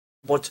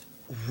what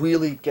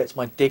really gets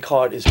my dick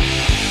hard is...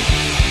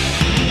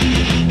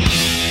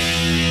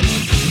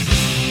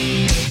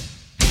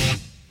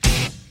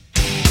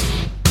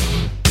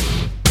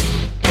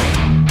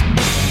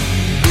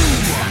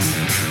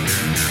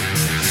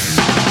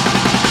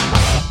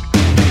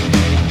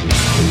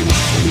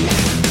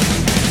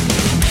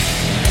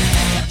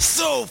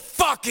 So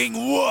fucking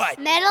what?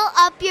 Metal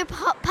Up Your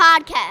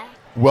Podcast.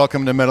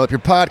 Welcome to Metal Up Your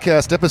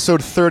Podcast,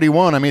 episode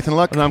 31. I'm Ethan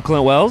Luck. And I'm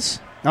Clint Wells.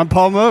 I'm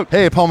Paul Moak.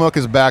 Hey, Paul Moak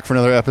is back for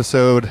another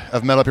episode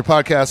of Metal Up Your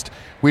Podcast.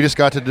 We just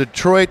got to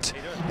Detroit.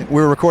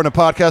 We're recording a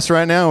podcast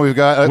right now. We've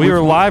got We are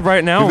live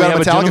right now. We've got We a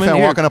have Metallica gentleman fan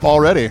here. walking up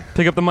already.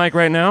 Pick up the mic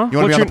right now. You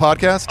want to be on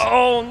the podcast?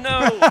 Oh,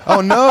 no.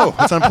 Oh, no.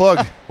 It's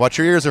unplugged. Watch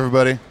your ears,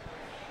 everybody.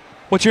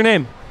 What's your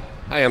name?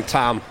 Hi, I'm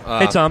Tom.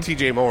 Hey, Tom.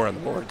 TJ Moore on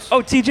the boards.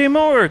 Oh, TJ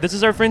Moore. This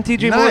is our friend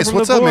TJ Moore Nice. from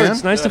What's the up, man?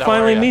 boards. Nice Good, to how are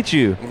finally ya? meet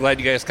you. I'm glad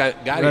you guys got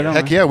Right here. on.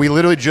 Heck yeah. We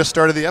literally just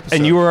started the episode.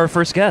 And you were our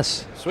first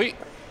guest. Sweet.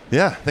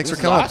 Yeah. Thanks This for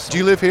is coming. awesome. Do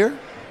you live here?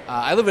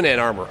 I live in Ann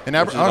Arbor. Ann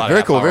Arbor? which is Oh, about a very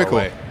half cool, hour very cool.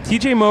 away.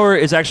 TJ Moore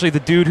is actually the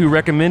dude who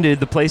recommended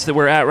the place that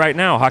we're at right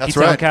now, That's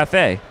Hockeytown right.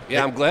 Cafe.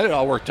 Yeah, I'm glad it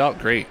all worked out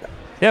great.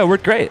 Yeah, it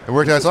worked great. It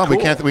worked out awesome.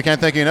 cool. We can't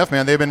thank you enough,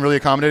 man. They've been really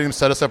accommodating,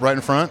 set us up right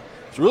in front.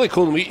 It's really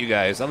cool to meet you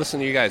guys. I listen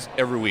to you guys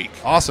every week.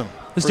 Awesome.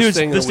 This First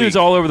thing of dude's the week.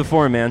 all over the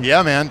forum, man.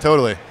 Yeah, man.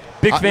 Totally.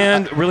 Big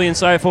fan, really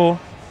insightful.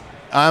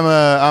 I'm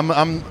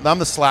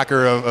the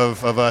slacker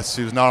of us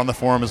who's not on the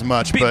forum as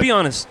much. but Be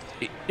honest.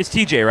 It's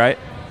TJ, right?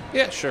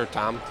 Yeah, sure,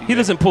 Tom. He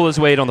doesn't pull his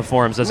weight on the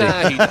forums, does he?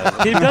 Nah, he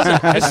doesn't. He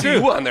doesn't. I It's see you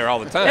true. on there all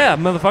the time. Yeah,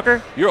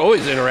 motherfucker. You're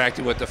always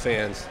interacting with the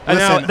fans. And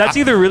now, Listen, that's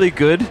either really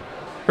good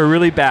or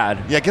really bad.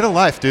 Yeah, get a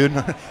life, dude.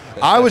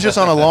 I was just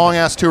on a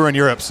long-ass tour in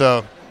Europe,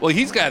 so... Well,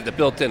 he's got the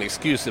built-in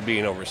excuse of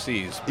being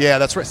overseas. Yeah,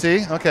 that's right.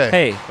 See? Okay.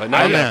 Hey, But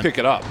now you got man. to pick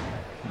it up.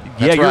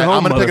 yeah, That's you're right.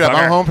 home, I'm going to pick it up.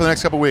 motherfucker. I'm home for the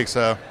next couple weeks,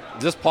 so...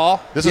 Is this Paul?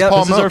 This Yep, is Paul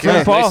this is our Moak. friend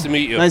yeah. Paul. Nice to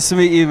meet you. Nice to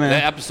meet you, That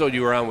man. episode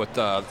you were on with,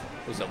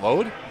 was it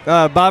Load?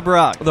 Bob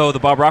Rock. Though the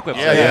Bob Rock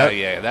episode.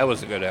 Yeah. That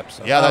was a good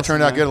episode. Yeah, that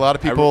turned out good. A lot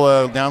of people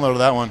downloaded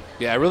that one.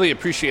 Yeah, I really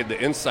appreciate the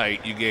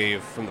insight you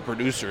gave from the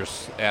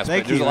producers aspect.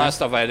 Thank There's you, a lot man. of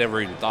stuff I had never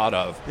even thought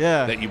of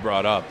Yeah. that you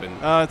brought up, and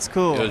Oh, it's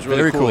cool. it was really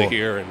Very cool to cool.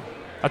 hear. And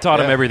I taught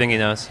him Yeah. everything he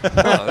knows. oh,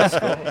 that's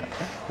cool.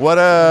 What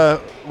are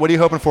you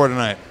hoping for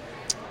tonight?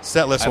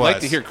 Set list I'd wise.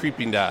 like to hear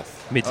Creeping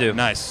Death. Me too.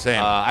 Nice.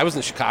 Same. I was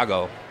in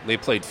Chicago. They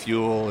played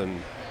Fuel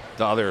and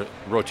the other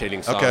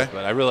rotating songs, Okay.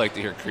 but I really like to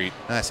hear Creep.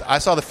 Nice. I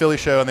saw the Philly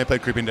show, and they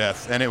played Creeping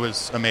Death, and it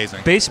was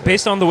amazing.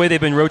 Based on the way they've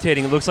been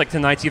rotating, it looks like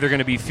tonight's either going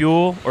to be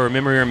Fuel or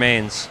Memory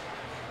Remains.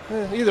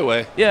 Either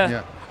way.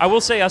 Yeah. I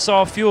will say I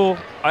saw Fuel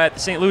at the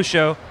St. Louis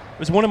show. It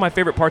was one of my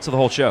favorite parts of the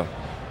whole show.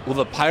 Well,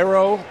 the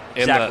pyro and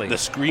Exactly. the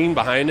screen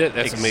behind it,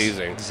 that's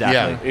amazing. Exactly.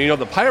 Yeah. And, you know,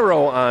 the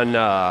pyro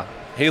on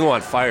Halo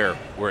on Fire,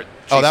 where it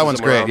Oh, that chases one's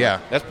them great, around, yeah.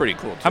 That's pretty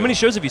cool, too. How many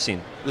shows have you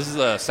seen? This is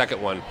the second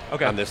one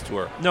Okay. on this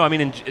tour. No, I mean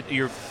in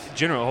your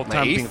general whole My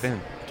time being a eighth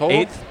fan. total?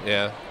 Eighth?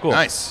 Yeah. Cool.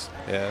 Nice.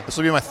 Yeah. This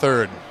will be my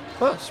third.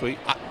 Oh, sweet.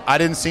 I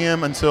didn't see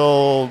him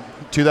until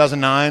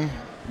 2009.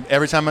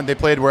 Every time they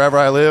played wherever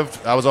I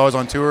lived, I was always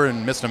on tour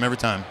and missed them every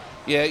time.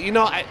 Yeah, you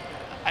know, I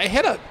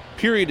had a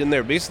period in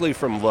there basically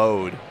from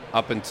Load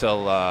up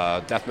until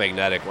Death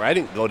Magnetic where I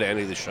didn't go to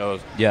any of the shows.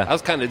 Yeah. I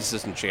was kind of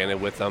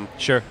disenchanted with them.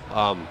 Sure.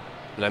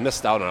 And I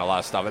missed out on a lot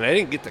of stuff. And I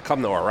didn't get to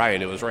come to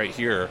Orion. It was right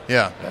here.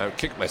 Yeah. And I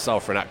kicked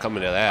myself for not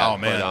coming to that. Oh,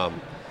 man.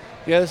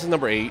 But, yeah, this is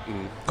number 8.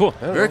 And Cool.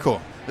 I don't Very know.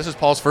 cool. This is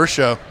Paul's first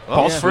show. Oh,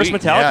 Paul's first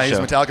sweet. Metallica Yeah, he's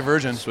show. a Metallica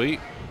virgin.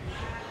 Sweet.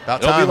 About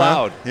Don't time, be huh?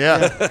 loud.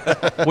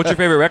 Yeah. What's your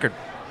favorite record?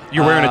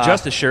 You're wearing a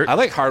Justice shirt. I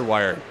like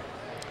Hardwired.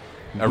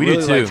 I We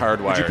really do, too. like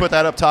Hardwired. Did you put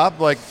that up top,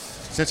 like,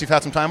 since you've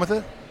had some time with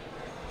it?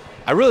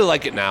 I really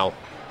like it now.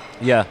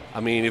 Yeah. I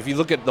mean, if you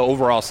look at the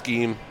overall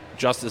scheme,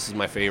 Justice is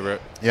my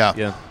favorite. Yeah.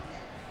 Yeah.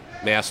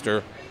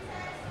 Master.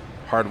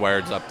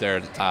 Hardwired's up there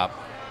at the top.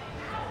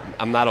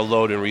 I'm not a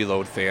Load and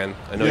Reload fan.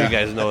 I know Yeah. you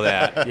guys know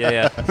that.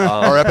 Yeah, yeah.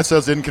 Our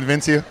episodes didn't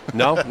convince you?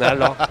 No, not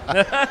at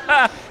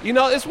all. You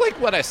know, it's like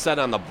what I said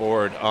on the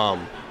board.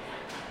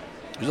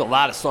 There's a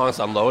lot of songs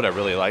on Load I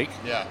really like.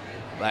 Yeah.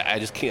 I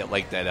just can't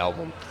like that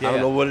album. I Yeah. don't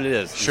know what it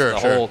is. Just Sure, the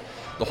sure.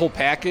 whole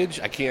package,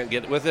 I can't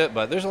get with it,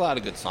 but there's a lot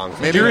of good songs.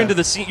 Maybe You're into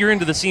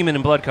the Semen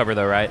and Blood cover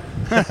though, right?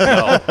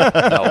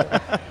 No.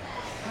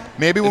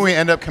 Maybe when we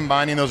end up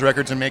combining those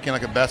records and making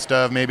like a best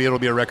of, maybe it'll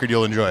be a record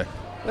you'll enjoy.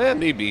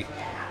 Maybe.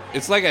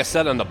 It's like I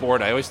said on the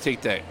board, I always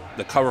take the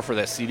cover for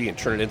that CD and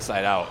turn it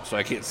inside out so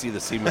I can't see the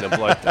Semen and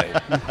Blood thing.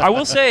 I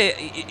will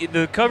say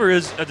the cover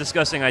is a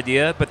disgusting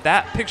idea, but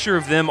that picture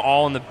of them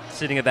all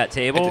sitting at that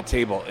table, At the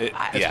table.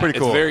 It's pretty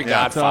cool. It's very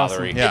Yeah. It's awesome.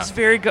 Godfather-y. Yeah. it's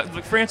very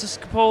good. Francis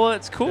Coppola,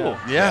 it's cool.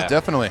 Yeah, Yeah.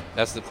 definitely.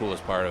 That's the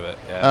coolest part of it.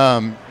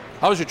 Yeah.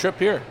 How was your trip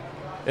here?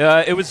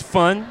 It was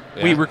fun.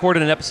 We Yeah.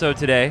 recorded an episode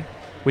today.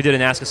 We did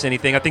an Ask Us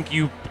Anything. I think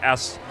you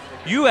asked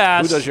Who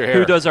does your hair?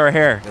 who does our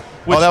hair.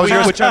 Which, that was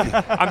yours? which I'm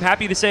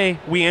happy to say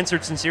we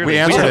answered sincerely. We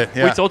answered it,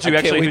 yeah. We told you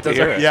I can't actually who wait to does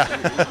hear our it. hair.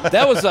 Yeah.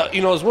 That was,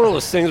 it was one of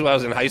those things when I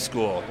was in high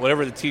school.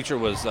 Whenever the teacher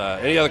was,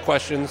 any other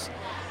questions,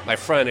 my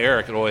friend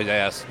Eric would always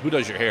ask, who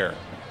does your hair?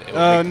 It would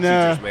Oh, make the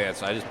no. teachers mad,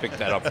 so I just picked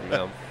that up from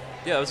him.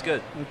 Yeah, it was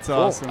good. That's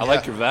awesome. I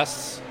like your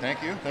vests.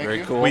 Thank you. Thank Very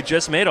you. cool. We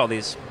just made all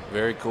these.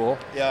 Very cool.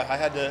 Yeah, I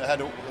had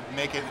to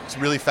make it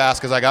really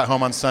fast because I got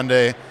home on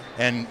Sunday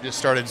and just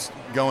started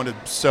going to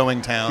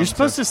Sewing Town. You're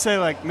supposed to say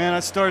like, man, I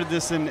started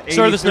this in 83.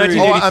 Started this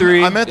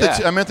 1983.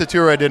 1983. I meant the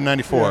tour I did in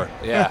 '94.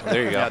 Yeah,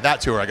 there you go. Yeah,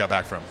 that tour I got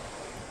back from.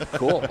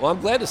 Cool. Well,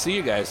 I'm glad to see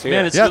you guys here.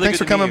 Man, it's Yeah, really thanks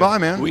good for to meet coming you. by,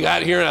 man. We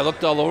got here and I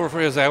looked all over for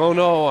you. I was like, oh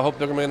no, I hope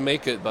they're going to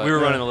make it. But We were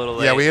running a little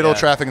late. Yeah, we had a little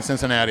traffic in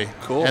Cincinnati.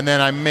 Cool. And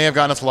then I may have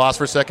gotten us lost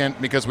for a second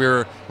because we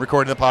were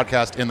recording the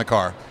podcast in the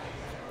car.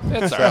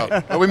 That's all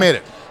right. But we made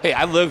it. Hey,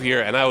 I live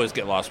here and I always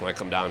get lost when I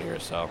come down here,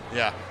 so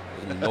Yeah.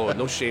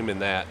 no shame in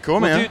that. Cool,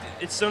 Well, man. dude,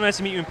 it's so nice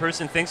to meet you in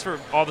person. Thanks for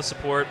all the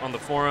support on the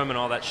forum and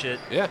all that shit.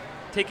 Yeah,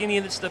 Take any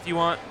of the stuff you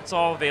want. It's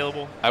all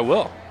available. I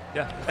will.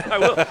 Yeah, I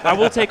will. I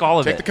will take all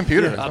of Take it. the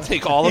computer. I'll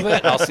take all of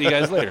it. I'll see you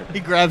guys later. He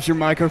grabs your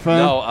microphone.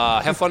 No,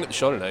 have fun at the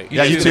show tonight.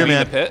 Yeah, you guys too, gonna be in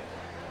man. The pit?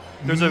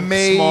 There's a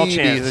maybe small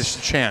chance. There's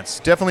a chance.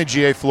 Definitely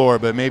GA floor,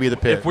 but maybe the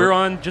pit. If we're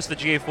on just the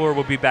GA floor,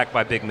 we'll be back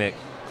by Big Mick.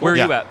 Where are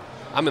Yeah. you at?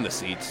 I'm in the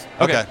seats.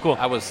 Okay. Cool.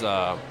 I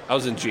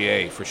was in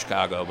GA for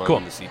Chicago, but Cool.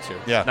 I'm in the seats here.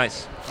 Yeah.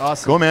 Nice.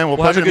 Awesome. Cool, man. Well,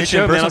 We'll have pleasure a to good meet you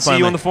show, in man. person I'll see you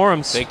finally. on the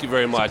forums. Thank you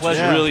very much. It's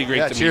pleasure. really great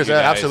Yeah, to cheers, meet you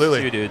guys. absolutely.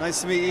 See you, dude.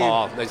 Nice to meet you.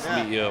 Paul, nice Yeah.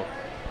 to meet you.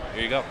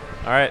 Here you go.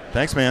 All right.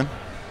 Thanks, man.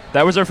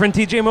 That was our friend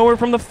TJ Mower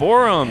from the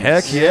forums.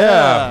 Heck yeah.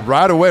 Yeah.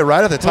 Right away,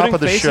 right at the top Putting of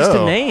the faces show.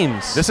 to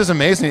names. This is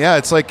amazing. Yeah,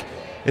 it's like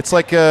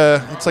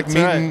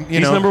meeting, right. you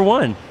He's know, number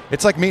one.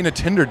 it's like meeting a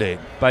Tinder date.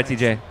 Bye,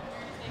 TJ.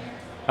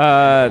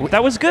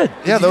 That was good.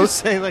 Yeah, Did you those just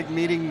say like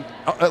meeting?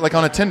 like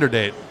on a Tinder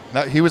date.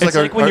 He was It's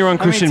like when you're on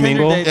How many Christian Tinder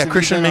Mingle. dates yeah, have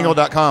you been on?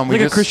 ChristianMingle.com.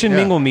 Like a Christian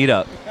Mingle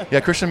meetup. Yeah,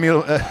 Christian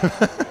Mingle.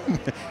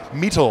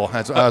 Meetle,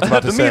 that's what I was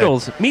about The to say.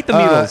 Meatles. Meet the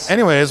Meatles.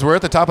 Anyways, we're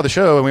at the top of the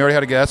show, and we already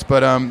had a guest.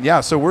 But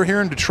yeah, so we're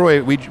here in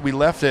Detroit. We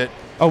left it.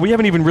 Oh, we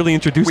haven't even really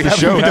introduced We the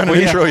haven't show. even done have an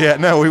we? intro yet.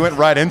 No, we went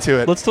right into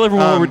it. Let's tell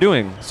everyone what we're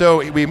doing.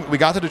 So we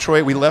got to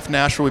Detroit. We left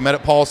Nashville. We met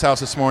at Paul's house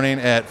this morning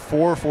at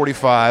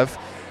 4:45.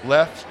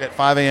 Left at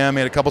 5 a.m.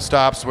 Made a couple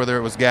stops, whether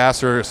it was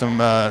gas or some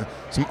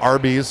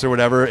Arby's or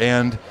whatever,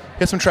 and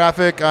hit some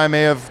traffic. I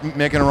may have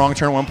making a wrong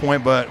turn at one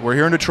point, but we're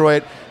here in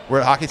Detroit. We're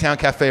at Hockeytown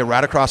Cafe,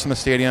 right across from the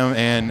stadium,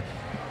 and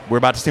we're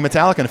about to see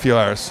Metallica in a few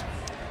hours.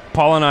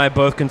 Paul and I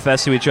both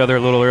confessed to each other a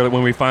little early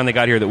when we finally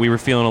got here that we were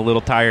feeling a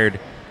little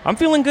tired. I'm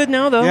feeling good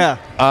now, though. Yeah.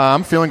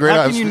 I'm feeling great.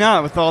 How can you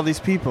not with all these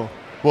people?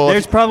 Well,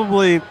 There's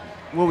probably,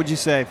 what would you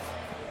say,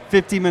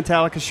 50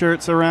 Metallica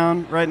shirts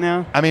around right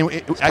now? I mean,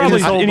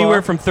 Probably sold anywhere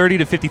out. from 30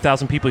 to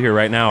 50,000 people here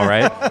right now,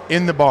 right?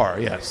 in the bar,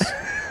 yes.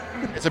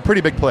 It's a pretty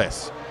big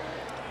place.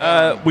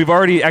 We've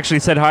already actually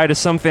said hi to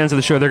some fans of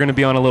the show. They're going to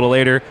be on a little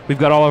later. We've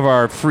got all of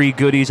our free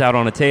goodies out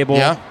on a table.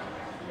 Yeah,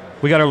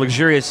 We got our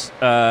luxurious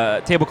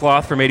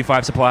tablecloth from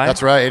 85 Supply.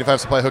 that's right.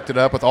 85 Supply hooked it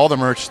up with all the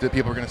merch that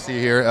people are going to see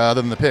here,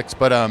 other than the pics.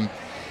 But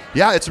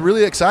yeah, it's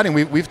really exciting.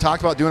 We've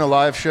talked about doing a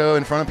live show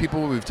in front of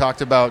people. We've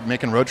talked about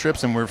making road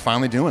trips, and we're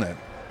finally doing it.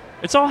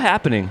 It's all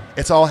happening.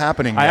 It's all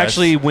happening, I guys.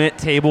 actually went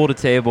table to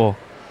table,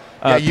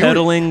 Yeah, you were-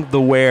 peddling the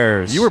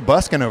wares. You were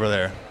busking over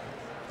there.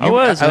 I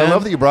was, I man.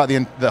 love that you brought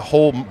the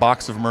whole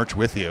box of merch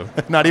with you.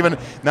 not even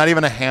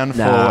a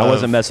handful. Nah, I of,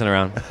 wasn't messing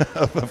around.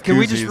 of Can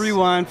we just koozies.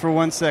 rewind for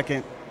 1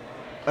 second?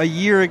 A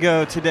year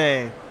ago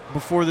today,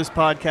 before this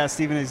podcast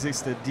even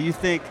existed, do you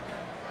think,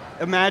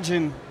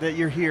 imagine that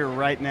you're here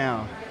right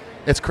now?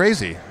 It's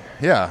crazy.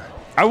 Yeah,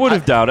 I would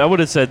have doubted. I would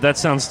have said that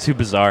sounds too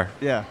bizarre.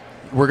 Yeah.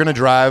 we're gonna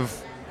drive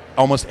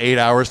almost 8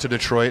 hours to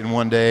Detroit in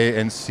one day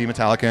and see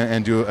Metallica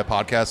and do a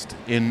podcast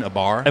in a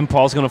bar And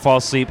Paul's going to fall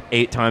asleep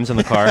 8 times in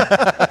the car,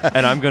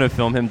 and I'm going to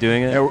film him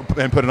doing it.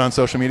 and put it on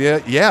social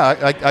media.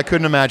 Yeah, I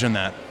couldn't imagine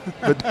that.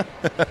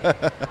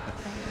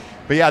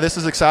 But yeah, this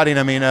is exciting.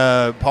 I mean,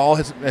 Paul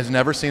has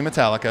never seen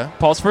Metallica.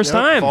 Paul's first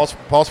time.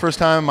 Paul's first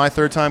time. My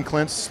third time.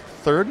 Clint's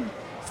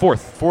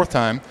fourth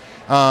time.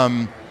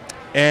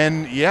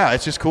 And yeah,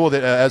 it's just cool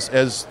that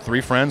as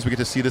three friends, we get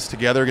to see this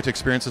together, get to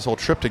experience this whole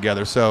trip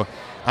together. So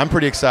I'm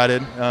pretty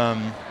excited. I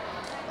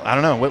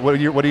don't know.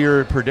 What are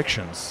your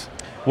predictions?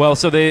 Well,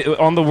 so they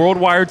on the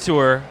Worldwide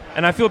tour,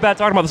 and I feel bad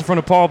talking about this in front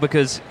of Paul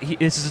because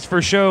this is his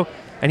first show,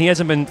 and he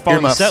hasn't been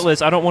following the Earmuffs. set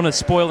list. I don't want to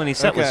spoil any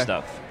set list Okay.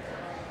 stuff.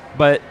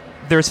 But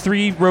there's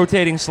 3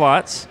 rotating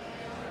slots,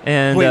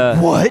 and Wait,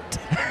 what?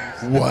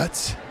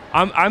 What?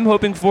 I'm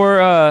hoping for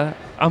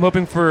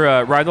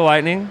Ride the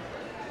Lightning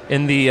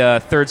in the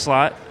 3rd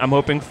slot. I'm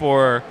hoping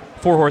for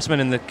Four Horsemen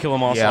in the Kill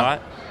 'Em All Yeah.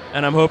 slot,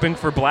 and I'm hoping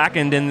for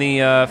Blackened in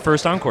the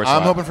first encore slot.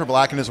 I'm hoping for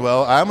Blackened as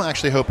well. I'm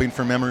actually hoping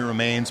for Memory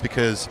Remains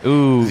because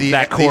Ooh,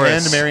 that chorus. the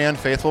end Marianne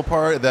Faithful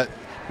part that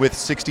with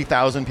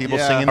 60,000 people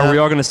Yeah. singing Are that. we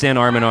all going to stand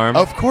arm in arm?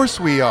 Of course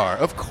we are.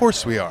 Of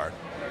course we are.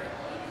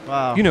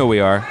 Wow. You know we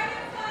are.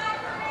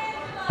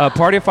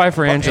 Party of 5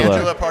 for Angela.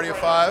 Angela, Party of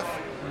 5.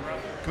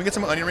 Can we get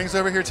some onion rings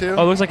over here too?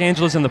 Oh, it looks like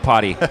Angela's in the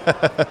potty.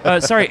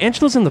 Sorry,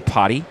 Angela's in the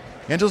potty.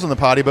 Angela's in the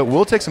potty, but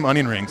we'll take some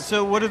onion rings.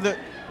 So what are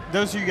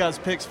those are you guys'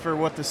 picks for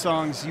what the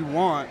songs you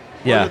want?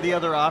 Yeah. What are the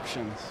other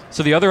options?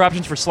 So the other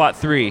options for slot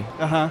 3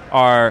 Uh-huh.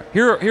 are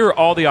here are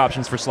all the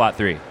options for slot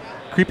 3.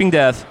 Creeping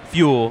Death,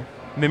 Fuel,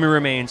 Memory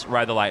Remains,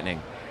 Ride the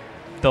Lightning.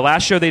 The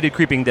last show they did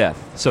Creeping Death,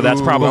 so that's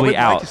Ooh, I probably would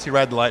out. like to see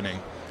Ride the Lightning.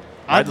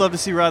 I'd love to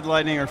see Ride the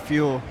Lightning or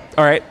Fuel.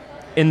 All right.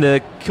 In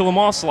the Kill 'Em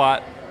All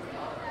slot,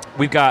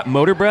 we've got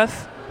Motor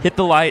Breath, Hit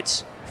the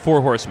Lights,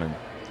 Four Horsemen,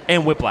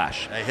 and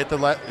Whiplash. Hey, hit the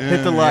light.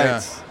 Hit the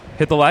lights.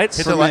 Hit the Lights?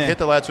 Hit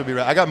the lights would be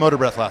right. I got Motor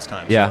Breath last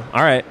time. Yeah.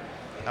 All right.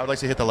 So I would like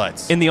to hit the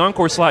lights. In the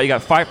Encore slot, you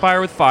got Fight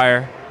Fire with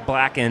Fire,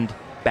 Blackened,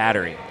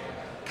 Battery.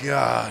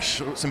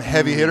 Gosh, some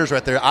heavy hitters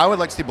right there. I would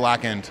like to see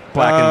Blackened.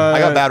 Blackened. I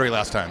got Battery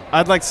last time.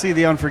 I'd like to see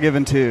The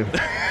Unforgiven too.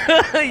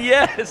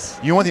 Yes.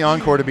 You want the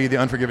encore to be the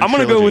Unforgiven I'm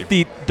going to go with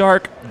the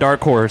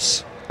Dark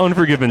Horse,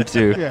 Unforgiven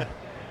 2. Yeah.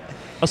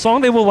 A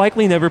song they will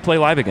likely never play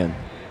live again.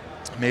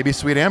 Maybe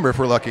Sweet Amber if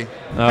we're lucky.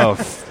 Oh,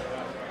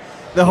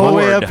 The whole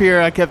way Lord. up here,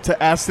 I kept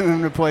asking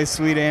them to play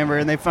Sweet Amber,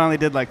 and they finally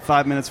did like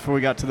 5 minutes before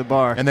we got to the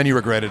bar. And then you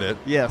regretted it.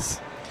 Yes.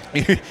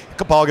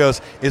 Paul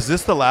goes, is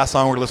this the last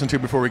song we're listening to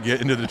before we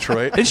get into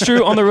Detroit? it's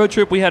true. On the road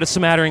trip, we had a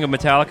smattering of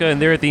Metallica,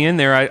 and there at the end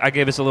there, I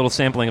gave us a little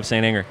sampling of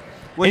St. Anger.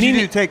 What did you Any-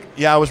 do? Take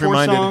Yeah, I was 4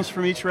 reminded. songs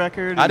from each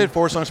record? I and- did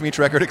 4 songs from each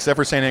record except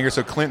for St. Anger,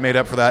 so Clint made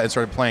up for that and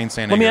started playing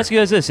St. Anger. Let me ask you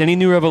guys this. Any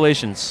new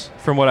revelations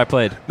from what I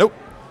played? Nope.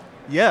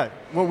 Yeah,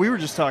 what we were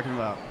just talking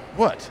about.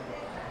 What?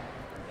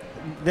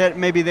 That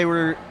maybe they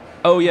were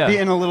Oh, yeah.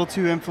 being a little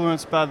too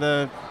influenced by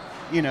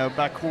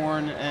by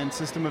Korn and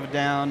System of a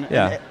Down.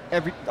 Yeah.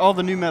 And all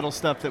the new metal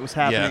stuff that was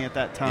happening at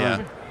that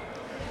time. Yeah.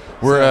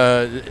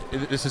 We're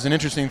this is an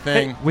interesting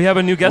thing. Hey, we have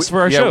a new guest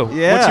for our yeah, show.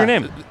 yeah. What's your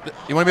name?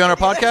 You want to be on our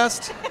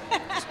podcast?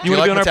 You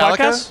want to be on our Metallica?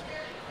 podcast?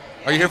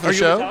 Are you here for Are the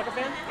you a show? Metallica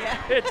fan? Yeah.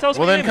 Hey, tell us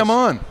Well, what your then name come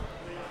is. on.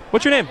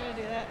 What's your name?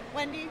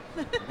 Wendy.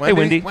 Hey,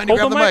 Wendy. Wendy, grab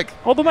Hold the mic.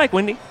 Hold the mic,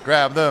 Wendy.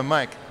 Grab the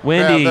mic.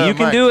 Wendy, you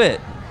can do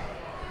it.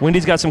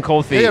 Wendy's got some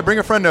cold feet. Yeah, bring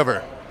a friend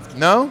over.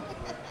 No?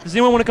 Does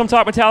anyone want to come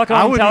talk Metallica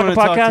I on would Metallica want to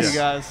talk podcast? to you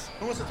guys.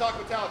 Who wants to talk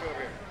Metallica over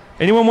here?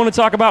 Anyone want to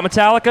talk about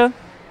Metallica?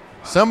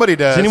 Somebody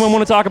does. Does anyone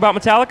want to talk about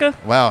Metallica?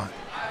 Wow.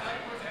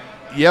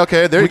 Yeah,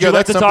 okay, there Would you go. you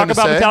like That's to talk something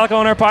about say. Metallica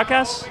on our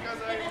podcast?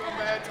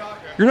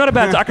 You're not a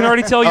bad. I can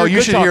already tell you're Oh, a you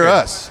good should talker. hear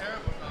us.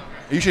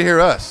 You should hear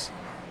us.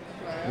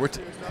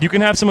 You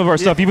can have some of our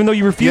stuff, even though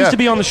you refuse Yeah. to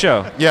be on the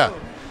show. Yeah.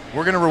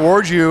 We're going to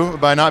reward you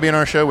by not being on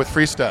our show with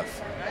free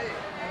stuff.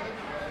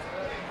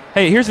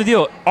 Hey, here's the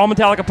deal. All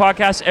Metallica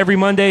podcasts every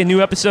Monday,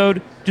 new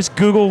episode. Just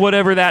Google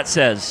whatever that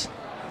says.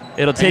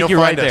 It'll And take you'll you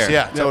right find us. there.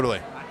 Yeah, totally.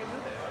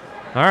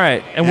 All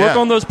right. And work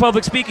Yeah. on those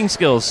public speaking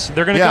skills.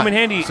 They're going to Yeah. come in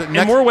handy So in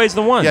next- more ways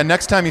than one. Yeah,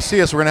 next time you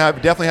see us, we're going to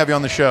definitely have you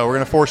on the show. We're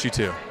going to force you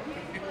to.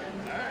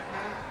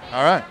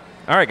 All right.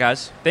 All right,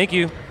 guys. Thank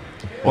you.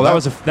 Well, Well, that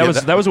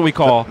was what we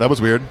call That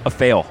was weird. a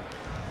fail.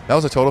 That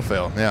was a total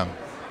fail,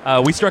 yeah.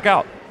 We struck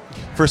out.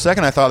 For a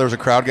second, I thought there was a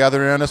crowd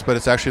gathering around us, but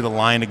it's actually the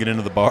line to get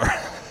into the bar.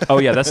 Oh,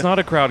 yeah, that's not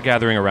a crowd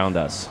gathering around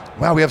us.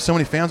 Wow, we have so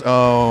many fans.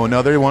 Oh,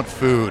 no, they want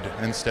food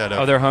instead of.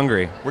 Oh, they're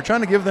hungry. We're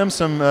trying to give them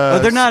some. Oh,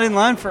 they're not in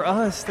line for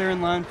us. They're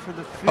in line for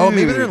the food. Oh,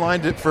 maybe they're in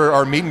line for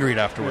our meet and greet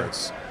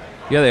afterwards.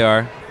 Yeah, they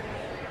are.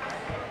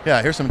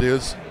 Yeah, here's some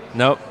dudes.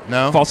 Nope.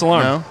 No? False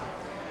alarm. No?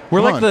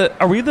 We're Come like on.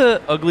 are we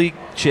the ugly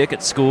chick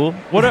at school?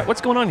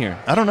 What's going on here?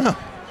 I don't know.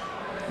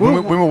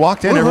 When we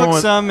walked in, We'll everyone hook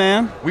was. some,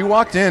 man. We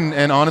walked in,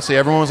 and honestly,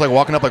 everyone was like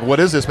walking up, like, "What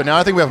is this?" But now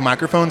I think we have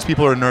microphones.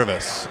 People are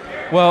nervous.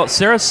 Well,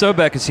 Sarah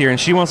Sobek is here, and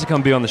she wants to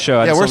come be on the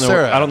show. Yeah, where's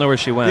Sarah? I don't know where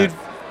she went. Dude,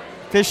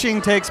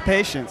 fishing takes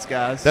patience,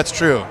 guys. That's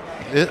true.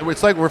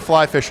 It's like we're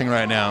fly fishing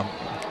right now.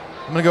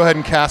 I'm gonna go ahead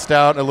and cast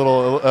out a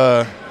little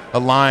a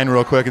line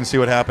real quick and see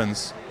what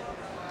happens.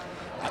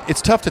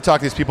 It's tough to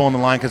talk to these people on the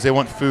line because they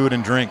want food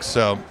and drinks.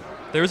 So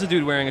There was a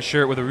dude wearing a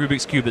shirt with a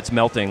Rubik's Cube that's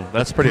melting.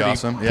 That's pretty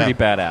awesome, yeah. Pretty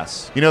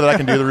badass. you know that I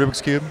can do the Rubik's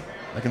Cube.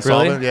 I can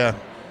solve Really? it. Yeah.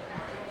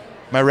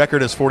 My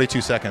record is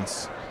 42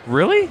 seconds.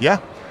 Really? Yeah.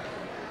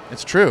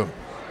 It's true.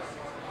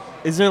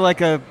 Is there like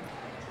a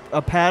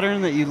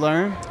pattern that you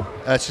learn?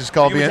 That's just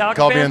called Are you a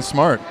Metallica being fan?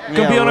 smart. Come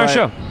Yeah, be on our right.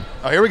 show.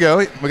 Oh, here we go.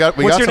 We got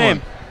What's your someone.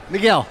 name?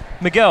 Miguel,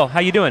 Miguel,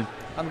 how you doing?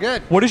 I'm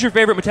good. What is your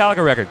favorite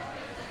Metallica record?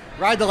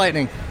 Ride the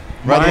Lightning.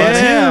 Ride the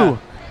Yeah. Lightning.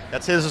 Two.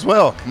 That's his as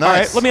well. Nice. All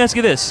right, let me ask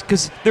you this,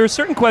 because there are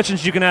certain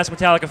questions you can ask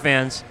Metallica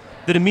fans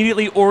that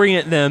immediately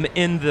orient them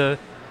in the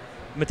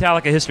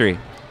Metallica history.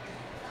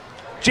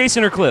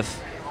 Jason or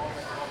Cliff?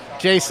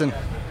 Jason.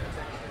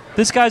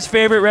 This guy's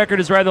favorite record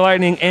is Ride the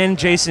Lightning, and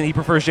Jason, he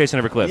prefers Jason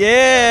over Cliff.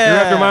 Yeah.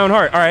 You're after my own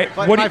heart. All right.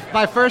 But What do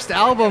my first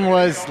album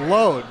was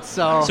Load,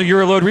 so so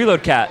you're a load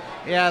reload cat.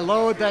 yeah,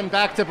 Load, then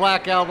back to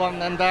Black Album,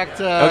 then back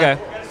to Okay.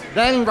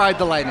 then Ride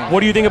the Lightning. What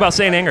do you think about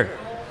Saint Anger?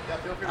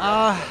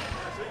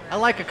 I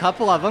like a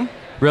couple of them.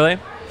 Really?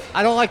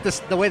 I don't like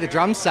the way the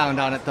drums sound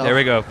on it though. There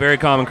we go. Very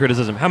common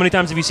criticism. How many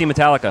times have you seen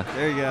Metallica?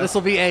 There you go. This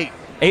will be 8.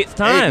 Eighth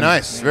time. Hey,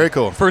 nice. Very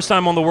cool. First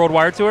time on the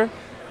Worldwide Tour?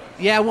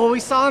 Yeah, well, we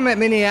saw him at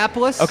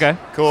Minneapolis. Okay.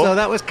 Cool. So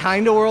that was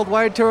kind of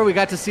Worldwide Tour. We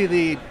got to see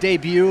the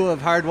debut of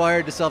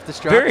Hardwired to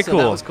Self-Destruct. Very so cool.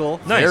 That was cool.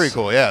 Nice. Very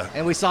cool. Yeah.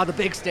 And we saw the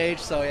big stage,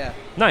 so yeah.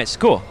 Nice.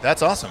 Cool.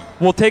 That's awesome.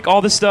 We'll take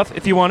all this stuff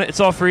if you want it. It's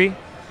all free.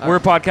 We're a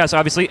podcast,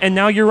 obviously, and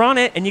now you're on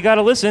it, and you got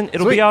to listen.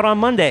 It'll Sweet. be out on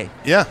Monday.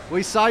 Yeah.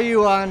 We saw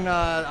you on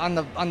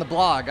the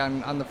blog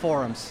on the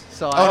forums.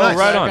 So nice.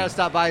 Right on. I gotta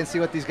stop by and see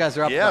what these guys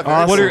are up Yeah, to.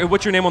 very Awesome.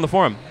 What's your name on the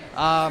forum?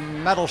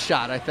 Metal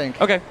Shot, I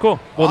think. Okay, cool.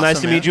 Well, Awesome, nice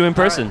to man. meet you in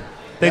person.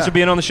 Thanks Yeah. for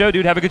being on the show,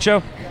 dude. Have a good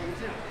show.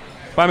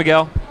 Bye,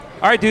 Miguel.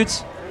 All right,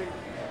 dudes.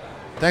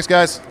 Thanks,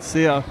 guys.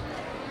 See ya.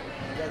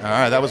 All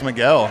right, that was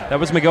Miguel. That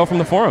was Miguel from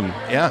the forum.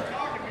 Yeah.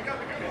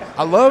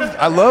 I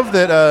love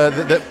that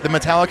the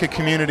Metallica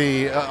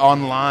community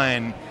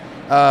online.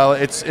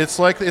 It's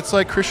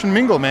like Christian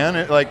Mingle, man.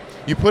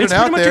 You put It's it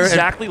out pretty much there.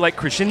 exactly like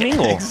Christian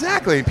Mingle.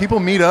 Exactly. People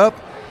meet up.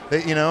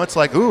 It's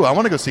like, ooh, I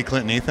want to go see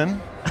Clint and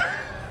Ethan.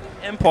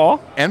 And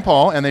Paul.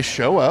 And they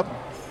show up.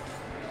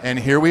 And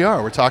here we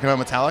are. We're talking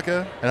about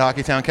Metallica at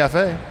Hockeytown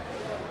Cafe.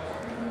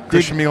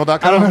 ChristianMingle.com.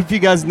 I don't know if you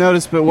guys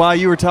noticed, but while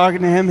you were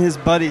talking to him, his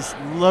buddies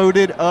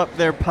loaded up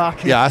their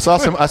pockets. Yeah, I saw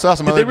some Did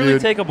other they really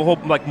dude. take up a whole,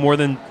 more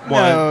than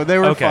one? No, they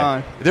were Okay.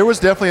 fine. There was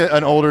definitely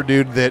an older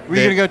dude that. Were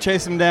you going to go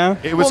chase him down?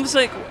 It Well, was. I'm just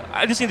like,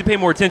 I just need to pay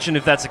more attention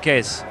if that's the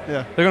case.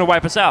 Yeah. They're going to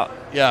wipe us out.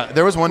 Yeah,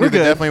 there was one We're dude that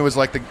good. definitely was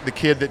like the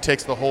kid that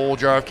takes the whole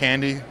jar of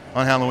candy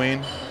on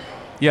Halloween.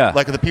 Yeah.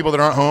 Like the people that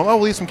aren't home, we'll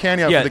leave some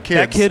candy out yeah, for the kids.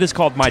 that kid is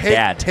called my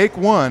dad. Take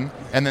one,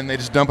 and then they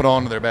just dump it all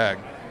into their bag.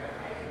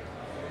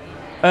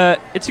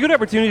 It's a good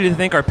opportunity to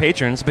thank our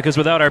patrons, because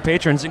without our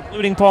patrons,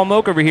 including Paul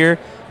Moak over here,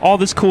 all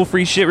this cool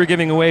free shit we're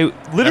giving away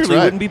literally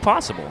right. wouldn't be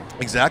possible.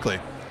 Exactly.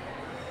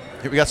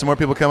 We got some more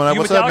people coming up.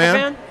 You a What's up, Metallica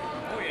man?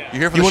 fan? You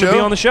here for You the want show? to be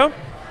on the show?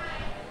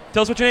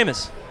 Tell us what your name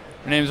is.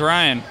 My name's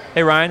Ryan.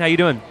 Hey, Ryan. How you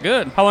doing?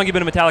 Good. How long you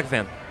been a Metallica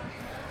fan?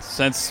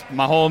 Since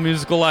my whole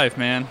musical life,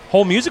 man.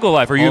 Whole musical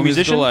life. Are you Whole a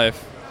musician? musical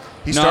life.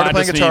 He No, started I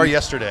playing just guitar mean-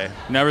 yesterday.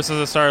 Never since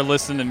I started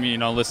listening to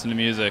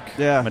music.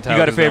 Yeah. Metallica's You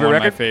got a been favorite one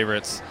of record? my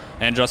favorites.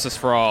 And Justice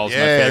for All is Yeah,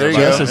 my there favorite. you by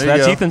go. the way. Justice. There you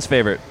That's go. Ethan's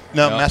favorite.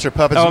 No, No. Master of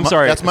Puppets. Oh, I'm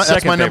sorry. That's my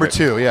Second number favorite.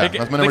 2. Yeah, They,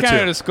 that's my number kind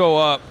 2. of just go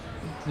up.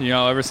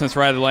 Ever since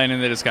Ride the Lightning,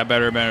 they just got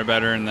better and better and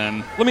better. And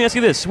then Let me ask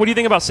you this. What do you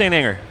think about Saint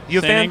Anger? You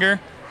a Saint fan? Anger.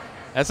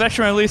 That's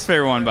actually my least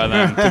favorite one by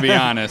them, to be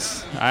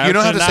honest. You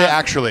don't have to say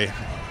actually.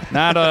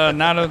 Not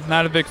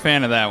a big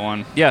fan of that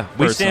one. Yeah,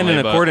 we stand in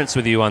personally, but- accordance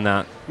with you on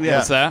that. Yeah.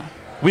 What's that?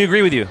 We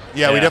agree with you.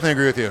 Yeah, we Yeah. definitely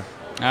agree with you.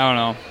 I don't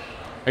know.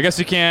 I guess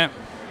you can't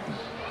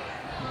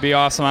be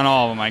awesome on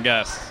all of them, I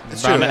guess.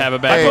 It's Bound true. to have a I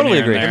bad one totally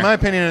here and agree. there. In my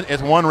opinion,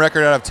 it's one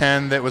record out of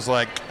 10 that was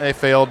like, they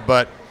failed,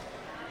 but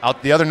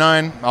the other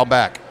 9, I'll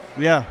back.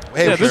 Yeah.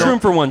 Hey, Yeah, there's so- room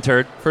for one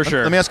turd. For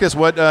sure. Let me ask you this.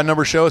 What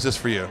number show is this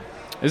for you?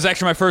 This is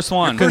actually my first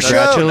one. Your first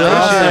show.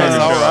 Congratulations. Nice.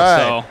 All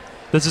right. So,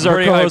 This is I'm our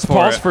pretty co-host hyped for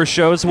Paul's it. first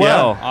show as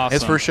well. awesome.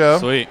 His first show?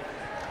 Sweet.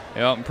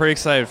 Yep, I'm pretty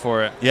excited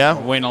for it. Yeah?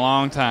 I'm waiting a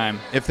long time.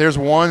 If there's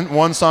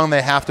one song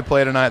they have to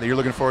play tonight that you're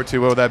looking forward to,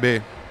 what would that be?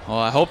 Well,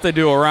 I hope they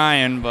do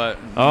Orion, but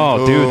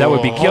Oh, dude, that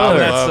would be Ooh. killer.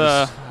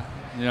 that's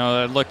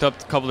I looked up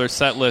a couple of their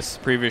set lists,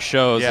 previous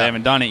shows. Yeah. They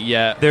haven't done it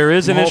yet. There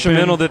is I'm an hoping-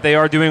 instrumental that they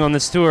are doing on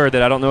this tour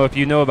that I don't know if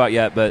you know about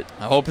yet, but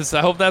I hope that's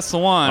the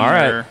one. All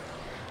right. Or,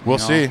 We'll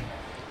know, see.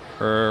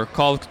 or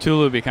Call of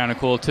Cthulhu would be kind of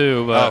cool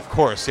too. But Of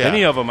course, yeah.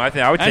 any of them, I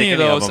think I would take any of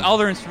those, them. all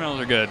their instrumentals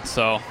are good.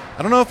 So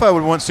I don't know if I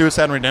would want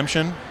Suicide and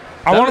Redemption.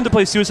 I wanted to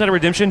play Suicide and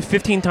Redemption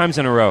 15 times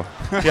in a row.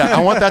 Yeah,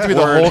 I want that to be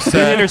the Word. whole Then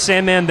set. enter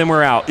Sandman, then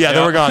we're out. Yeah,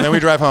 then we're gone. Then we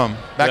drive home.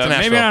 Back yeah, to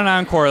Nashville. maybe on an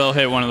encore they'll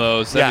hit one of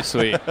those. That'd Yeah.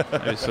 be sweet.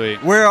 That'd be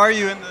sweet. Where are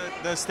you in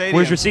the stadium?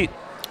 Where's your seat?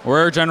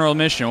 We're general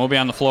admission. We'll be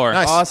on the floor.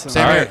 Nice. Awesome.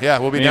 Same All here. right. Yeah,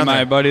 we'll be Me down and my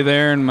there. buddy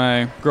there and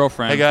my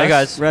girlfriend. Hey, guys. Hey,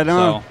 guys. Right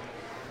on. So,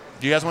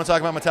 Do you guys want to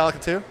talk about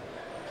Metallica too?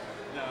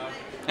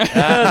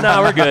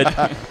 No, we're good.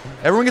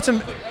 Everyone gets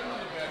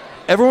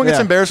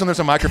Yeah. embarrassed when there's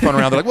a microphone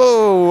around. They're like,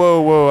 whoa,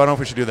 whoa, whoa. I don't know if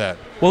we should do that.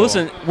 Well,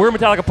 listen, we're a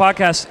Metallica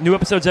podcast. New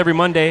episodes every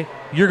Monday.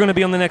 You're going to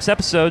be on the next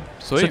episode.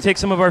 So Sweet. take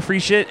some of our free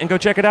shit and go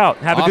check it out.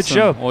 Have a good awesome.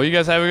 show. Well, you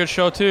guys have a good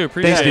show too.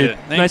 Appreciate Thanks, dude. it.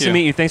 Thank Nice you. to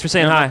meet you. Thanks for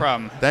saying No hi.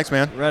 problem. Thanks,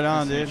 man. Right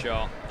on, Nice to dude. meet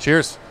y'all.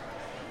 Cheers.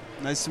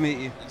 Nice to meet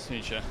you. Nice to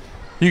meet you.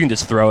 You can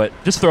just throw it.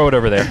 Just throw it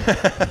over there.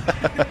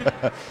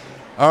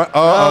 All right.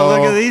 Oh,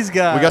 look at these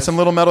guys. We got some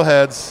little metal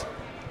heads.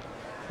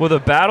 With a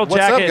battle What's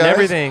jacket up, and guys?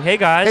 everything. Hey,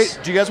 guys.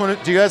 Hey, do you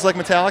guys like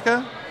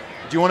Metallica?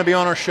 Do you want to be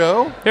on our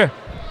show? Here.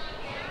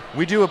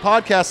 We do a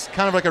podcast,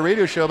 kind of like a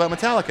radio show about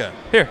Metallica.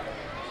 Here.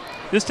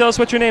 Just tell us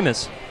what your name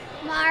is.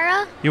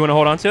 Mara. You want to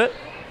hold on to it?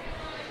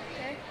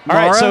 All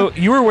right, Mara? so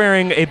you were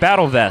wearing a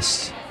battle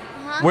vest.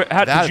 Uh-huh.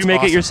 How, That did is you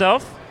make it awesome.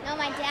 yourself? No,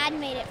 my dad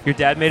made it. Your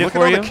dad made Look it at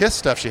for all you? the Kiss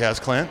stuff she has,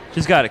 Clint.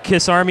 She's got a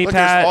Kiss Army Look,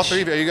 there's patch. all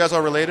three of you. Are you guys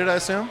all related, I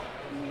assume?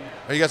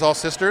 Are you guys all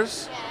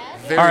sisters?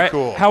 Yes. Very All right,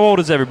 cool. how old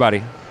is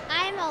everybody?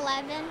 I'm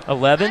 11.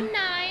 11? I'm 9.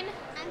 I'm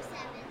 7.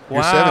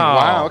 You're 7.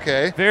 Wow,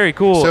 okay. Very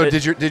cool. So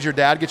did your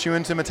dad get you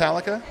into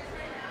Metallica?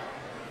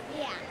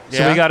 Yeah.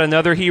 So we got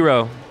another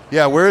hero.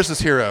 Yeah, where is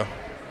this hero?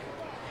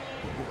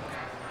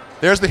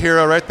 There's the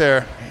hero right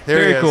there. There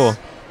he Very is. cool.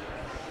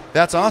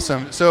 That's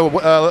awesome. So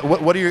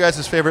what are your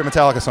guys' favorite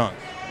Metallica song?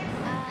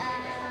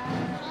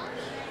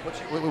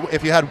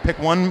 If you had to pick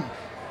one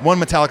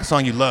Metallica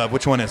song you love,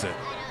 which one is it?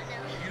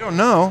 You don't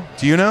know.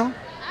 Do you know?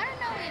 I don't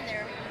know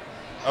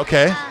either.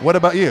 Okay. What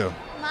about you?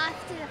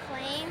 Moth to the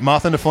flame.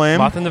 Moth into Flame?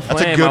 Moth in the That's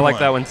a Flame. good I like one.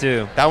 that one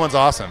too. That one's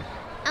awesome.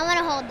 I'm going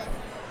to hold this.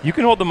 You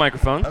can hold the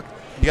microphone.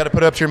 You got to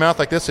put it up to your mouth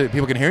like this so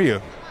people can hear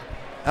you.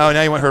 Oh,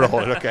 now you want her to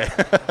hold it. Okay.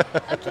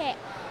 Okay.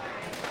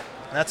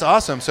 That's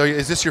awesome. So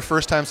is this your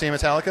first time seeing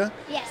Metallica?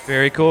 Yes.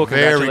 Very cool.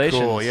 Very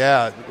Congratulations. cool.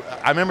 Yeah.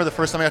 I remember the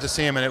first time I got to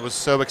see him, and it was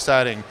so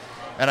exciting.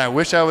 And I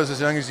wish I was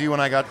as young as you when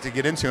I got to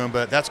get into him,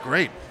 but that's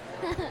great.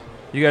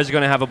 You guys are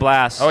going to have a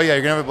blast. Oh, yeah,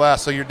 you're going to have a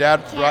blast. So your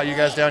dad brought you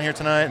guys down here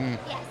tonight, and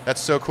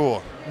that's so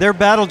cool. Their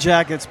battle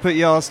jackets put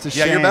y'all to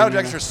shame. Yeah, your battle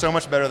jackets are so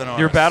much better than ours.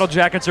 Your battle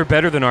jackets are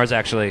better than ours,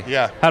 actually.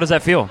 Yeah. How does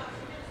that feel?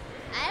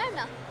 I don't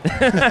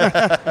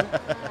know.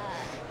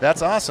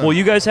 That's awesome. Well,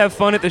 you guys have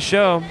fun at the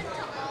show.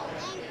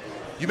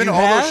 You've been You to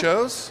all have? those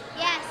shows?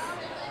 Yes.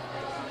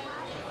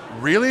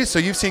 Really? So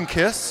you've seen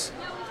Kiss?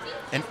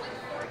 And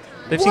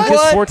They've seen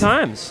Kiss 4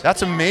 times.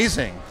 that's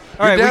amazing.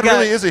 All Your right, dad we got-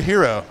 really is a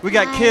hero. We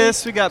got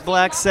Kiss, we got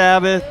Black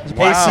Sabbath,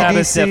 Black Sabbath,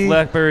 AC/DC, Def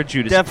Leppard,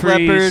 Judas Def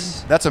Priest.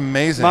 Leppard, That's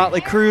amazing.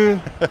 Motley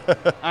Crue,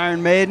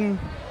 Iron Maiden.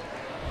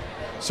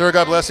 Sir,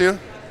 God bless you.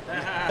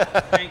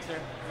 Thanks, sir.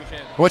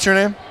 Appreciate What's your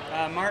name?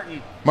 it.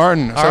 Martin.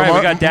 Martin. All right,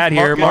 we got Dad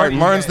here, Martin.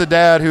 Martin's the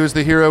dad who's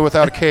the hero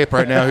without a cape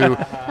right now,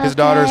 who his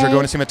daughters are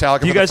going to see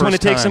Metallica Do you for the guys want to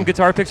first take time. some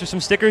guitar picks or some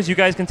stickers? You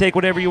guys can take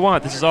whatever you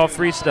want. This is all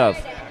free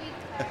stuff.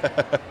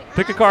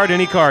 Pick a card,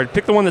 any card.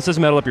 Pick the one that says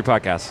Metal Up Your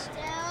Podcast.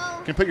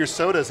 You can put your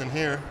sodas in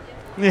here.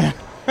 Yeah.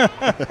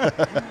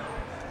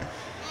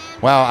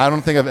 Wow, I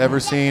don't think I've ever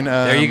seen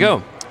There you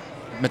go.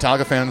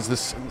 Metallica fans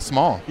this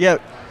small. Yeah.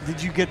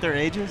 Did you get their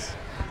ages?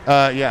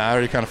 Yeah, I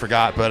already kind of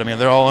forgot, but I mean,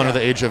 they're all under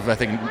the age of, I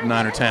think,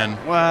 9 or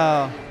 10.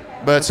 Wow.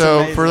 But That's so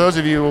amazing. for those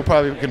of you, we'll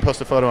probably can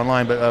post a photo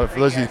online, but for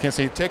those of you who can't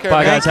see, take care.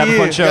 Bye, man. guys. Have a you.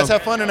 fun You show. You guys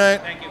have fun tonight.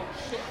 Thank you.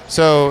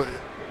 So,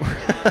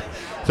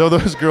 so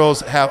those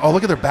girls have. Oh,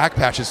 look at their back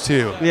patches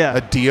too. Yeah.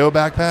 A Dio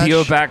back patch.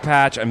 Dio back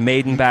patch, a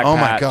Maiden back Oh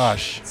patch. my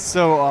gosh.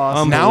 So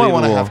awesome. Now I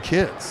want to Unbelievable. have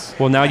kids.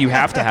 Well, now you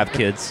have to have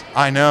kids.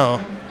 I know.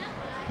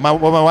 What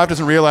my wife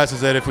doesn't realize is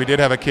that if we did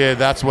have a kid,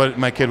 that's what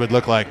my kid would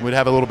look like. We'd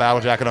have a little battle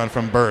jacket on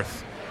from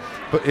birth.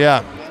 But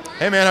yeah.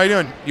 Hey man, how you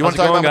doing? You want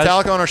How's to talk it about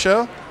going, Metallica on our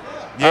show?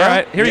 Yeah. All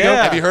right, here you go.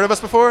 Yeah. Have you heard of us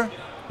before?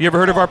 You ever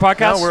heard of our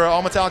podcast? No, we're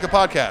All Metallica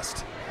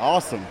podcast.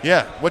 Awesome.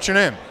 Yeah. What's your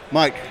name?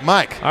 Mike.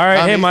 Mike. All right,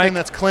 I'm hey, Ethan, Mike.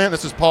 That's Clint.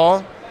 This is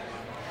Paul.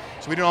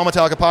 So we do an All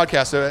Metallica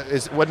podcast. So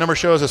what number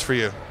show is this for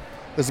you?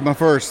 This is my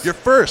first. Your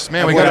first,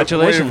 man. We I've got waited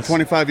Congratulations. for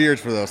 25 years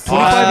for this.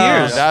 25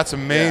 years. That's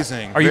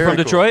amazing. Are you Very from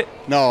cool. Detroit?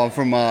 No, I'm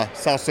from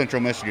South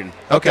Central Michigan.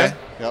 Okay.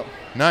 Yep.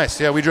 Nice.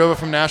 Yeah, we drove it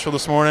from Nashville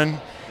this morning.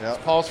 Yep.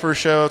 It's Paul's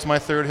first show. It's my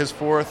third, his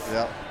fourth.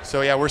 Yep.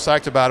 So yeah, we're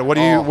psyched about it. What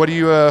are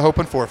you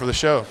hoping for the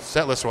show,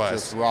 set list wise?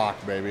 Just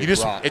rock, baby. You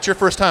just rock. It's your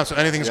first time, so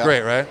anything's Yep.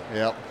 great, right?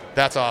 Yep.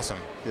 That's awesome.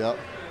 Yep.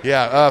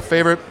 Yeah.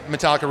 Favorite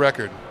Metallica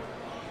record?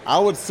 I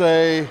would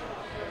say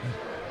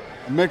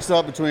a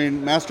mix-up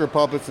between Master of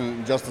Puppets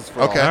and Justice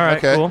for Okay. All. All right,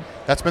 okay. cool.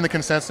 That's been the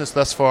consensus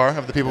thus far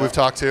of the people Yep. we've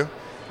talked to.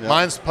 Yep.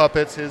 Mine's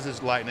Puppets. His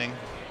is Lightning.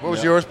 What was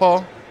Yep. yours,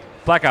 Paul?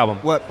 Black Album.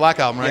 What? Black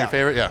Album, right? Yeah. Your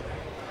favorite? Yeah.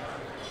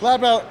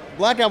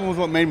 Black Album was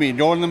what made me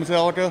join the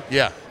Metallica.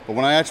 Yeah. But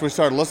when I actually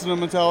started listening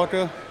to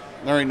Metallica,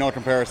 there ain't no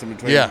comparison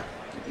between Yeah.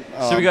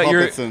 So we got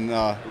your Puppets and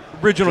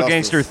Original Justice.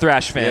 gangster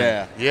thrash fan.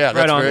 Yeah. Yeah, that's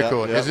Right on. very Yep,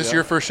 cool. yep, Is this yep.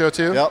 your first show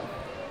too? Yep.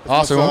 It's my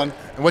Awesome. son.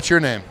 And what's your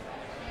name?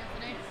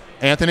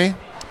 Anthony?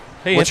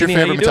 Hey, What's Anthony, your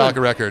how favorite you doing?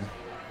 Metallica record?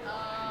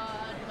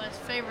 My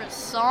favorite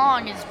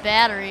song is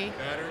Battery.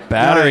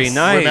 Battery, Nice.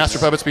 nice. Would Master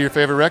Puppets be your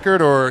favorite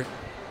record, or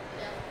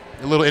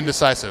a little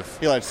indecisive?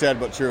 He likes Sad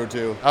But True,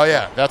 too. Oh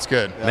yeah, that's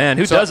good. Man,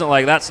 who So- doesn't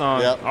like that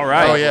song? Yep. All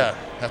right. Oh yeah,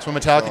 that's when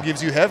Metallica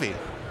gives you heavy.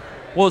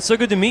 Well, it's so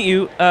good to meet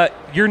you.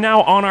 You're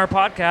now on our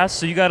podcast,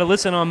 so you got to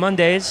listen on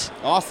Mondays.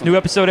 Awesome. New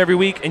episode every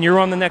week, and you're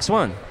on the next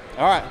one.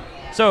 All right.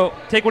 So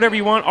take whatever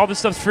you want. All this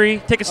stuff's free.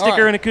 Take a All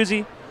sticker right. and a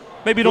koozie.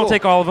 Maybe don't Cool.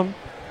 take all of them.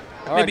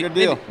 All right, maybe, good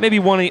deal. Maybe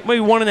one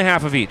and a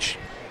half of each.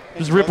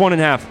 Just rip one in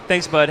half.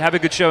 Thanks, bud. Have a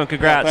good show and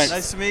congrats. thanks.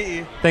 Nice to meet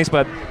you. Thanks,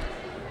 bud.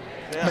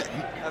 Yeah.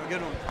 Have a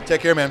good one.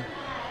 Take care, man.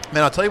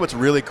 Man, I'll tell you what's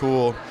really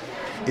cool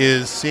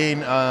is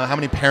seeing how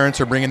many parents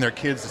are bringing their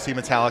kids to see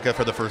Metallica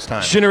for the first time.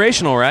 It's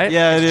generational, right?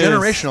 Yeah, it It's is.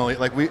 generational.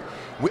 Like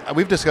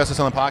we've discussed this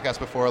on the podcast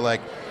before.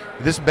 Like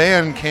this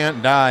band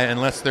can't die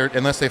unless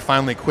they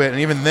finally quit, and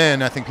even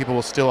then, I think people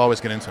will still always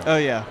get into it. Oh,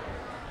 yeah.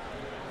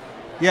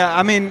 Yeah,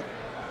 I mean,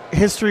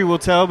 history will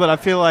tell, but I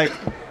feel like,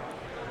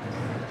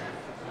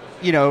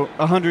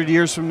 100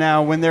 years from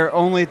now, when they're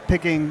only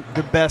picking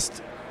the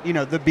best, the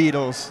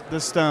Beatles, the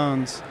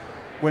Stones,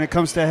 when it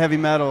comes to heavy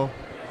metal,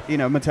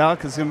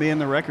 Metallica's going to be in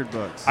the record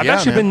books. I've Yeah,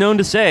 actually man. been known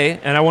to say,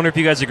 and I wonder if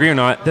you guys agree or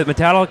not, that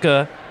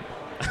Metallica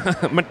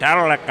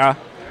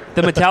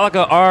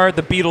are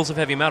the Beatles of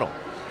heavy metal.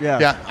 Yeah.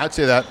 Yeah, I'd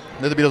say that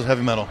they're the Beatles of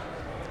heavy metal,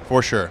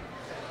 for sure.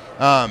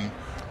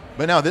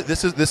 But no,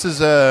 this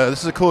is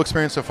a cool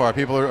experience so far.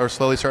 People are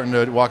slowly starting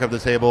to walk up the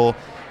table,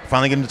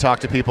 finally getting to talk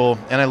to people,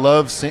 and I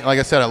love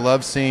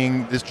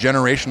seeing this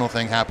generational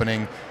thing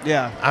happening.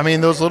 Yeah. I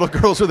mean, those little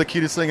girls are the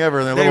cutest thing ever,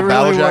 and their They little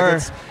battle really were.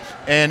 jackets.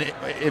 And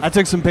I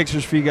took some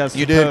pictures for you guys.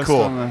 You to did? post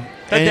Cool. on the-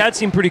 That And- dad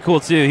seemed pretty cool,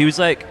 too. He was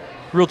like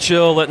real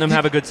chill, letting them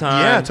have a good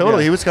time. yeah,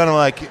 totally. Yeah. He was kind of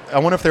like, I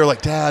wonder if they were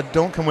like, Dad,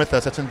 don't come with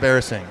us. That's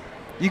embarrassing.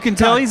 You can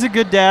tell he's a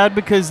good dad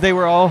because they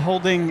were all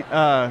holding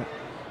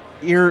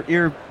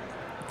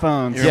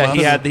earphones. Yeah,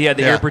 he had the Yeah.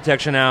 ear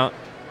protection out.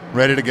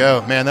 Ready to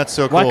go. Man, that's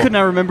so cool. Why couldn't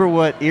I remember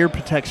what ear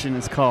protection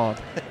is called?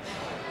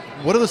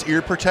 What are those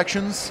ear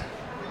protections?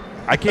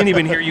 I can't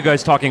even hear you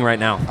guys talking right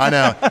now. I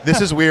know. This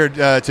is weird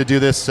to do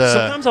this.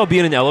 Sometimes I'll be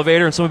in an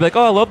elevator and someone will be like,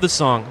 "Oh, I love this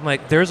song." I'm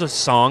like, "There's a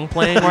song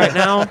playing right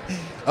now."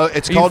 Oh,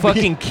 it's Are called. you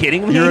fucking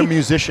kidding me? You're a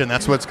musician.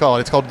 That's what it's called.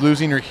 It's called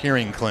losing your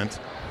hearing, Clint.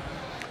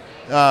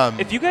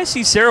 If you guys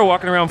see Sarah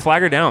walking around,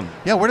 flag her down.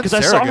 Yeah, where did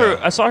Because Sarah I saw go?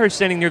 her. I saw her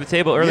standing near the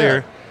table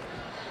earlier.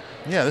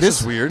 Yeah, this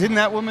is weird. Didn't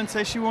that woman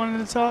say she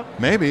wanted to talk?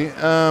 Maybe.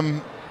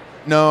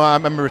 No, I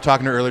remember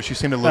talking to her earlier. She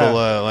seemed a little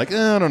like,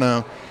 I don't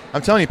know.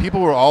 I'm telling you,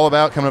 people were all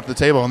about coming up to the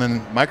table, and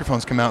then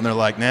microphones come out, and they're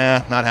like,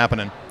 nah, not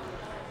happening.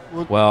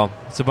 Well,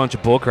 it's a bunch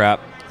of bullcrap.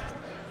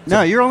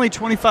 No, you're only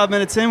 25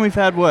 minutes in. We've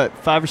had, what,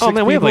 5 or 6 Oh,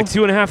 man, we have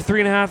people? like 2.5,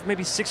 3.5,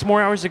 maybe 6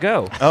 more hours to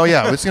go. Oh,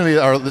 yeah. This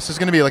is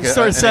going to be like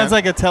So it sounds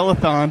like a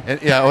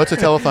telethon. Yeah, it's a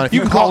telethon. If You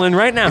can call in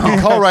right now. If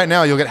you call right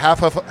now, you'll get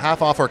half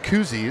off our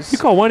koozies. You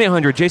call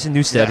 1-800-JASON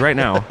Newstead right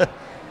now.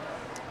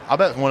 I'll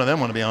bet one of them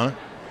want to be on it.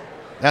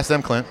 Ask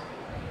them, Clint.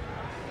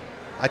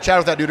 I chatted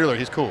with that dude earlier.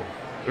 He's cool.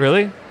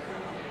 Really?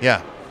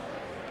 Yeah.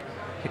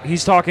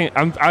 He's talking.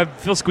 I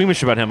feel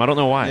squeamish about him. I don't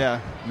know why. Yeah.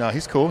 No,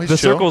 he's cool. He's The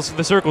chill.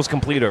 circle's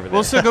complete over there.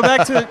 Well, so go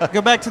back to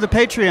the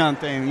Patreon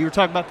thing. You were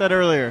talking about that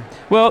earlier.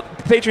 Well,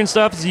 Patreon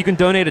stuff is you can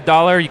donate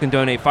 $1, you can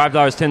donate $5,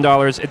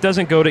 $10. It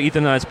doesn't go to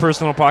Ethan and I's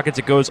personal pockets.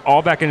 It goes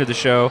all back into the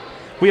show.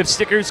 We have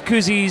stickers,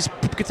 koozies,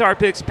 guitar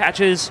picks,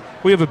 patches.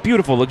 We have a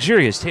beautiful,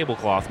 luxurious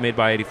tablecloth made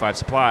by 85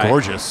 Supply.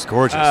 Gorgeous.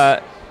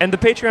 And the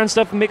Patreon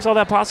stuff makes all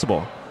that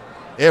possible.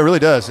 Yeah, it really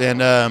does. And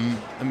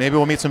maybe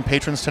we'll meet some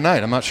patrons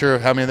tonight. I'm not sure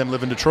how many of them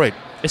live in Detroit.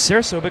 Is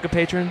Sarah Sobek a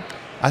patron?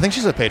 I think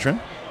she's a patron.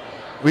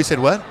 We said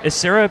what? Is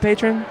Sarah a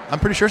patron? I'm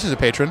pretty sure she's a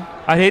patron.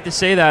 I'd hate to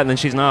say that and then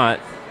she's not.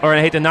 Or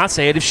I'd hate to not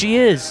say it if she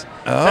is.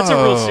 That's a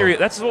real serious.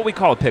 That's what we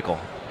call a pickle.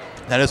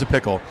 That is a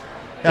pickle.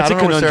 Yeah, It's I don't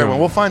a know where Sarah conundrum. went.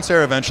 We'll find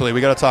Sarah eventually.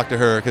 We got to talk to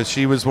her because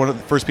she was one of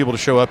the first people to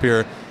show up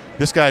here.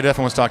 This guy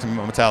definitely wants to talk to me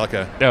about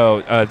Metallica.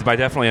 Oh, by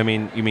definitely, I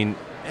mean, you mean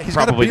He's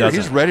got a probably beer.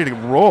 doesn't. He's ready to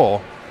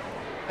roll.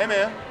 Hey,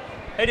 man.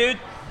 Hey, dude.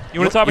 You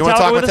want to talk You want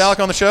to Metallica talk with Metallica us?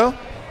 on the show?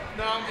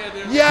 No, I'm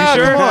good, dude. Yeah,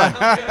 You sure? come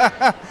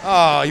on.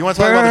 Oh, you want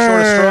to talk about the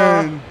shortest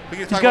straw? We can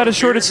He's talk got about a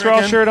shortest beer straw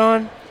drinking? shirt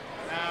on. No,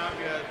 I'm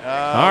good.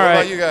 All What right.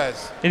 about you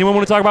guys? Anyone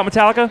want to talk about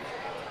Metallica?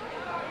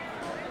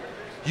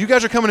 You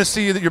guys are coming to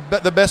see that you're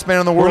the best band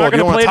in the We're world. not You going don't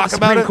to want play to it talk at the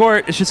about Supreme it?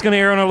 Court. It's just going to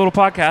air on our little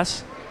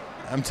podcast.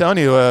 I'm telling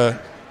you,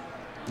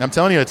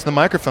 it's the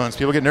microphones.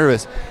 People get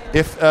nervous.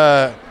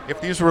 If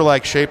these were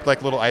like shaped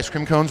like little ice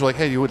cream cones, we're like,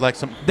 hey, you would like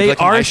some? They like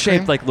some are ice cream?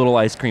 shaped like little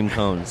ice cream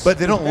cones. But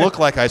they don't look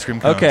like ice cream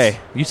cones. Okay,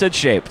 you said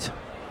shaped.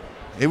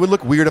 It would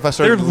look weird if I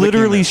started. They're licking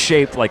literally this.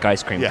 shaped like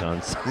ice cream Yeah.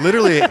 cones.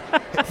 Literally,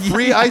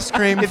 free ice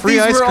cream. If Free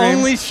these ice were cream.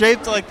 only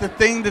shaped like the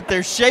thing that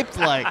they're shaped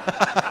like.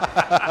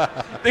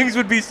 Things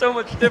would be so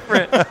much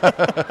different.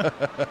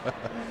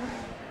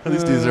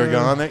 These dudes are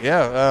gone.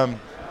 Yeah.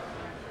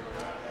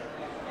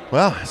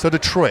 Well, so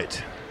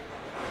Detroit.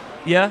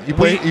 Yeah. You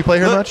play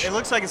here much? It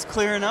looks like it's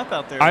clearing up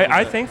out there.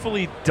 I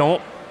thankfully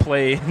don't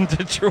play in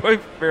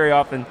Detroit very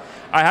often.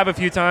 I have a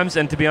few times,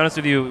 and to be honest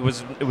with you,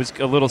 it was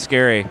a little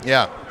scary.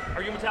 Yeah.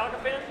 Are you a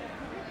Metallica fan?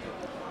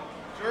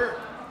 Sure.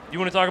 You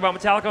want to talk about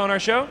Metallica on our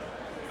show?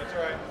 That's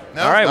all right.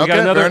 No? All right, we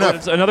Okay, got fair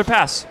enough. another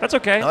pass. That's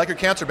okay. I like your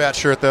Cancer Bats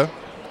shirt, though.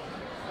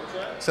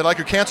 Said I like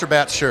your Cancer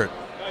Bats shirt.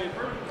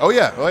 Oh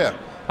yeah.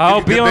 I'll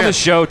Good be on band. the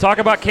show. Talk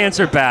about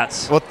cancer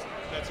bats. Well,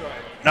 That's all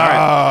right.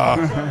 All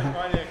right.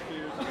 Friday next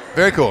year.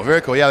 very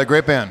cool. Yeah, they're a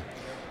great band.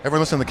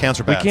 Everyone listen to the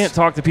Cancer We Bats. can't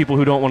talk to people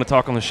who don't want to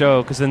talk on the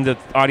show because then the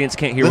audience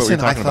can't hear Listen,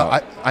 what we're talking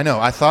about. I know.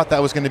 I thought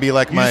that was going to be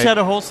like You my. just had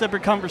a whole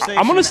separate conversation.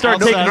 I'm gonna start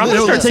outside taking. of I'm this.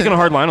 gonna start listen. taking a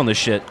hard line on this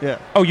shit. Yeah.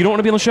 Oh, you don't want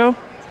to be on the show?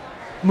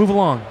 Move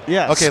along.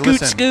 Yeah. Okay, Scoot,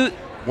 listen. scoot.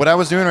 What I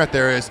was doing right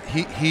there is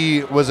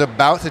he was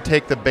about to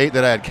take the bait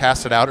that I had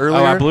casted out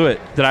earlier. Oh, I blew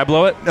it. Did I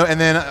blow it? No, and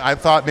then I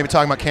thought maybe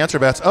talking about Cancer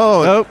Bats.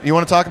 Oh, Nope. you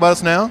want to talk about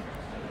us now?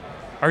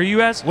 Are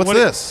you asking? What's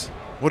this?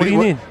 What do you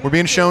mean? We're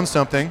being shown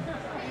something.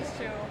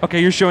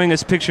 Okay, you're showing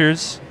us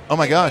pictures. Oh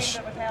my gosh.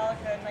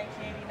 Metallica in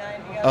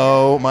 1989 together.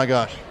 Oh my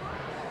gosh.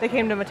 They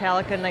came to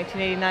Metallica in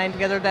 1989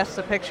 together. That's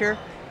the picture.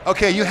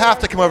 Okay, you have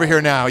to come over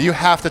here now. You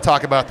have to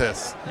talk about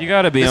this. You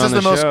got to be This on is the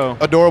the most show.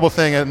 adorable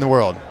thing in the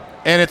world,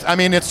 and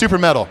it's super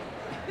metal.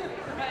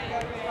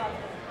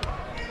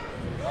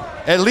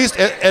 At least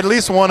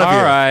one of you.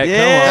 All right, Yeah.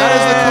 come on. That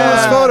is the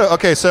coolest photo.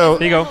 Okay, so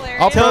There you go.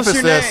 I'll Tell us preface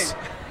your this.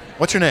 name.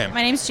 What's your name?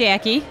 My name's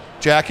Jackie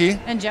Jackie.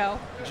 and Joe.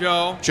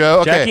 Joe. Joe.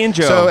 Okay. Jackie and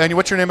Joe. So, and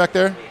what's your name back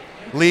there?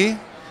 Lee.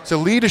 So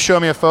Lee just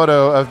showed me a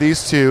photo of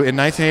these two in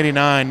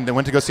 1989 that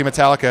went to go see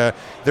Metallica.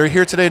 They're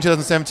here today in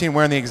 2017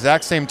 wearing the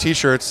exact same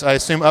T-shirts. I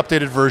assume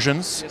updated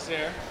versions. Yes,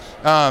 sir.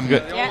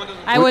 Yeah,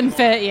 I wouldn't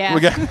fit. Yeah.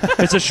 We got.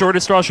 It's a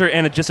shortest straw shirt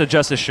and just a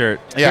Justice shirt.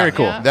 Yeah, Very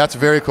cool. Yeah. That's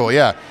very cool.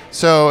 Yeah.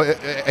 So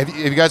have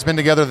you guys been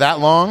together that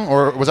long,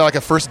 or was that like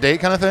a first date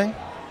kind of thing?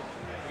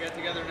 We got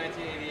together in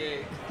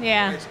 1988.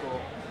 Yeah. High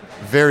school.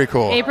 Very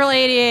cool. April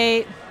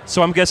 '88.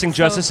 So I'm guessing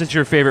Justice is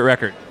your favorite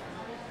record.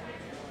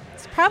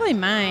 It's probably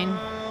mine.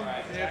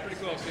 Yeah, pretty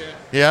close, yeah.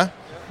 Yeah.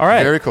 All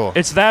right. Very cool.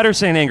 It's that or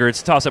Saint Anger.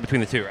 It's a toss up between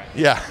the two, right?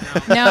 Yeah.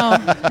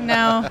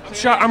 No.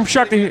 I'm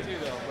shocked to hear.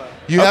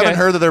 You Okay. haven't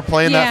heard that they're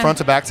playing that Yeah. front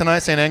to back tonight,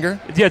 St. Anger?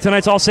 Yeah,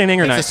 tonight's all Saint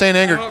Anger It's night. the St.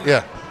 Anger.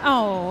 Yeah.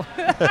 Oh.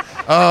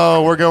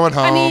 Oh, we're going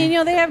home. I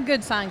mean, they have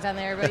good songs on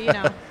there, but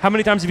How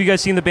many times have you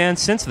guys seen the band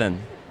since then?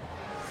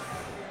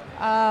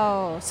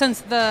 Oh,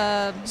 since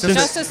the Since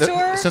Justice the,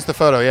 Tour? Since the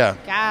photo, yeah.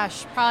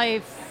 Gosh,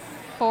 probably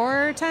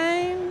 4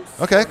 times.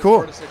 Okay, cool.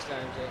 4 to 6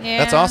 times. Yeah.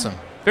 That's awesome.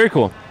 Very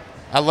cool.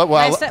 I love.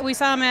 We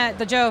saw him at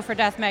the Joe for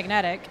Death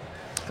Magnetic.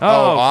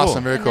 Oh, awesome.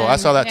 Cool. Very And cool. then, I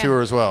saw that yeah,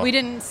 tour as well. We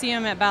didn't see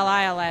him at Belle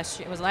Isle last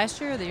year. It was last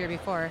year or the year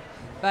before.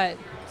 But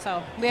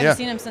so we haven't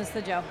seen him since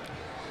the Joe.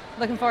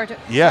 Looking forward to it.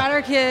 Yeah. Got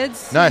our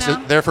kids. Nice. You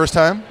know, Their first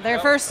time? their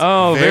first.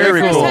 Oh, very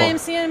First cool. time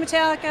seeing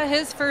Metallica.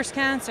 His first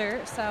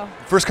concert. So.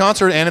 First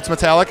concert and it's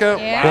Metallica?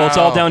 Yeah. Well, it's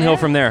all downhill Yeah.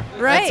 from there.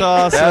 Right. That's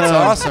awesome. That's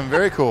awesome.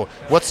 Very cool.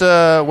 What's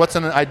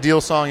an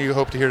ideal song you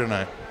hope to hear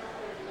tonight?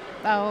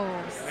 Oh.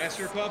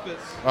 Master of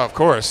Puppets. Oh, of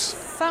course.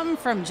 Something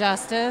from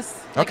Justice.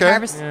 Like Okay.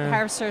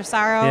 Harvester of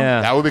Sorrow.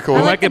 Yeah. That would be cool. I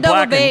We might like the get double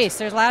blackened. bass.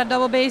 There's a lot of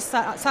double bass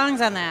songs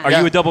on that. Are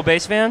Yeah. you a double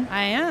bass fan?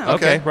 I am. Okay.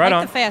 Okay, right like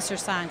on. the faster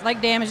songs,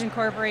 like Damage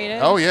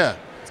Incorporated. Oh, yeah.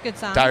 It's a good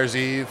song. Dyer's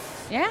Eve.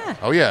 Yeah.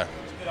 Oh, yeah.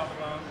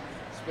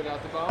 Spit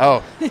out the bone.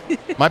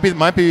 Oh.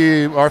 might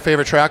be our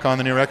favorite track on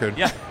the new record.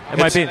 Yeah, it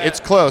might be. It's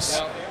close.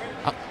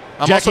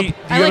 I'm Jackie, also, do you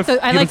I have like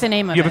a- I you like have a- the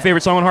name of You have a it.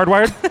 favorite song on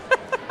Hardwired?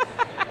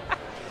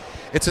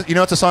 it's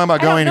a song about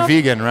I don't going know.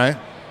 vegan, right?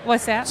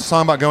 What's that? It's a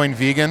song about going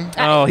vegan.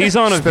 Oh, he's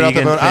on a Spit out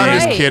the vegan bone. thing. I'm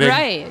just Right, kidding.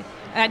 right.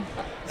 I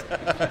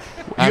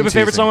You have a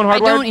favorite song on I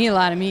Hardwired? don't eat a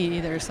lot of meat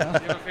either, so. You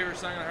have a favorite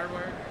song on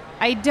Hardwired?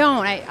 I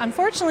don't.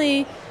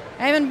 Unfortunately,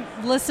 I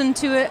haven't listened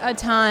to it a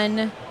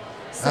ton.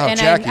 So, Oh, and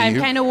Jackie, I'm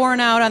you- kind of worn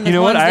out on the You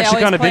know what? ones I they actually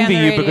always kind of play on envy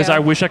the you because radio. I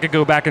wish I could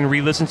go back and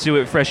re-listen to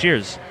it fresh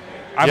ears.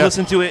 I've Yep.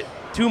 listened to it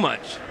too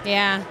much.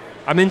 Yeah.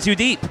 I'm in too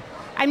deep.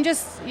 I'm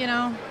just,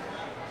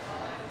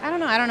 I don't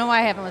know. I don't know why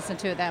I haven't listened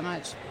to it that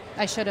much.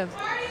 I should have.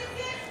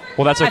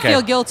 Well, that's okay. I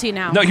feel guilty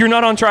now. No, you're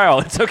not on trial.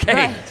 It's okay.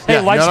 Right. Hey, Yeah,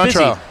 life's not on busy.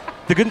 trial.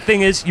 The good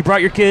thing is you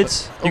brought your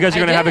kids. You guys are I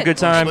going to have a did. good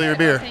time. Spill your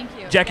beer. Thank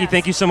you. Jackie, Yes.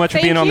 thank you so much for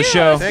Thank being on the you.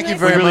 show. Thank you Nice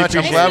very We really much. I'm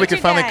appreciate glad it. we could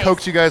finally guys.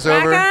 coax you guys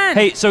Rock over. on.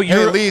 Hey, so Hey,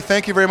 you're, Lee,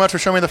 thank you very much for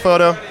showing me the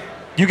photo.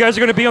 you guys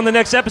are going to be on the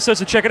next episode,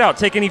 so check it out.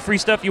 Take any free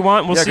stuff you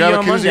want. We'll Yeah, see you grab a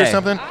on koozie Monday. or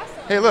something.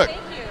 Hey, look.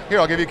 Here,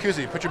 I'll give you a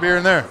koozie. Put your beer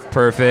in there.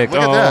 Perfect.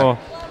 Look at that. Oh.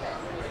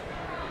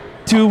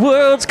 Two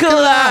worlds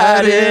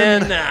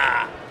colliding.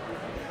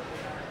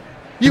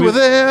 You were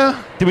there.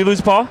 Did we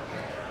lose Paul?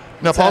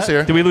 No, Paul's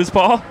here. Did we lose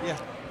Paul? Yeah.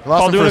 Lost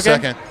Paul him doing for a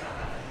okay? second.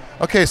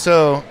 Okay,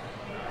 so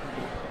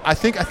I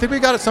think we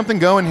got something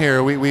going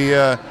here. We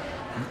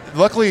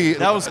luckily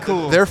That was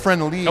cool. Their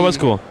friend Lee. That was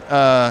cool.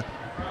 I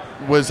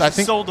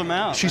think sold them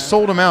out. She man.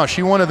 sold them out.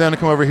 She wanted them to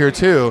come over here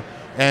too,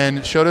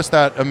 and showed us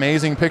that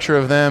amazing picture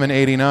of them in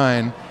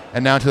 '89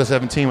 and now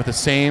 2017 with the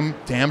same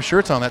damn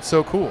shirts on. That's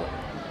so cool.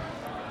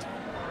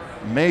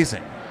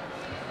 Amazing.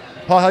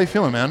 Paul, how you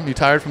feeling, man? You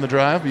tired from the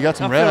drive? You got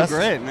some I feel rest?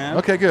 great, man.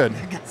 Okay, good.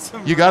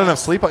 some You got enough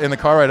sleep in the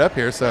car right up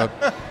here, so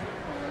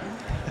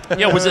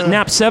Yeah, was it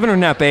nap 7 or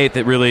nap 8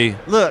 that really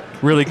Look,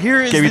 really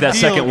here is gave you the that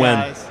deal, second win?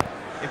 guys.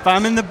 If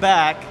I'm in the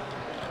back,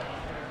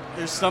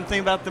 there's something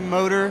about the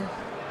motor.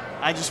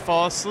 I just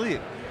fall asleep.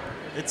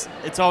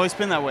 It's always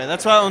been that way.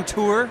 That's why on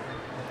tour,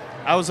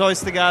 I was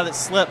always the guy that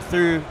slept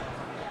through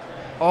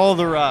all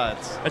the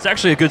rides. That's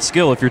actually a good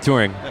skill if you're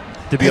touring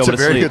to be it's able a to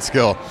very sleep. good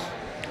skill.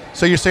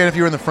 So you're saying if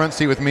you were in the front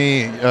seat with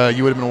me,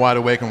 you would have been wide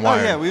awake and Oh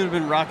wired? yeah, we would have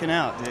been rocking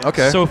out, dude.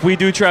 Okay. So if we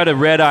do try to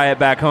red eye it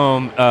back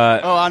home,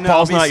 I know, Paul's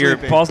I'll be not your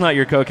sleeping. Paul's not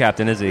your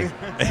co-captain, is he?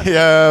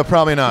 Yeah,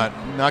 probably not.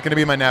 Not going to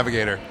be my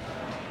navigator.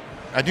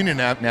 I do need a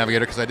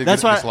navigator because I did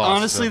That's get why, this lost.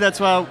 honestly, so. that's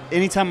why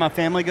anytime my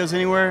family goes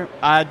anywhere,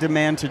 I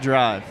demand to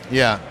drive.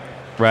 Yeah,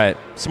 Right.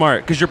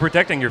 Smart, because you're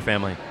protecting your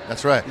family.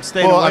 that's right.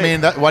 staying Well, I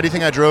awake. mean, why do you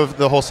think I drove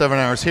the whole 7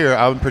 hours here?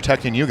 I'm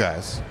protecting you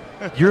guys.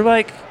 You're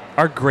like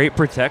our great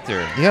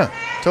protector. Yeah,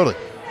 totally.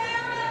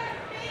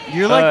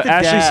 You're like the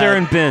Ashley, dad. Sarah,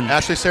 and Ben.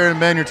 Ashley, Sarah, and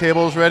Ben, your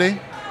table is ready?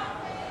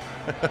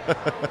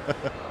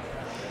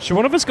 Should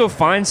one of us go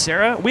find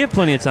Sarah? We have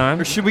plenty of time.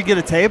 Or should we get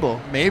a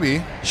table?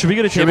 Maybe. Should we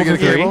get a Should table we get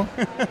for a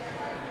three? table?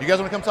 You guys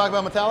want to come talk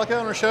about Metallica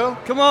on our show?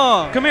 Come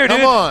on. Come here, dude.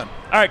 Come on.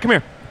 All right, come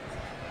here.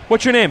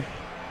 What's your name?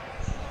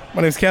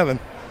 My name's Kevin.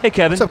 Hey,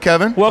 Kevin. What's up,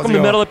 Kevin? Welcome How's it to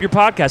going? Metal Up Your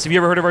Podcast. Have you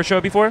ever heard of our show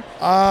before?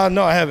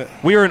 No, I haven't.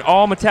 We are an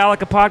all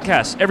Metallica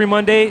podcast. Every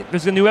Monday,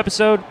 there's a new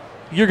episode.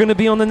 You're going to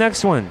be on the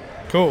next one.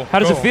 Cool. How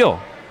does it cool. feel?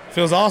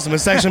 Feels awesome.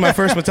 It's actually my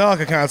first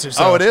Metallica concert.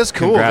 So Oh, it is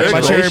cool. Very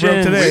my cool. cherry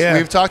broke today. Yeah.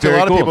 We've talked to Very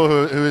a lot cool.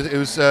 of people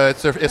who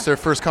it's their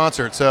first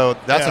concert, so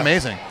that's Yeah.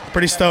 amazing.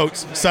 Pretty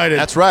stoked. Excited.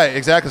 That's right,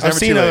 exactly. It's I've never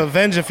seen too late.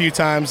 Avenge a few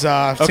times.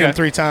 I've seen Okay. them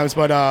 3 times,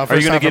 but Are you first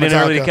going to time get for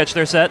in early to Metallica. catch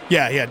their set?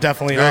 Yeah,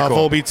 definitely. Very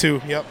cool. Volbeat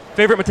 2. Yep.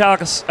 Favorite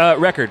Metallica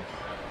record?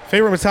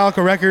 Favorite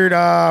Metallica record?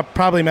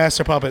 Probably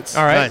Master Puppets.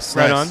 All right. Nice,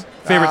 Right nice.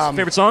 on.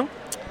 Favorite song?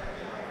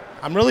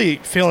 I'm really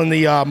feeling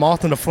the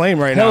Moth and the Flame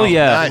right now. Hell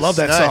yeah. I love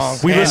that Nice, song.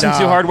 nice. We And, listened to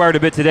Hardwired a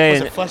bit today.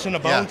 Was and it Flesh in the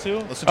Bone Yeah. too?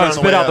 Listen to it on the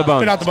Spit way Out the up. Bone.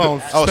 Spit out the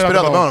bone. Oh, Spit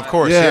Out the Bone, of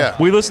course, yeah.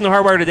 We listened to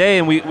Hardwired today,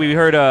 and we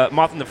heard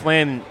Moth and the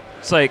Flame.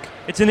 It's like,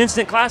 it's an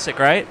instant classic,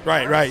 right?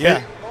 Right, yeah.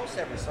 Most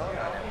every song on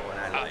that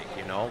one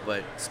I like,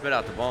 but Spit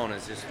Out the Bone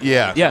is just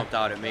Yeah. jumped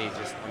out at me.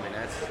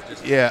 That's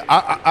just Yeah,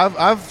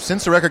 I've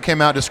since the record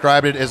came out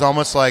described it as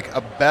almost like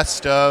a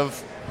best of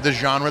the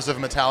genres of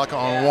Metallica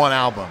on one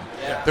album.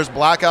 Yeah. There's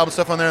Black Album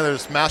stuff on there.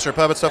 There's Master of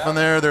Puppets stuff on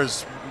there.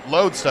 There's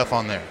load stuff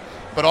on there.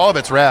 But all of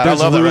it's rad. There's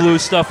I love that Lulu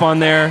record. stuff on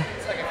there.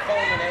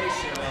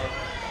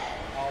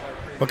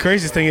 The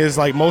craziest thing is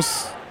like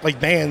most like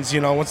bands,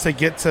 once they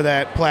get to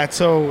that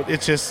plateau,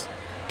 it's just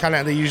kind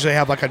of they usually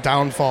have like a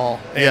downfall.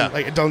 And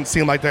like it don't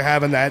seem like they're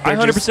having that. I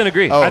 100%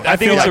 agree. I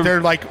feel like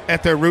they're like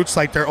at their roots,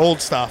 like their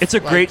old stuff. It's a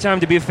great time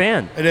to be a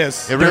fan. It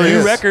is. It really the new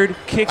is. record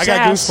kicks I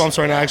got ass. goosebumps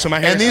right now. Actually, my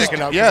hair's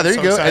sticking up. Yeah, there you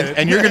I'm go. so excited.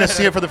 And you're going to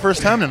see it for the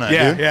first time tonight,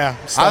 Yeah, dude. yeah.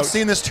 I've Stoked.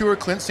 seen this tour.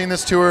 Clint's seen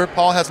this tour.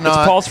 Paul has not.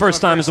 It's Paul's first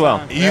time as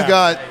well. You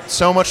got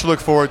so much to look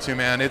forward to,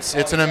 man. It's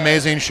an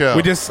amazing show.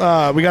 We just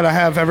we got to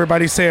have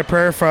everybody say a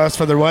prayer for us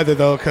for the weather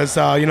though, because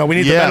we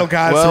need the metal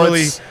gods to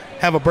really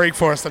have a break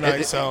for us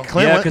tonight. So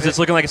Yeah, because it's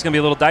looking like it's going to be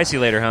a little dicey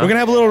later, huh? we're gonna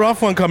have a little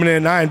rough one coming in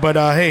at 9, but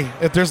hey,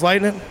 if there's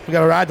lightning, we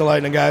gotta ride the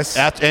lightning, guys.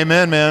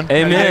 Amen, man.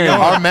 Amen.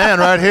 Our man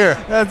right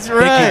here. That's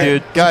right. Thank you,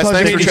 dude. Guys,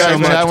 thanks for Thank you so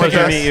chatting much. with Pleasure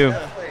to us. meet you.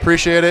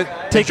 Appreciate it.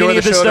 Take Enjoy any the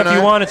of the show stuff tonight.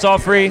 you want. It's all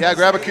free. Yeah,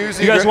 grab a koozie.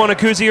 You guys want a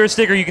koozie or a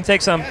sticker, you can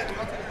take some.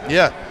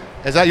 Yeah.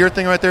 Is that your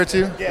thing right there,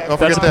 too? Yeah. Don't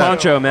That's forget a that.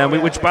 poncho,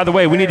 man. Which, by the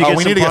way, we need to get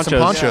we some need to ponchos.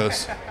 get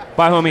some ponchos.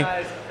 Bye,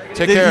 homie.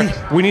 Take Did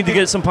care. We need to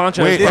get some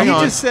ponchos. Wait, Did hang he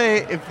on. just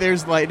say if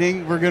there's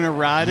lightning, we're gonna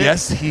ride it?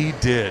 Yes, he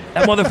did.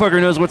 That motherfucker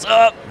knows what's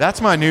up.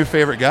 That's my new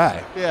favorite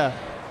guy. Yeah.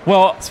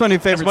 Well, It's my new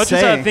favorite as much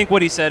saying. as I think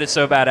what he said is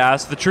so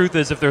badass, the truth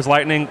is if there's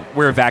lightning,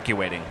 we're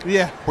evacuating.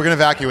 Yeah. We're going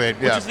to evacuate.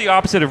 Which Yeah. is the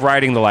opposite of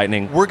riding the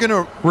lightning. We're going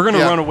to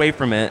run away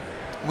from it.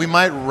 We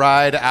might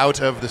ride out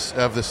of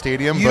the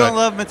stadium, You but don't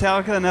love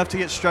Metallica enough to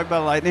get struck by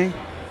lightning?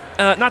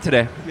 Not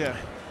today. Yeah.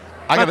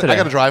 I got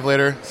to drive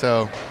later,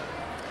 so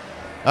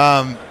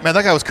man,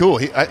 that guy was cool.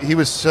 He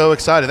was so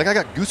excited. That guy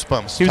got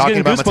goosebumps He was talking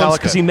getting about goosebumps Metallica.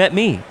 because he met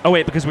me. Oh,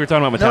 wait, because we were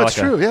talking about Metallica. No, it's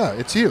true. Yeah,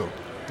 it's you.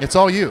 It's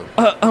all you.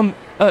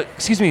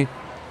 Excuse me.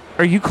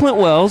 Are you Clint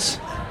Wells?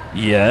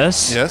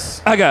 Yes.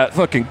 Yes. I got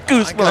fucking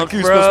goosebumps, I got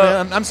goosebumps, bro.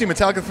 man. I'm seeing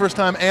Metallica the first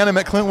time, and I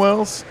met Clint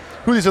Wells.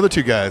 Who are these other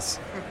two guys?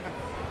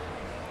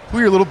 Who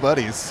are your little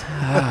buddies?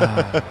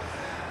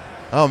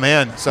 Oh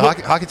man, so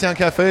Hockeytown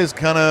Cafe is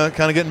kind of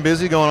getting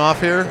busy, going off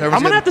here.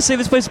 I'm gonna have to say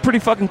this place is pretty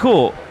fucking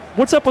cool.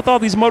 What's up with all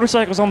these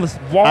motorcycles on the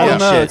wall? I don't and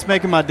know. shit? It's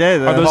making my day,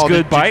 though. Are those Oh,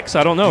 good did- bikes?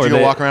 I don't know. Did Are you go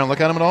they- walk around and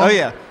look at them at all? Oh,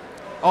 yeah.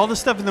 All the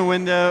stuff in the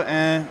window,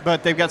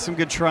 but they've got some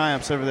good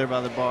Triumphs over there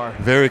by the bar.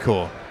 Very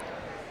cool.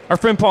 Our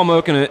friend Paul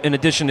Moak, in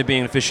addition to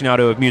being an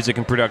aficionado of music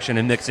and production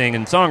and mixing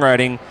and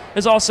songwriting,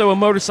 is also a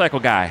motorcycle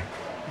guy.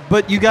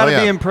 But you got to Oh,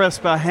 yeah. be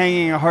impressed by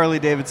hanging a Harley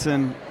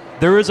Davidson.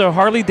 There is a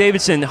Harley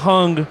Davidson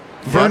hung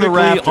vertically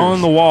rafters.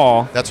 on the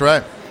wall. That's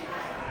right.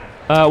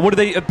 What do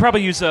they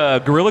probably use?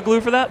 Gorilla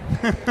Glue for that?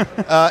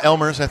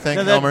 Elmer's, I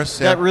think. No,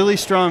 Elmer's. Yeah. that really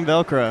strong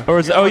Velcro. Or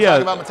is You oh wanna yeah,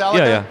 talk about Metallica?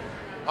 yeah.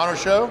 On our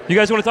show? You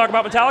guys want to talk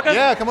about Metallica?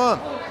 Yeah, come on.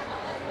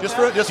 Just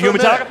for You a a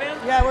minute. Metallica fan?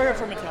 Yeah, we're here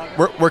for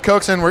Metallica. We're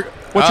coaxing. What's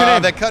your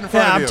name? That cut in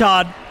front Yeah, of I'm you.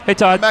 Todd. Hey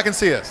Todd. Come back and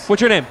see us.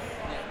 What's your name?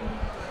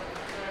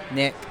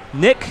 Nick.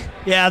 Nick.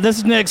 Yeah, this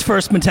is Nick's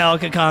first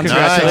Metallica concert.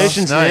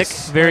 Congratulations,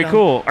 Nice. Nick. Very Right on.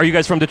 cool. Are you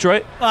guys from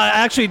Detroit?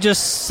 Actually,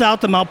 just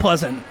south of Mount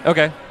Pleasant.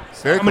 Okay.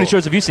 Very How many cool.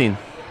 shows have you seen?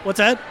 What's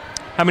that?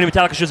 How many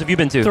Metallica shows have you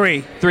been to?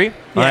 3. 3? All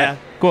Yeah. right.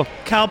 Cool.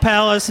 Cow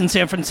Palace in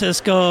San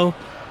Francisco.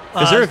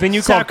 Is there a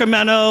venue called-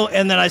 Sacramento,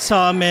 and then I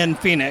saw him in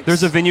Phoenix.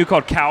 There's a venue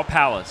called Cow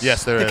Palace.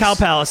 Yes, there is. the Cow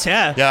Palace,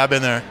 yeah. Yeah, I've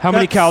been there. How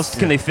many That's- cows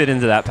can they fit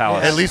into that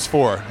palace? At least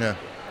 4. Yeah.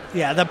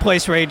 Yeah, that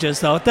place rages,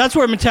 though. That's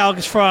where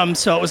Metallica's from,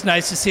 so it was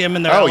nice to see him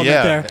in their element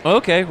yeah. there.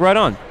 Okay, right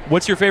on.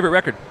 What's your favorite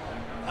record?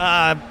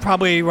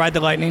 Probably Ride the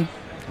Lightning.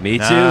 Me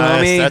too,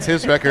 Nice. homie. That's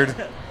his record.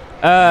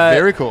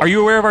 Very cool. Are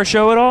you aware of our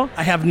show at all?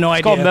 I have no It's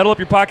idea. called Metal Up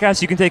Your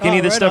Podcast. You can take any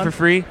of this right stuff on. for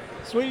free.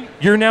 Sweet.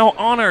 You're now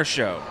on our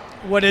show.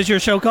 What is your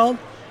show called?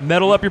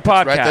 Metal Up Your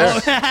Podcast.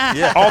 Right there.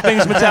 Yeah. All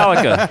things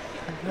Metallica.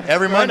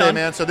 Every Monday, on.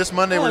 man. So this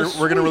Monday Oh, we're going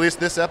sweet. to release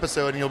this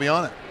episode, and you'll be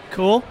on it.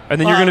 Cool. And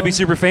then you're going to be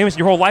super famous, and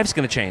your whole life's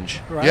going to change.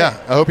 Right. Yeah,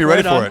 I hope you're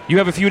ready Right for on. it. You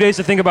have a few days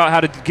to think about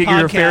how to get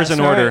your affairs in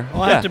Podcast, all order. right.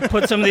 I'll have to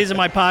put some of these in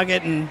my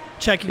pocket and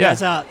check you Yeah.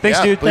 guys out. Thanks,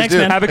 Yeah, dude. please Thanks, do.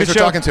 man. Have a good Thanks for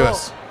show. talking to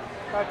us.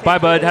 Bye,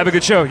 bud. Have a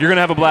good show. You're going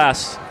to have a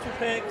blast. 2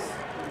 pigs.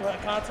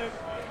 Concert.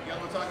 You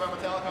want to talk about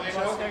Metallica on the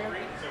show?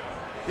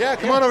 Yeah,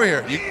 come on over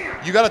here.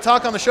 You got to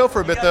talk on the show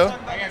for a bit, though.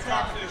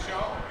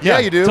 Yeah,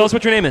 you do. Tell us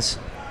what your name is.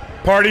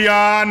 Party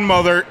on,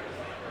 mother.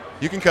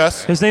 You can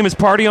cuss. His name is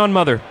Party On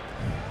Mother.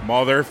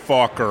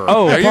 Motherfucker.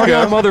 Oh, There you Party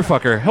go. On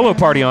Motherfucker. Hello,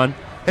 Party On.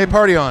 Hey,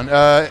 party on.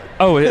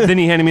 Oh, then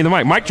he handed me the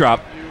mic. Mic drop.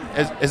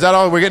 Is that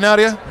all we're getting out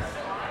of you?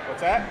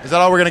 What's that? Is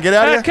that all we're going to get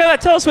out of you?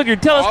 Tell us what your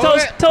tell us All tell of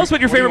us it? tell us what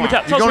your What do you favorite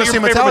want? Metallica. You're going to see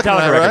Metallica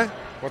tonight, record. right?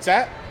 What's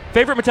that?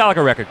 Favorite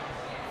Metallica record.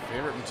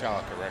 Favorite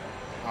Metallica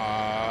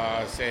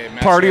record? Say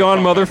Master Party of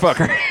On, Puppets.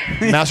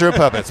 motherfucker. Master of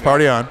Puppets.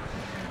 Party on.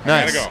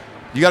 Nice. gotta go.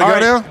 You got to All go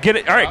right, now? get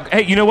it. All right.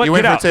 Hey, you know what? You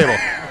Get wait out. for a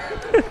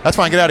table. That's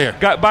fine. Get out of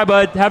here. Bye,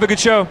 bud. Have a good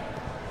show.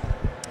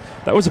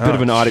 That was a bit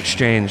of an odd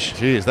exchange.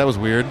 Jeez, that was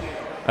weird.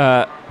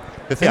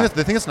 The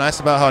thing that's nice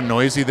about how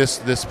noisy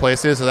this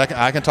place is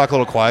I can talk a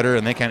little quieter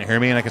and they can't hear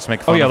me and I can just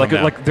make fun Oh yeah, of them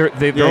now. like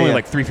they're only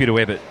like 3 feet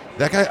away, but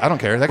That guy, I don't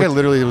care. That guy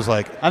literally was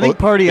like. I think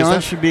Party is On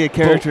that- should be a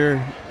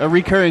character, a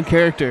recurring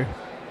character.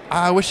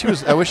 I wish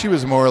he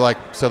was more like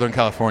Southern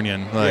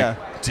Californian. Like, Yeah.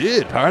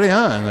 did. Party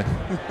on. Like,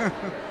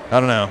 I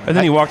don't know. And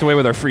then he walked away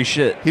with our free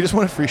shit. He just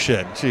wanted free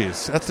shit.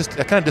 Jeez, that's just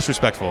kind of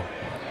disrespectful.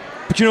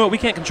 But you know what? We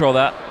can't control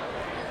that.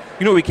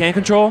 You know what we can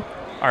control?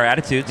 Our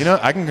attitudes. You know,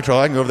 I can control.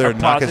 I can go over there and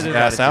knock his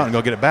ass out and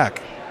go get it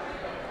back.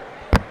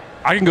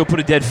 I can go put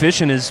a dead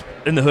fish in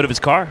the hood of his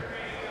car.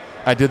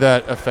 I did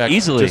that effect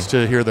easily just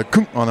to hear the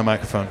kunk on the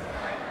microphone.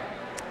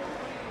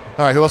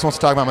 All right, who else wants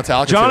to talk about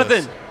Metallica?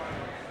 Jonathan.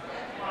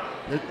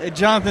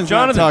 Jonathan's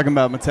not talking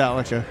about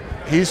Metallica.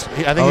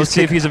 Let's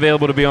see if he's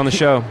available to be on the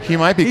show. He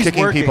might be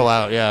kicking people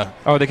out, yeah.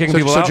 Oh, they're kicking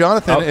people out? So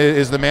Jonathan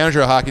is the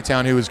manager of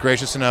Hockeytown who was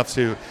gracious enough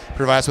to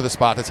provide us with a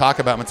spot to talk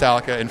about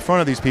Metallica in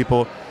front of these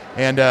people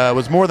and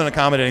was more than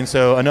accommodating.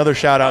 So another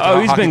shout-out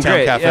to he's Hockeytown been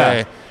great, Cafe.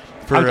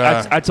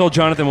 Yeah. I told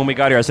Jonathan when we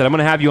got here, I said, I'm going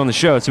to have you on the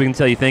show so we can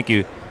tell you thank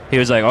you. He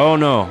was like, oh,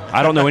 no,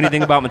 I don't know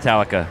anything about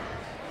Metallica.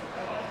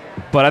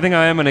 But I think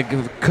I am going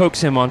to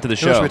coax him onto the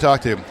show. Who should we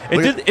talk to?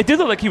 It did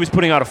look like he was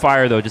putting out a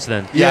fire, though, just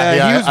then.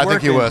 Yeah, I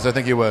think he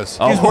was.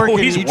 Oh, He's working.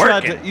 He's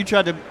working. You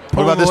tried to What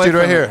pull about him this away dude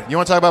right from here? it. You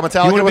want to talk about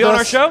Metallica You want to with be on us?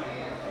 our show?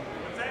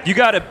 You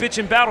got a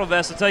bitchin' battle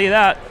vest, I'll tell you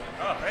that.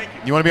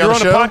 You want to be You're on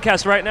the on show? a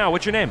podcast right now.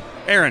 What's your name?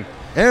 Aaron.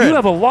 You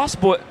have a Lost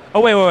Boy. Oh,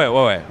 wait.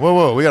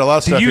 Whoa. We got a lot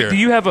of stuff here. Do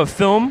you have a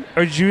film,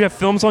 or do you have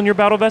films on your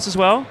battle vest as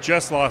well?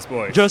 Just Lost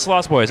Boys. Just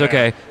Lost Boys,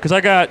 okay. Because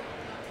I got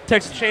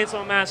Texas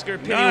Chainsaw Massacre,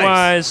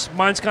 Pennywise. Nice.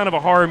 Mine's kind of a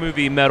horror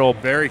movie metal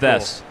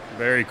vest. Cool.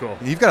 Very cool.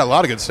 You've got a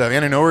lot of good stuff.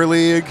 Anti-Nowhere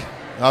League.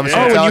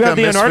 Obviously and Metallica, you have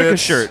the Misfits. Antarctica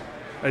shirt.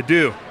 I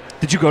do.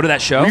 Did you go to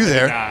that show? Were you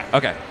there? Nah.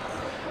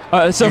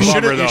 Okay. So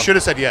you should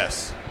have said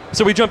yes.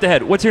 So we jumped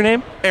ahead. What's your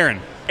name? Aaron.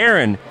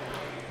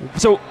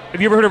 So have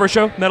you ever heard of our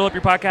show, Metal Up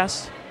Your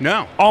Podcast?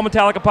 No. All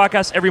Metallica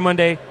podcasts every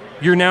Monday.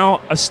 You're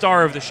now a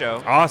star of the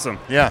show. Awesome.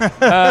 Yeah.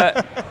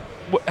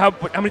 How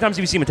many times have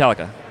you seen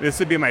Metallica? This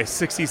would be my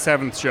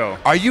 67th show.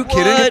 Are you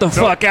kidding? Get the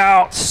fuck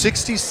out.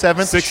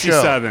 67th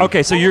 67. show.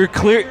 Okay, so you're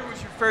clear. When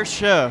was your first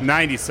show?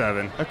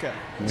 97. Okay.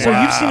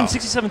 So you've seen him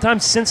 67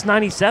 times since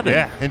 97?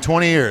 Yeah. In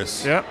 20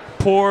 years. Yep.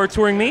 Poor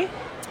touring me?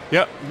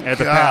 Yep. At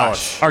the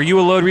Palace. Are you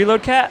a load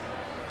reload cat?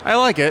 I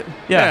like it.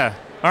 Yeah. It's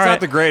All right. not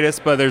the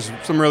greatest, but there's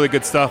some really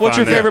good stuff What's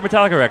on your there. favorite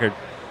Metallica record?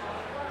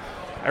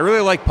 I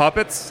really like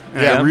Puppets,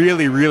 and Yeah. I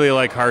really, really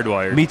like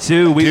Hardwired. Me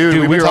too. We Dude,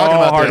 we've been were talking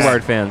all about this.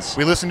 Hardwired fans.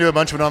 We listened to a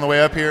bunch of it on the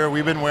way up here.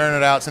 We've been wearing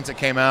it out since it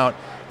came out.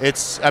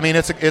 It's an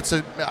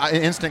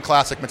instant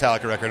classic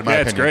Metallica record in my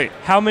opinion. It's great.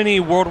 How many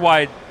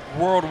worldwide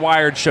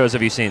shows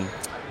have you seen?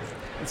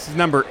 This is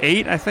number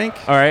 8, I think.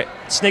 All right.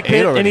 Snake 8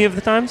 Pit, already. any of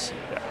the times?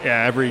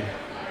 Yeah,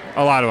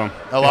 a lot of them.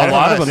 A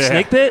lot of them. Yeah.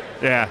 Snake Pit?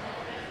 Yeah.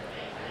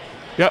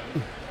 Yep.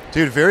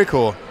 Dude, very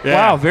cool. Yeah.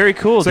 Wow, very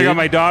cool, So I dude. got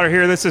my daughter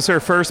here. This is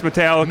her first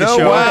Metallica No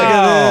show. way. Look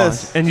at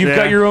this. And you've Yeah.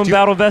 got your own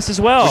battle vest as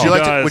well. Would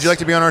does. you like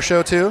to be on our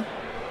show too?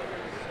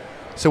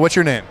 So what's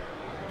your name?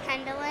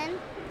 Kendallin.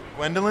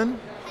 Gwendolyn?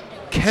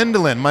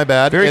 Kendallin, my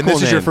bad. Very and cool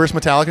this is your name. first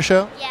Metallica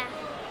show? Yeah.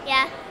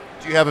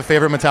 Do you have a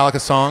favorite Metallica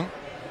song?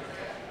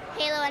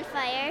 Halo and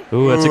Fire.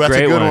 Ooh, that's a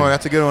great good one.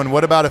 That's a good one.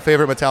 What about a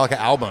favorite Metallica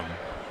album?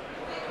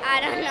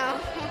 I don't know.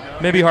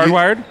 Maybe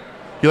Hardwired?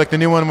 You like the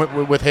new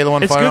one with Halo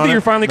on It's Fire good on that it?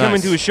 you're finally coming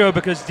Nice. to a show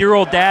because your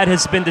old dad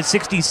has been to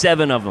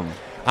 67 of them.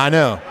 I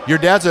know. Your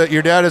dad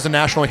is a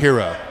national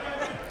hero.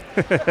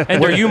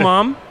 And are you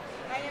mom?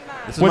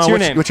 This is What's Mom. your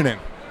name? What's your name?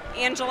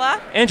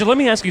 Angela. Angela, let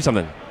me ask you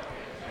something.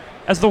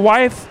 As the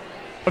wife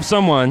of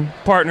someone,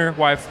 partner,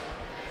 wife,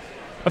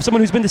 of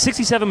someone who's been to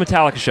 67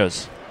 Metallica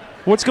shows,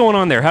 what's going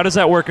on there? How does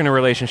that work in a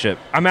relationship?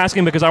 I'm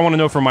asking because I want to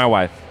know for my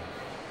wife.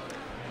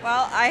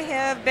 Well, I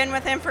have been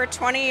with him for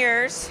 20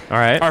 years. All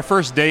right. Our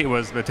first date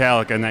was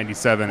Metallica in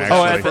 97, actually.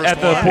 Oh, at the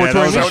Yeah, Port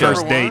that was our Touring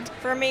first show? date.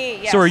 For me,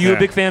 yes. So are you Yeah. a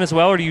big fan as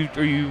well, or are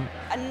you?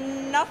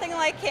 Nothing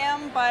like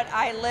him, but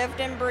I lived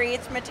and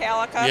breathed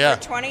Metallica Yeah.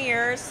 for 20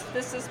 years.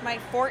 This is my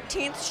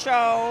 14th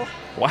show.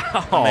 Wow.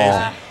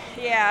 Amazing.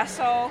 Yeah,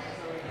 so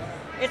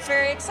it's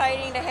very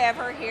exciting to have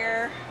her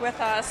here with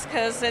us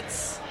because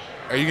it's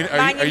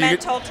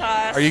monumental to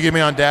us. Are you getting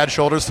me on Dad's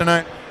shoulders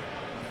tonight?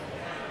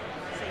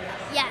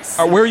 Yes.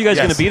 Where are you guys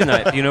Yes. going to be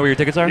tonight? Do you know where your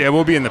tickets are? Yeah,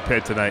 we'll be in the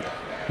pit tonight.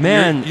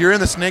 Man, You're in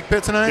the Snake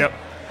Pit tonight? Yep.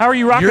 how are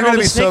you rocking You're all going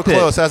to the be so Snake Pit?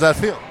 close. How's that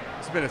feel?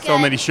 It's been at so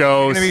many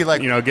shows. You're gonna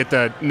be like- get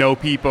to know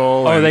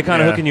people. Oh, and, they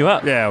kinda yeah. hooking you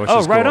up? Yeah, which Oh,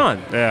 is right cool.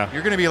 on. Yeah.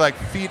 You're going to be like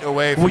feet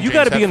away from Well, you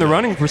got to James be in the Hetfield.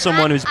 running for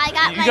someone who's. I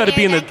got You my got to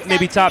be in hair the done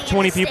maybe 'cause top I'm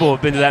 20 being people who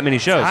have been to that many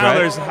shows, I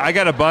don't right? know, I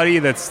got a buddy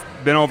that's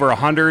been over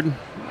 100,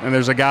 and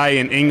there's a guy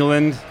in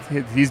England.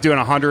 He's doing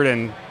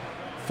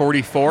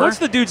 144. What's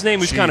the dude's name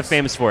who's kind of Jeez.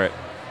 famous for it?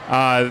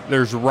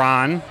 There's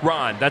Ron,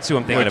 Ron. That's who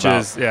I'm thinking which about.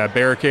 is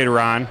Barricade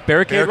Ron.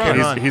 Barricade Ron.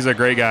 Ron. He's a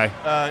great guy.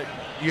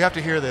 You have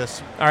to hear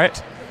this. All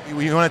right.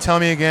 You want to tell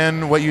me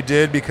again what you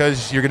did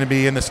because you're going to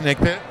be in the Snake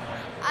Pit?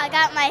 I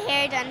got my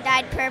hair done,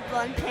 dyed purple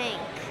and pink.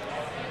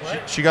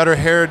 She got her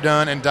hair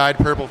done and dyed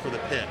purple for the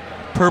pit.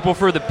 Purple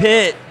for the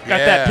pit. Got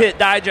Yeah. that pit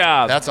dye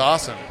job. That's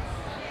awesome.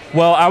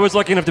 Well, I was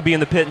lucky enough to be in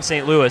the pit in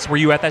St. Louis. Were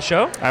you at that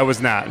show? I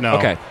was not. No.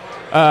 Okay.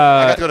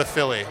 I got to go to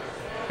Philly.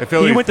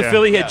 He went to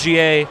Philly, hit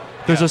GA.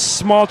 There's a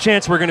small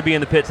chance we're going to be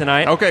in the pit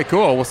tonight. Okay,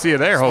 cool. We'll see you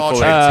there, Small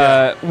hopefully.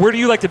 chance. Where do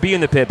you like to be in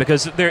the pit?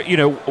 Because there,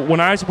 when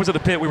I was at the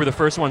pit, we were the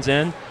first ones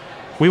in.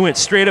 We went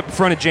straight up in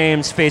front of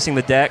James facing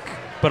the deck,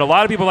 but a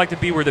lot of people like to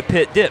be where the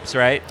pit dips,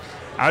 right?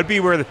 I'd be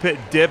where the pit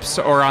dips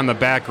or on the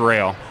back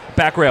rail.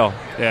 Back rail.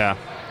 Yeah.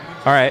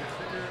 All right.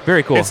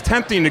 Very cool. It's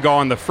tempting to go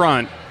on the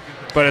front,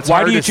 but it's Why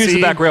hard do you to choose see.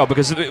 the back rail?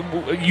 Because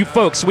you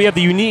folks, we have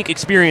the unique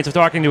experience of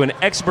talking to an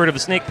expert of the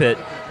snake pit.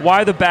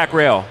 Why the back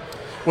rail?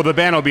 Well, the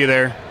band will be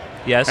there.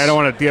 Yes. I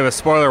don't want to give a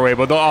spoiler away,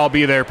 but they'll all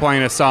be there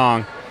playing a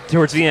song.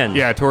 Towards the end.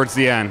 Yeah, towards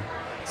the end.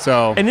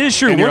 So. And it is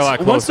true. and you're a lot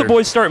Once the closer.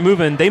 boys start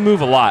moving, they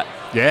move a lot.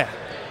 Yeah.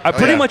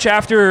 Pretty much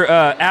after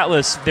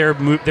Atlas, they're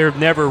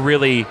never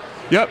really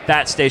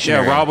that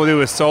stationary. Yeah, Rob will do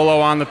his solo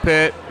on the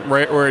pit,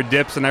 right where it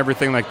dips and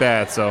everything like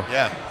that. So.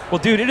 Yeah. Well,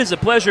 dude, it is a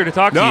pleasure to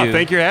talk to you. No,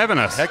 thank you for having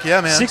us. Heck yeah,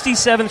 man.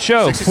 67th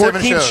show,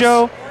 67 14th shows.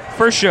 show,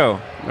 first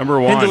show. Number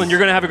 1. Hindlin, you're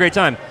going to have a great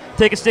time.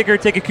 Take a sticker,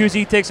 take a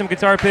koozie, take some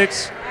guitar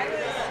picks.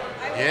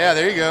 Yeah,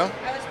 there you go.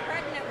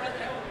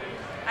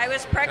 I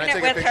was take pregnant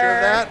a with picture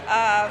of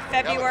her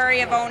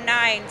February of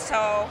 '09,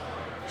 so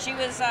she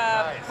was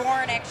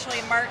born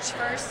actually March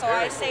 1st, so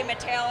I say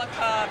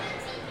Metallica.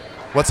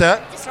 What's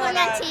that? It's going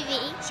on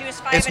TV. She was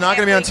 5 It's not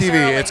going to be on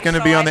TV. It's going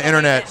to be on the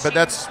internet, but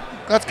that's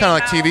kind of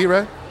like TV,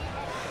 right?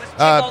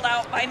 Tickled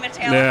out by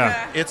Metallica.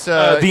 Yeah. It's the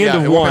end yeah,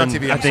 of it won't be one, on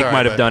TV, I I'm think, sorry,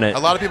 might have but done it. A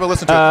lot of people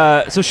listen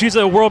to it. So she's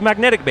a world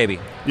magnetic baby.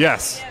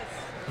 Yes.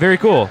 Very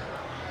cool.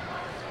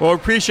 Well,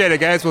 appreciate it,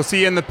 guys. We'll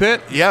see you in the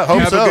pit. Yeah, hope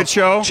Have so. a good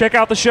show. Check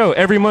out the show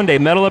every Monday.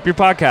 Metal Up Your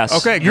Podcast.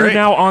 Okay, You're great.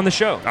 now on the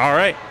show. All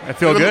right. I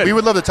feel good. We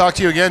would love to talk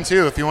to you again,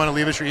 too, if you want to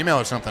leave us your email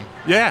or something.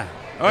 Yeah.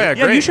 Oh, yeah,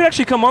 Yeah, great. you should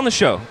actually come on the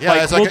show. Yeah,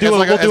 as like-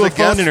 we'll as like a- do as a a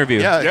phone guest. interview.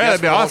 Yeah, that'd be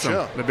for the whole awesome.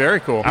 show. That'd be very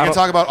cool. We can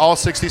talk about all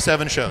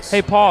 67 shows.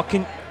 Hey, Paul,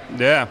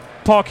 Yeah.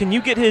 can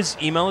you get his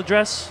email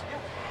address?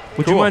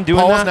 Would you Cool. mind doing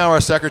Paul that? is now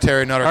our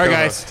secretary, not our All right,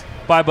 co-host. guys.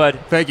 Bye, bud.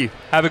 Thank you.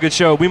 Have a good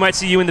show. We might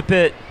see you in the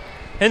pit.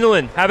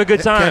 Hindlin, have a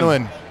good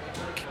time.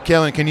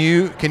 Kellen, can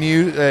you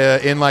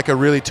in like a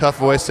really tough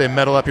voice say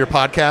 "metal up your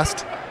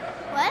podcast"?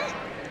 What?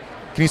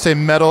 Can you say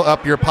 "metal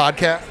up your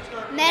podcast"?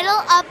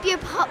 Metal Up Your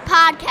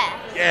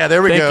Podcast. Yeah,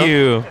 there we go. Thank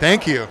you.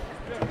 Thank you.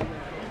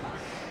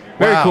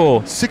 Very Wow.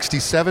 cool.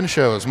 67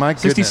 shows. My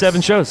goodness.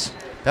 67 shows.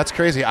 That's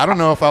crazy. I don't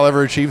know if I'll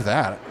ever achieve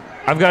that.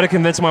 I've got to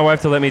convince my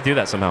wife to let me do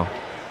that somehow.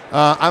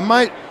 I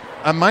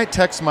might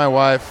text my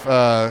wife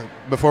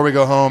before we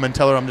go home and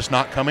tell her I'm just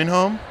not coming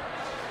home.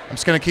 I'm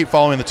just going to keep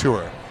following the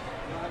tour.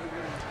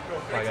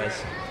 Bye, guys.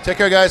 Take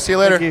care, guys. See you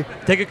later.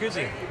 Take a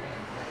koozie.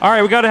 All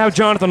right, we got to have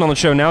Jonathan on the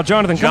show now.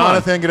 Jonathan, come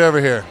Jonathan, get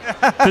over here.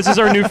 on. This is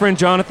our new friend,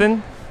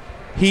 Jonathan.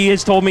 He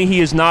has told me he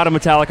is not a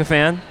Metallica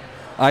fan.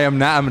 I am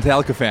not a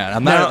Metallica fan.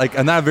 I'm Now-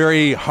 not a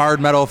very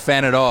hard metal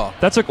fan at all.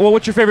 Well,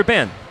 what's your favorite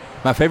band?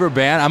 My favorite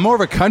band? I'm more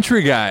of a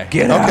country guy.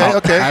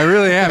 Okay. I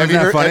really am. Have Isn't you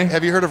that heard, funny?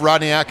 Have you heard of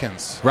Rodney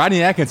Atkins?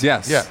 Rodney Atkins,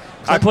 yes. Yeah.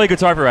 I play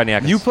guitar for Rodney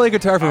Atkins. You play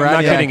guitar for I'm Rodney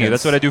not kidding Atkins. you.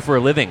 That's what I do for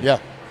a living. Yeah.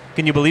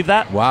 Can you believe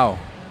that? Wow.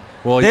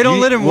 Well, They don't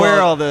let him wear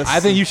all this.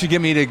 I think you should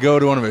get me to go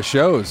to one of his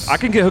shows. I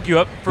can hook you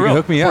up for You real. can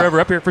hook me up. Forever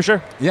up here for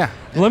sure. Yeah.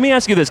 Let me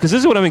ask you this, because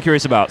this is what I'm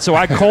curious about. So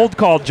I cold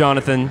called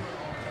Jonathan.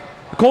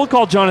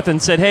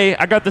 Said, "Hey,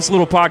 I got this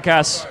little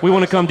podcast. We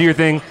want to come do your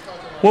thing."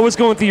 What was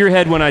going through your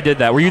head when I did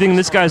that? Were you thinking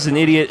this guy's an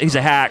idiot? He's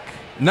a hack?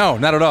 No,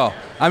 not at all.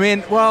 I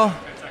mean, well,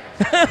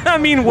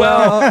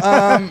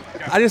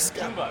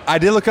 I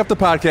did look up the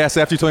podcast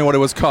after you told me what it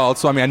was called.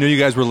 So I mean, I knew you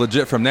guys were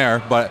legit from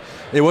there, but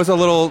it was a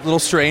little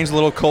strange, a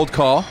little cold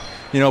call,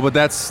 But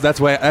that's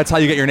how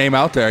you get your name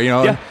out there,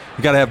 Yeah.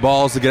 You got to have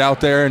balls to get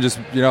out there and just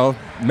make it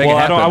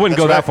happen. I wouldn't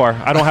go that far.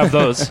 I don't have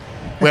those.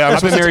 Wait,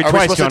 I've been married are we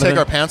twice, supposed Jonathan. to take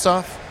our pants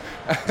off?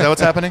 Is that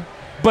what's happening?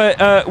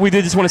 But we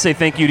did just want to say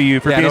thank you to you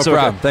for being no so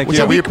problem. Thank you.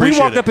 So Yeah, we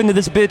appreciate walked it. up into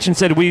this bitch and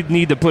said we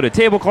need to put a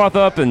tablecloth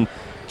up, and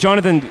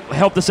Jonathan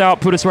helped us out,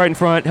 put us right in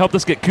front, helped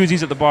us get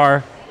koozies at the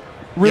bar.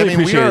 Really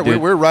appreciate it,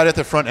 dude. We're right at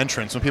the front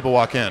entrance when people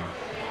walk in.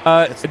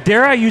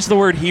 Dare I use the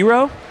word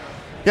hero?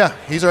 Yeah,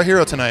 he's our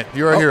hero tonight.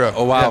 You're our hero.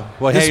 Oh, wow. Yeah.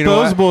 Well, hey,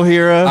 Disposable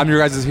hero. I'm your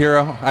guys'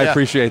 hero. I Yeah.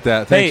 appreciate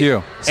that. Thank Hey,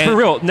 you. For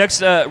real,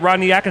 next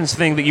Rodney Atkins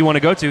thing that you want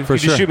to go to, For you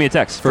sure. just shoot me a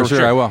text. For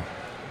sure, I will.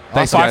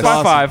 Thanks, guys.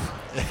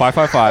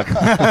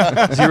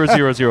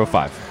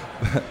 555-0005.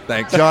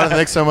 Thanks. Jonathan,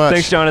 thanks so much.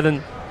 Thanks,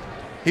 Jonathan.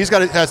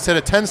 Has said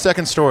a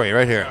 10-second story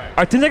right here. All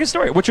right, 10-second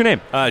story. What's your name?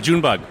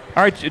 Junebug.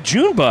 All right,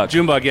 Junebug.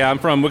 Junebug, yeah. I'm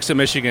from Wixom,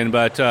 Michigan,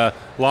 but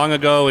long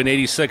ago in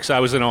 '86 I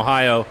was in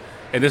Ohio,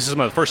 and this is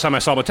the first time I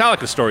saw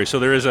Metallica story. So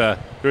there is a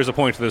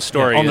point to this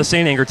story. On the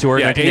St. Anger tour,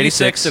 yeah,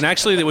 1986. and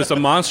actually it was the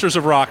Monsters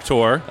of Rock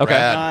tour. Okay.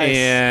 Nice.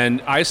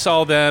 And I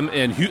saw them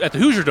at the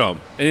Hoosier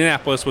Dome.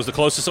 Indianapolis was the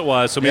closest it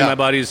was. So me and my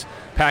buddies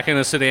packing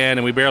a sedan,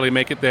 and we barely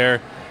make it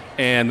there.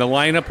 And the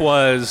lineup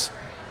was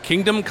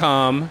Kingdom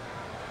Come,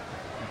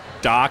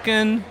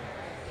 Dokken,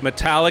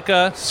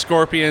 Metallica,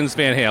 Scorpions,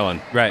 Van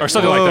Halen, Right. or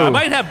something like that. Whoa. I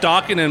might have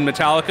Dokken and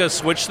Metallica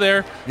switched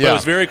there. But Yeah. it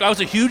was I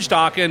was a huge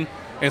Dokken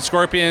and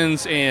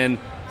Scorpions and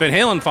Van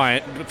Halen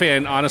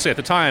fan. Honestly, at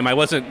the time, I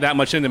wasn't that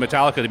much into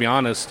Metallica, to be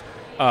honest.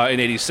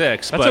 In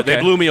 '86, That's but okay.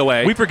 they blew me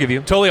away. We forgive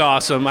you. Totally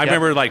awesome. I Yep.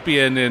 remember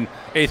being in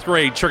 8th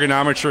grade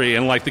trigonometry,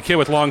 and the kid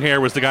with long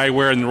hair was the guy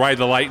wearing the Ride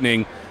the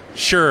Lightning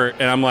shirt,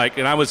 and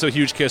I was a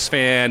huge Kiss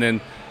fan, and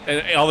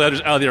and all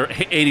the other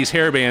 80s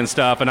hairband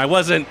stuff, and I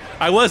wasn't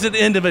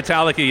into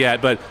Metallica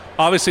yet, but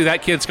obviously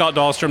that kid Scott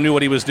Dahlstrom knew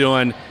what he was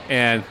doing,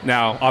 and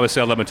now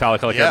obviously I love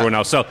Metallica like everyone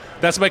else. So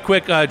that's my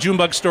quick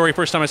Junebug story.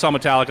 First time I saw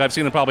Metallica. I've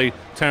seen them probably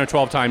 10 or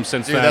 12 times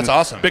since then. That's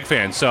awesome. Big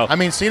fan. So I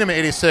mean, seeing them in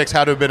 '86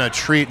 had to have been a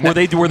treat. Were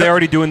they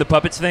already doing the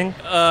puppets thing?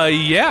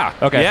 Yeah.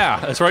 Okay. Yeah,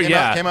 that's right.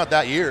 Came out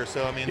that year.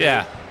 So I mean,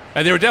 yeah,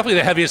 and they were definitely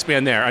the heaviest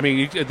band there. I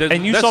mean,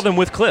 and you saw them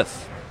with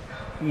Cliff.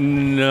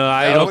 No,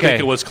 I don't think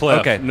it was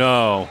Cliff. Okay.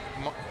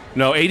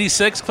 No,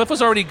 86. Cliff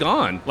was already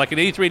gone, like in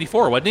 83,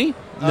 84, wasn't he?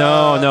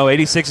 No,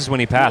 86 is when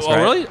he passed, Oh,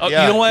 right? really?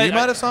 yeah. You know what? You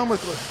might have saw him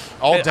with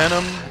all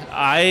denim.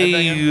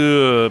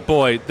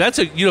 Boy, that's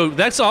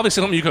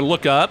obviously something you can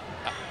look up.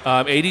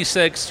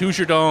 86,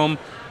 Hoosier Dome,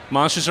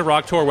 Monsters of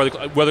Rock tour.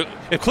 Whether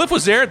if Cliff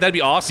was there, that'd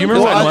be awesome. Do you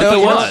remember what month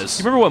it was?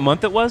 Do you remember what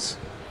month it was?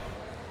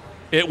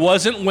 It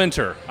wasn't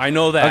winter. I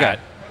know that.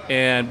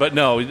 Okay. But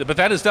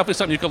that is definitely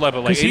something you could look at.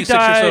 Like 86 he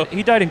died, or so.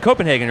 He died in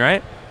Copenhagen,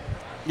 right?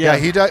 Yeah,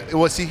 he died.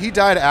 Well, see, he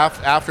died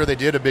after they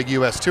did a big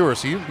U.S. tour,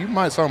 so you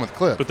might have saw him with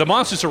Cliff. But the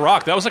Monsters of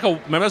Rock, that was like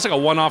a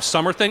one-off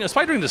summer thing. It's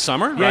probably during the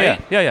summer,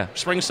 right? Yeah.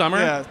 Spring, summer.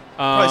 Yeah,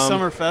 probably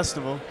summer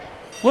festival.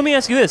 Let me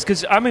ask you this,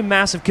 because I'm a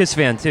massive Kiss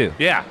fan too.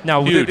 Yeah,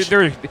 now, huge.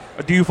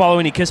 do you follow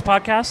any Kiss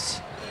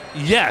podcasts?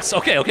 Yes.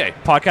 Okay.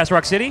 Podcast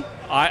Rock City?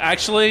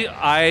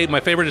 My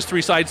favorite is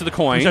Three Sides of the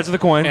Coin. Three Sides of the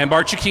Coin. And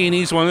Bart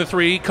Cicchini's one of the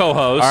three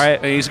co-hosts. All right.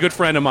 And he's a good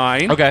friend of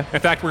mine. Okay. In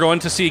fact, we're going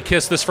to see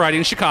Kiss this Friday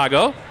in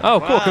Chicago. Oh,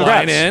 cool. Wow.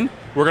 Congrats. Flying in.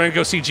 We're going to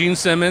go see Gene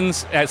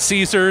Simmons at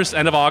Caesars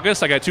end of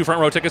August. I got 2 front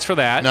row tickets for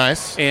that.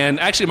 Nice. And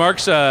actually,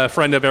 Mark's a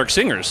friend of Eric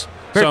Singer's.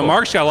 Very so cool.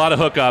 Mark's got a lot of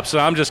hookups. So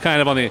I'm just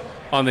kind of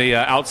on the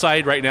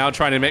outside right now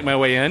trying to make my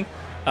way in.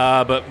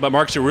 But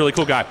Mark's a really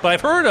cool guy. But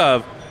I've heard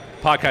of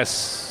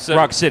podcasts.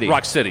 Rock City.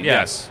 Rock City, Yeah.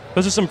 yes.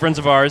 Those are some friends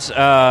of ours.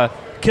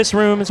 Kiss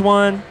Room is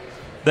one.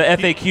 The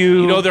FAQ.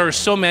 You know, there are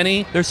so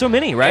many. There's so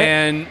many, right?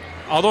 And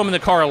although I'm in the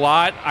car a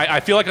lot, I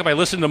feel like if I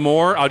listen to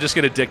more, I'll just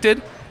get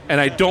addicted. And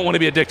I don't want to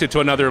be addicted to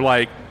another,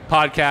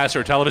 podcast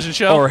or television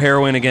show. Or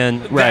heroin again.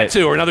 That Right.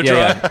 too, or another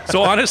Yeah, drug. yeah.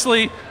 So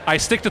honestly, I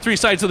stick to Three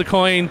Sides of the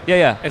Coin.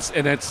 Yeah.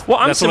 Well,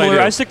 I'm that's similar. What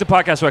I, I do. stick to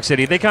Podcast Rock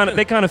City. They kind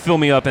of fill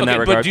me up in that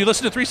regard. But do you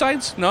listen to Three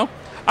Sides? No?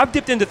 I've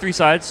dipped into Three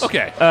Sides.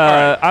 Okay.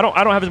 I don't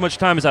have as much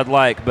time as I'd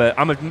like, but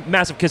I'm a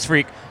massive Kiss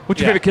freak.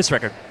 What's your favorite Kiss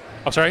record?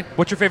 I'm sorry?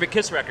 What's your favorite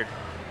Kiss record?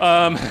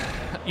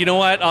 You know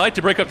what? I like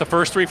to break up the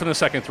first 3 from the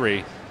second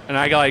 3.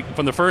 And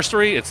from the first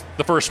 3, it's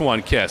the first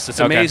one, Kiss. It's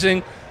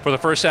amazing for the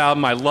first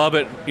album. I love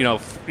it,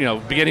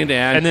 beginning to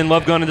end. And then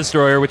Love Gun and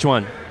Destroyer, which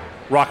one?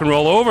 Rock and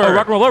Roll Over. Oh,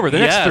 Rock and Roll Over, the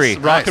next 3.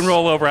 Rock and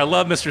Roll Over. I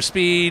love Mr.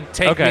 Speed,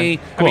 Take Me.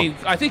 Cool. I mean,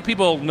 I think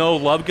people know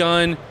Love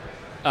Gun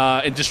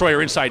and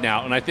Destroyer inside and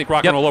out, and I think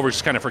Rock and Roll Over is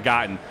just kind of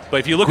forgotten. But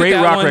if you look Great at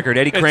that rock one, record,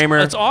 Eddie Kramer.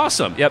 It's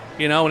awesome. Yep.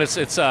 And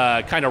it's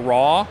kind of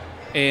raw,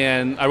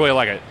 and I really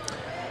like it.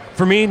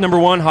 For me, number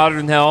 1, Hotter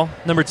Than Hell.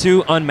 Number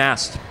 2,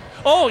 Unmasked.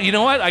 Oh, you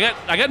know what?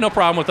 I got no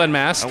problem with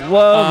Unmasked. I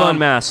love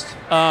Unmasked.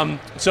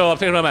 So I'm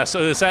thinking about Unmasked.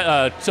 So is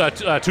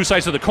that Two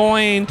Sides of the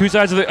Coin? Two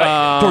Sides of the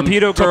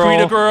Torpedo Girl.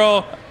 Torpedo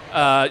Girl.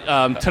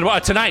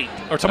 Tonight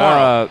or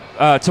tomorrow.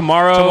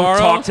 Tomorrow.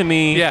 Talk to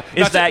Me. Yeah.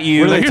 Is that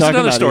you? Here's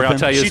another story I'll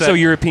tell you. She's so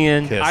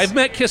European. Kiss. I've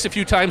met Kiss a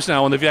few times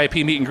now on the VIP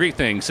meet and greet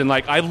things, and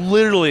I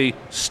literally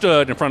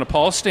stood in front of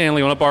Paul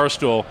Stanley on a bar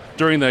stool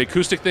during the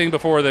acoustic thing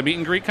before the meet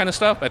and greet kind of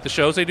stuff at the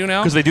shows they do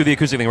now. Because they do the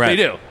acoustic thing, right?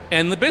 They do.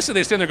 And basically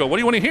they stand there and go, what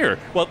do you want to hear?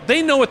 Well,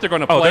 they know what they're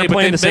going to play. Oh, they're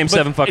playing the same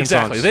 7 fucking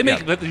songs. songs.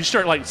 Exactly. You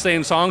start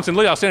saying songs, and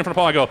literally I'll stand in front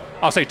of Paul and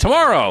I'll say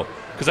tomorrow,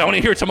 because I want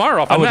to hear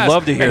tomorrow. I would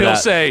love to hear and that. He'll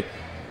say,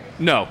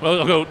 no,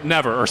 I'll go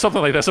never, or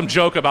something like that. Some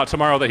joke about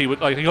tomorrow that he would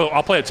he'll go,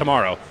 I'll play it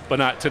tomorrow, but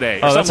not today.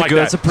 Or that's something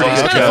that's a pretty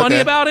It's good kind of joke. funny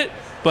about it,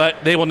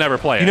 but they will never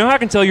play it. You know how I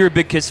can tell you're a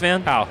big Kiss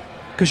fan? How?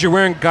 Because you're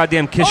wearing a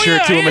goddamn Kiss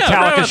shirt to a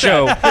Metallica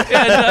show.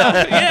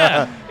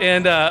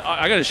 And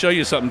I got to show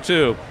you something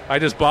too. I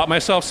just bought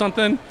myself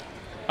something.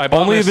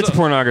 Only if it's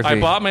pornography. I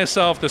bought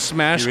myself the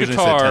Smash You originally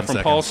guitar said 10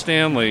 from Paul seconds.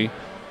 Stanley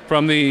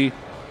from the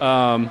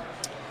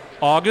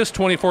August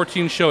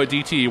 2014 show at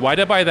DT. Why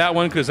did I buy that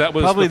one? Because that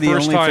was Probably the the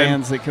first only time.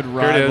 fans that could Here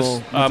it is.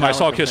 rival I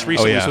saw Metallica Kiss fans.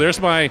 recently, Oh, yeah. so there's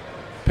my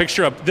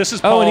picture of. This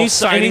is Paul and he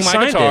signing my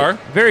signed guitar. it.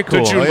 Very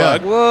cool. To Oh, yeah.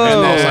 Junebug. Whoa. And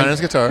Paul then signing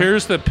his guitar.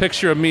 Here's the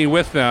picture of me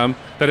with them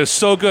that is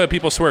so good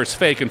people swear it's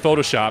fake in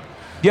Photoshop.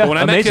 Yeah, But when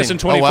I met amazing. Kiss in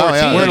Oh, wow, 2014,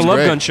 yeah, Wearing a that's Love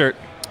great. Gun shirt.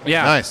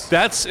 yeah, Nice.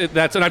 That's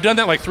and I've done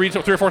that like three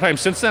or four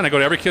times since then. I go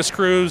to every Kiss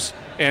cruise,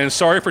 and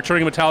sorry for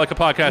turning a Metallica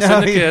podcast No,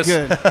 into you're Kiss.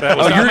 good. That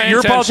was not my You're intention.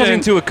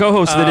 apologizing to a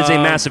co-host that is a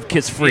massive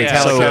Kiss freak.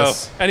 Yeah, so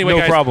so anyway, no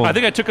guys, problem. I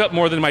think I took up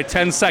more than my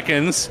 10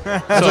 seconds. So okay,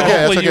 hopefully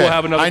that's you okay. will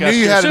have another I knew guest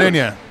you here had it soon. in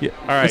you. Yeah.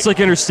 All right. It's like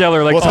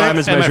Interstellar, like Well, time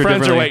is and my measured friends are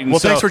differently. waiting. Well,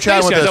 thanks for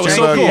chatting with guys, us, That was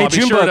so Junebug. cool. Hey, I'll be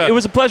sure Junebug, to- it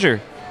was a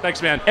pleasure.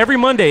 Thanks, man. Every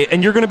Monday,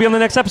 and you're going to be on the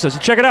next episode, so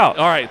check it out.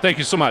 All right. Thank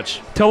you so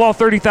much. Tell all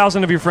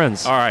 30,000 of your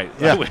friends. All right.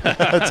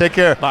 Yeah. Take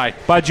care. Bye.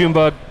 Bye,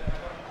 Junebug.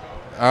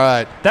 All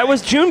right. That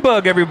was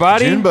Junebug,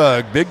 everybody.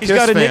 Junebug, big He's Kiss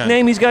got a fan.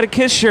 nickname. He's got a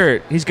Kiss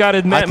shirt. He's got a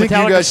I think you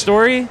Metallica guys-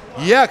 story.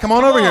 Yeah, come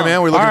on over here,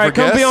 man. We're looking All right, for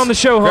come guests. be on the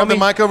show, Grab the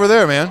homie. mic over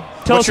there, man.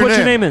 Tell What's us what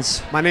your name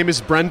is. My name is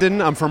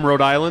Brendan. I'm from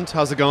Rhode Island.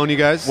 How's it going, you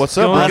guys? What's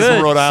up, Going Brendan good.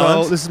 from Rhode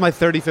Island? So this is my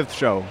 35th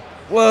show.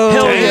 Whoa!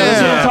 Hell yeah,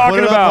 that's what I'm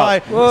talking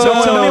about. So tell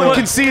me no one what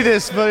can see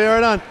this, but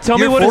right on. Tell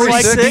me what it's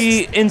like to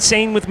be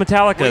insane with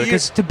Metallica,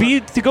 because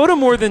to go to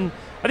more than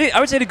I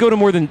would say to go to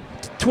more than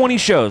 20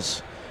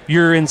 shows,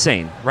 you're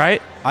insane,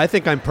 right? I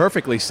think I'm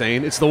perfectly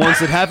sane. It's the ones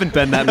that haven't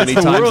been that many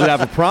times that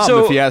have a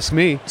problem, if you ask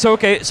me. So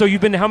okay, so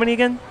you've been to how many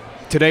again?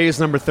 Today is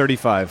number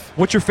 35.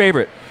 What's your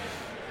favorite?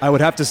 I would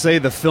have to say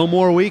the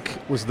Fillmore week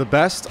was the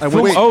best. You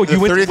went to the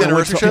 30th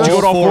anniversary show? Did you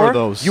go to all 4 of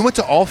those? You went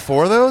to all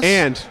 4 of those?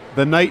 And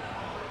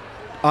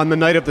on the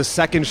night of the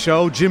second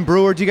show, Jim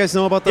Brewer, do you guys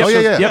know about that? Oh,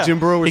 yeah. Yep. Jim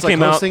Brewer was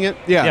hosting it?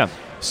 Yeah.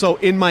 So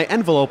in my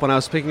envelope when I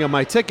was picking up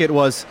my ticket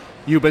was,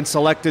 you've been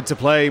selected to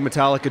play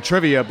Metallica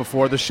trivia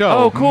before the show.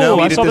 Oh, cool. No,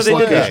 I saw that this they did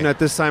location that. at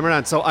this time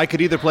around. So I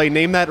could either play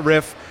Name That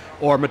Riff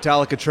or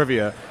Metallica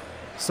trivia.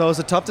 So it was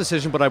a tough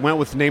decision, but I went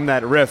with Name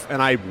That Riff,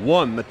 and I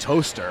won the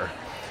toaster.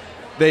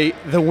 The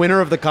winner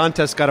of the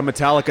contest got a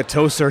Metallica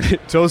toaster.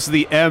 It toasted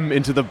the M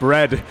into the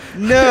bread.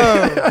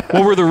 No.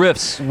 What were the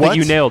riffs that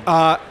you nailed?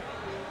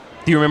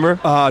 Do you remember?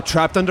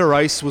 Trapped Under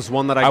Ice was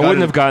one that I got. I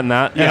wouldn't have gotten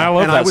that. Yeah, and I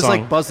love that I was song.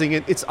 like buzzing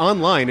it. It's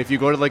online. If you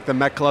go to like the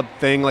Met Club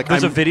thing, like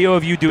There's a video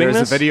of you doing this?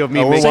 There's a video of me.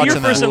 Say your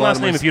first and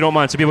last name if you don't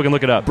mind, so people can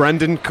look it up.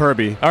 Brendan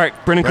Kirby. All right,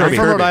 Brendan Kirby. I'm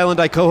from Rhode Island.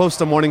 I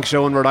co-host a morning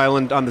show in Rhode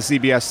Island on the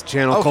CBS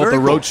channel called The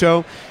Road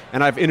Show,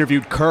 and I've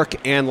interviewed Kirk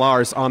and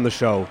Lars on the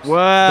show.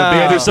 Wow. Do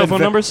you have their cell phone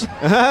numbers?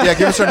 Yeah,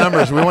 give us our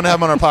numbers. We want to have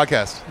them on our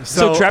podcast.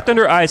 So Trapped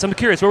Under Ice. I'm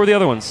curious. What were the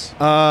other ones?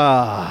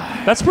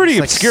 That's pretty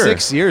obscure.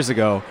 6 years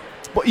ago.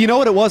 But you know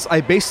what it was? I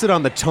based it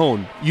on the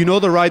tone. You know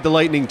the Ride the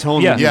Lightning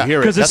tone when you hear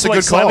it. Because it's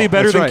like slightly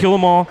better than Kill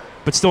 'Em All,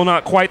 but still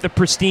not quite the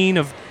pristine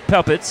of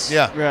Puppets.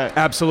 Yeah. Right.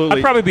 Absolutely.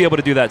 I'd probably be able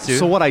to do that too.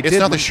 So what I It's did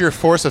not the sheer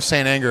force of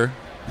Saint Anger.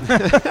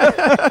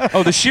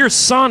 Oh, the sheer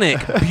sonic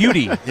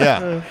beauty.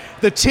 Yeah.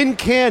 The tin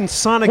can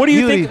sonic What do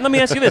you beauty. think? Let me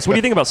ask you this. What do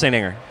you think about Saint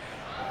Anger?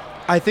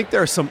 I think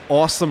there are some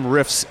awesome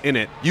riffs in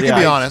it. You can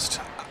be honest.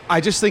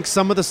 I just think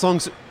some of the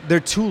songs, they're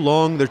too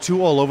long. They're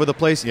too all over the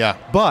place. Yeah.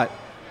 But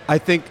I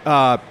think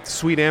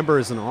Sweet Amber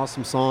is an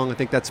awesome song. I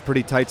think that's a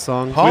pretty tight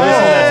song. We listened to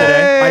that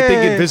today. I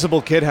think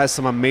Invisible Kid has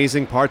some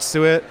amazing parts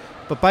to it.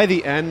 But by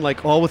the end,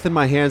 like All Within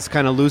My Hands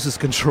kind of loses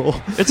control.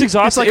 It's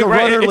exhausting. It's like a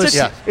rudderless.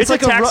 It's like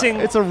taxing.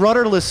 it's a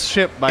rudderless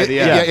ship by the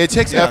end. Yeah, it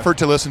takes effort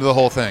to listen to the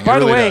whole thing. By it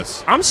really the way,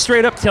 does. I'm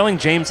straight up telling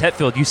James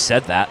Hetfield you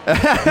said that.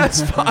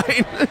 That's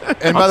fine.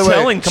 And by the way,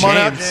 telling come on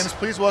out, James. James.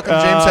 Please welcome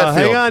James Hetfield.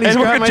 Hang on, he's And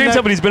look grabbing at my James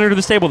neck. Hetfield. He's been under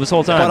this table this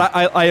whole time.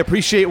 But I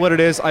appreciate what it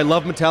is. I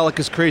love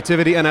Metallica's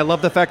creativity, and I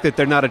love the fact that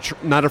they're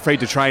not afraid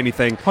to try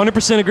anything.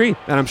 100% agree.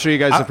 And I'm sure you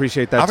guys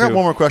appreciate that I've too. got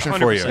one more question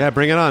for you. 100%. Yeah,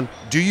 bring it on.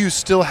 Do you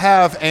still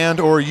have and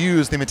or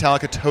use the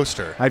Metallica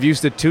toaster? I've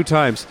used it 2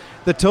 times.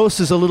 The toast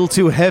is a little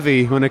too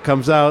heavy when it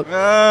comes out.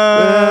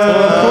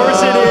 Of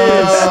course it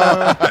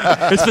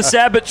is. It's the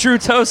sad but true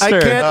toaster. I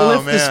can't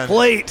lift man. this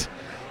plate.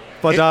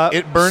 But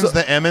it burns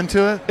the M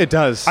into it? It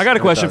does. I got a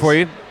question for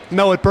you.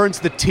 No, it burns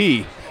the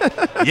T.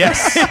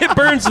 Yes. It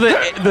burns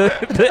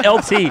the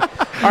LT.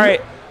 All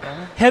right.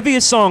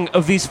 Heaviest song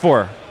of these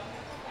 4.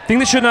 Thing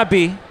That Should Not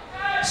Be,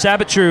 Sad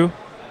But True,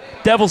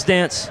 Devil's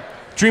Dance,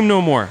 Dream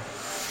No More.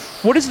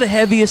 What is the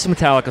heaviest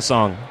Metallica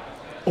song?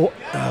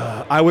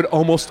 I would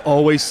almost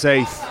always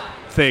say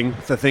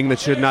the thing that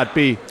should not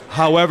be.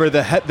 However,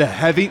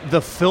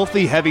 the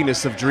filthy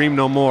heaviness of Dream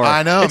No More.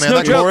 I know, it's man. No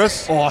That joke.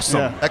 chorus, awesome.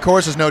 Yeah. That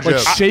chorus is no Like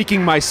joke.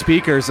 shaking my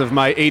speakers of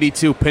my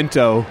 '82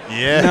 Pinto.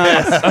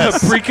 Yeah.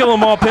 Pre-Kill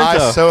 'Em All Pinto.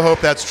 I so hope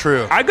that's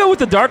true. I go with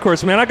the dark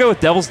horse, man. I go with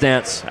Devil's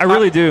Dance. I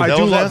really do. I do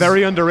Devil's love Dance?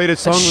 very underrated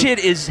That song. shit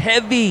is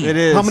heavy. It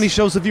is. How many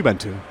shows have you been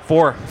to?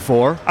 4.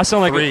 4. I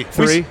sound like 3.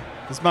 3.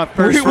 It's my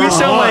first we one.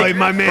 sound like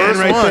my man First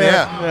right one, there.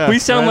 yeah. we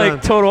sound Right like on.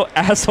 total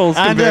assholes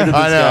I compared to know.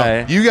 this I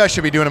know. guy. You guys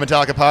should be doing a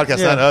Metallica podcast,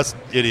 Yeah. not us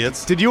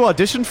idiots. Did you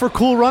audition for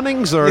Cool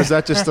Runnings, or is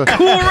that just a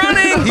Cool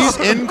Runnings. He's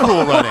in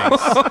Cool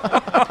Runnings.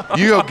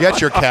 You go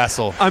get your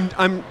castle.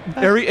 I'm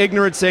very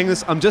ignorant saying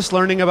this. I'm just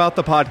learning about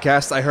the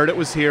podcast. I heard it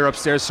was here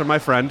upstairs from my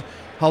friend.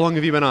 How long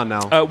have you been on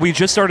now? We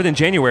just started in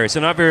January,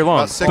 so not very long.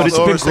 About six- But it's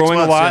over been 6 growing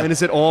a months, lot. yeah. And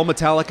is it all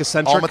Metallica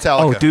centric? All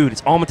Metallica. Oh, dude,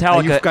 it's all Metallica.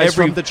 Are you guys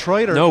from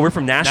Detroit? Or? No, we're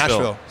from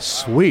Nashville.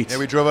 Sweet. Yeah,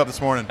 we drove up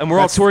this morning. And we're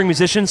all touring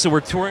musicians, so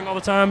we're touring all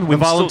the time. The We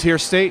volunteer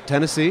state,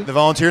 Tennessee. The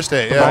volunteer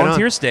state, The yeah.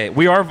 volunteer state.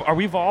 Are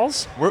we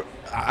Vols?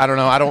 I don't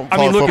know. I don't I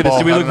follow mean, look football. at us.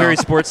 Do we I look don't know. very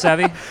sports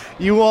savvy?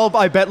 You all,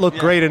 I bet, look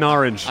great in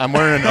orange. I'm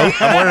wearing an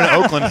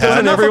Oakland hat. Doesn't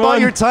Enough everyone? about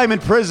your time in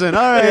prison.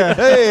 All right.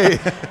 Hey.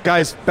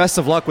 Guys, best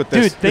of luck with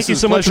this. Dude, thank This you was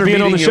so a much for pleasure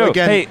being on the meeting show. you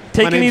again. Hey,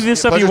 take My any of name's- this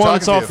stuff pleasure you want.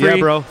 It's all talking to you. free.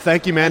 Yeah, bro.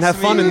 Thank you, man. Have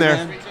fun in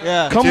there.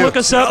 Yeah. Come Dude. look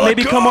us up.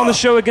 Maybe come on the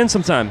show again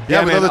sometime. Yeah,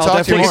 we'd man, love to I'll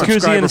talk to you Take a more.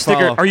 definitely koozie and a subscribe or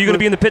sticker. follow. Are you going to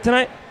be in the pit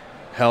tonight?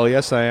 Hell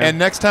yes, I am. And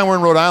next time we're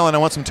in Rhode Island, I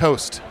want some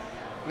toast.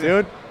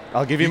 Dude,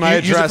 I'll give you You my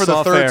use it address for the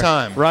off third there.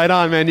 time. Right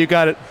on, man. You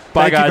got it.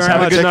 Bye, Thank you guys. very Have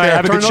a much. good night.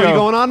 Have a good Turno, show. You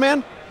going on,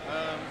 man?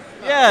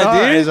 Yeah, All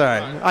right, dude. it's all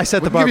right. I set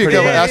the We'll bar give you a pretty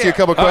couple, high. ask you a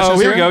couple questions Oh,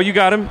 here we here. go. You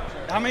got him.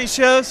 How many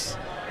shows?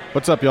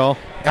 What's up, y'all?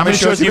 How many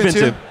shows you have you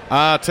been been to?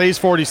 to? Today's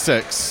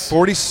 46.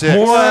 46.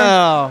 More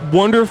Wow.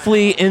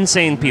 wonderfully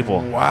insane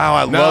people. Wow,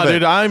 I No, love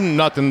dude, it. I'm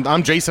nothing.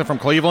 I'm Jason from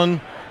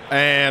Cleveland,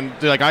 and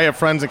dude, like I have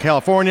friends in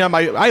California.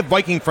 I have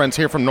Viking friends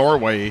here from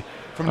Norway.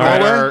 From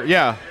That Norway? are-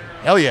 yeah.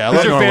 Hell yeah, I These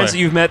love are Norway. fans that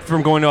you've met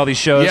from going to all these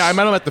shows. Yeah, I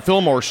met them at the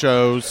Fillmore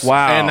shows.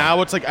 Wow. And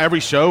now it's like every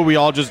show we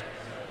all just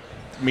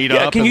meet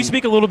up. Can you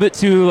speak a little bit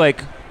to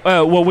like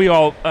what we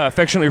all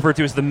affectionately refer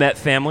to as the Met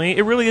family?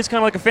 It really is kind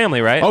of like a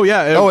family, right? Oh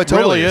yeah, it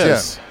totally really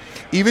is.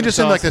 Yeah. Even just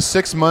in like the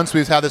 6 months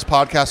we've had this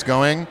podcast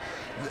going,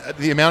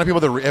 the amount of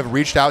people that have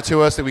reached out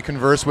to us that we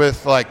converse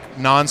with like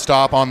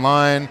nonstop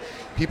online,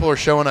 people are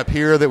showing up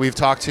here that we've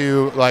talked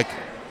to like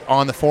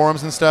on the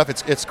forums and stuff.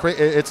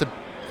 It's a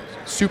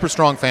super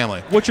strong family.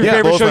 What's your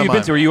favorite show you've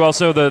been to? Were you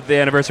also the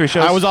anniversary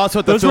shows? I was also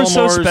at the Those were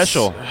Fillmore's. so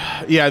special.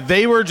 Yeah,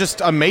 they were just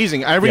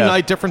amazing. Every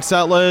night, different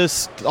set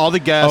list, all the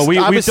guests. Oh,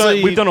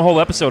 we've done a whole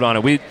episode on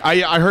it.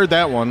 I heard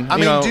that one. I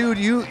mean, dude,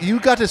 you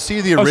got to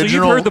see the Oh, original. so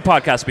you've heard the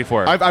podcast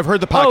before? I've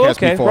heard the podcast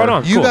before. Right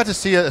on. You Cool. got to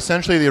see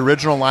essentially the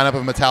original lineup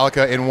of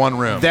Metallica in one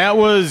room. That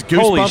was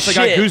Holy goosebumps. I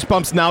got shit.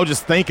 goosebumps now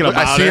just thinking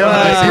about I see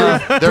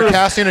it. them. They're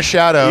casting a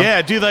shadow.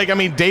 Yeah, dude. Like, I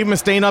mean, Dave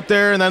Mustaine up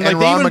there, and then like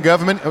And they Ron even-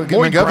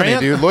 McGovern, Grant.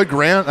 dude. Lloyd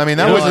Grant. I mean,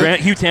 that Lloyd was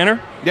Grant, Hugh Tanner.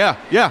 Yeah.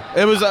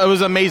 It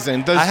was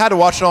amazing. I had to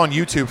watch it on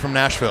YouTube from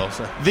Nashville.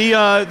 So.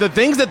 The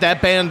things that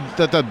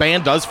the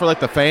band does for like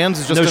the fans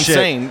is just No shit.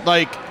 insane.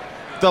 Like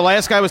the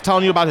last guy was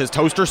telling you about his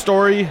toaster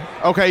story.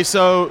 Okay,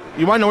 so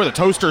you want to know where the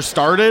toaster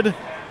started?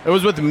 It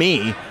was with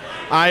me.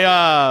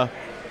 I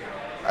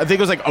think it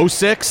was like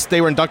 06.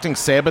 They were inducting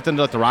Sabbath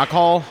into the Rock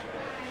Hall,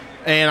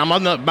 and I'm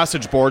on the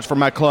message boards for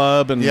my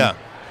club, and they're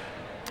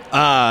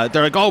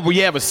like, oh, well, we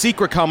have a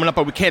secret coming up,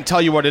 but we can't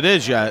tell you what it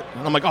is yet.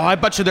 And I'm like, oh, I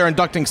bet you they're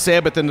inducting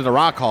Sabbath into the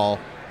Rock Hall.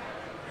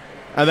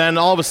 And then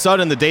all of a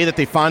sudden, the day that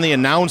they finally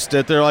announced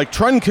it, they're like,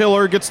 Trend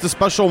Killer gets the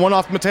special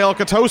one-off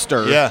Metallica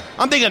toaster. Yeah.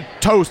 I'm thinking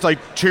toast, like,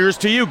 cheers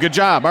to you, good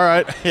job, all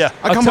right. Yeah.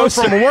 I come home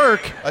from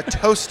work. A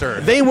toaster.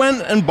 They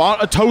went and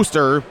bought a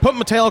toaster, put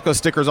Metallica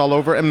stickers all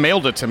over, and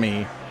mailed it to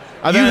me.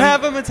 And You then-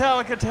 have a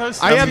Metallica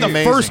toaster? I have the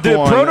amazing. first The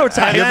one.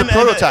 prototype. And You have the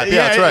prototype. Yeah,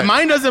 that's right.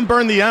 Mine doesn't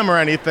burn the M or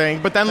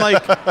anything. But then,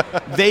 like,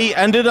 they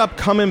ended up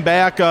coming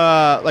back.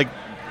 Like,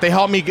 they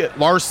helped me get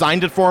Lars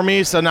signed it for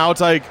me. So now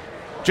it's like,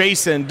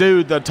 Jason,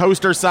 dude, the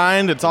toaster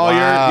signed. It's all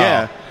your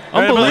yeah.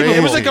 Unbelievable.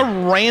 It was like a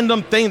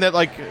random thing that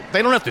like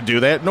they don't have to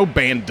do that. No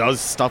band does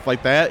stuff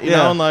like that. You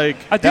know, and like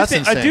I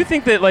do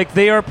think that like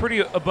they are pretty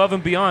above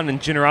and beyond in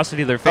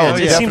generosity of their fans.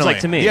 Oh, it yeah. seems like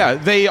to me. yeah,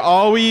 they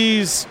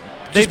always.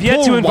 They've just yet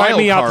pull to invite wild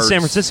me out to cards. San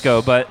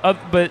Francisco, but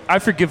I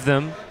forgive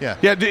them. Yeah.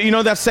 Yeah, you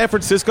know that San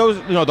Francisco,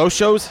 you know those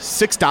shows,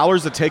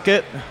 $6 a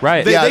ticket.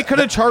 Right. They, Yeah, they could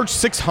have charged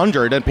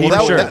 $600, and people.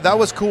 That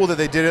was cool that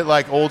they did it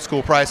like old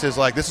school prices.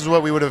 Like this is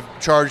what we would have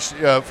charged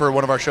for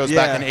one of our shows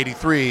back in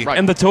 '83. Right.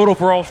 And the total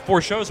for all 4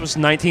 shows was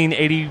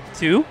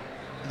 1982.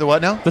 The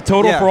what now? The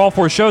total Yeah. for all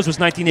 4 shows was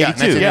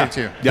 1982. Yeah,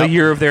 1982. The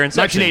year of their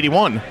inception.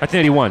 1981.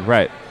 1981,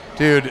 right.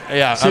 Dude,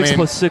 yeah. 6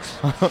 plus 6.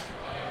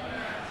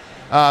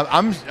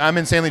 I'm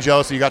insanely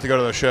jealous that you got to go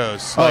to those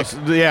shows. Oh, Like,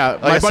 yeah.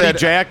 like My I buddy said-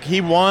 Jack,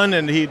 he won,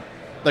 and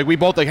we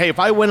both like, hey, if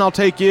I win, I'll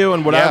take you,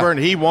 and whatever. Yeah. And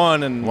he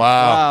won, and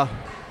wow.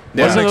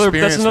 That's Yeah. another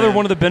Experience, one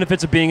man. of the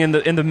benefits of being in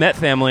the Met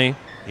family.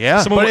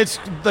 Yeah. But it's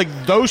like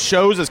those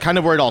shows is kind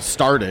of where it all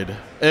started.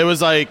 It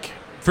was like.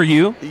 For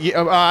you?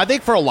 Yeah, I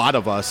think for a lot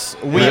of us,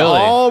 we Really?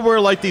 all were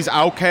like these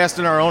outcasts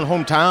in our own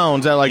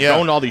hometowns that like Yeah.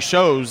 owned all these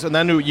shows, and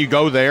then you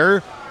go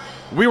there,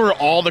 we were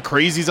all the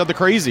crazies of the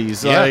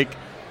crazies. Yeah. Like,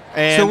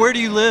 and So where do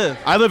you live?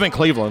 I live in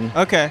Cleveland.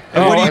 Okay.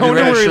 Oh, what do I you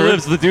wonder do? where he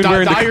lives. The dude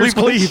wearing the Dyer's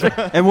Cleveland Cleve.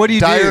 shirt. And what do you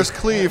Dyer's do?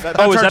 Cleve.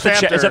 Oh, is our that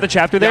chapter. is that the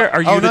chapter there? Yeah.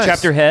 Are you Oh, the nice.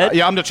 chapter head?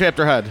 Yeah, I'm the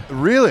chapter head.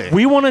 Really?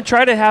 We want to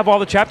try to have all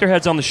the chapter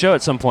heads on the show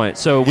at some point,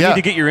 so we Yeah. need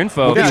to get your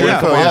info. We'll get your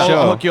info, yeah.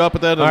 I'll hook you up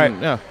with that. And, All right.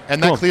 Yeah.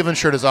 And Cool. that Cleveland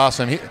shirt is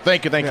awesome.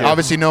 Thank you.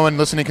 Obviously, no one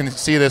listening can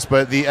see this,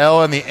 but the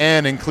L and the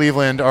N in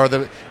Cleveland are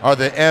the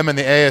M and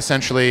the A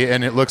essentially,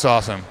 and it looks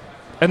awesome.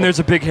 And there's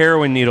a big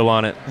heroin needle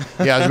on it.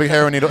 Yeah, there's a big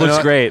heroin needle. Looks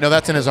No, great. No,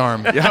 that's in his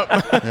arm.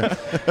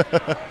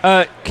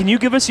 Can you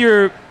give us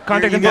your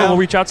contact Your info? email? We'll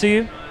reach out to you.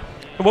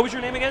 And what was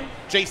your name again?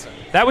 Jason.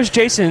 That was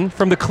Jason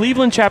from the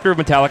Cleveland chapter of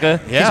Metallica.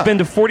 Yeah. He's been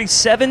to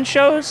 47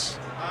 shows.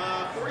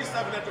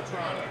 47 after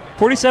Toronto.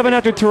 47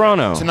 after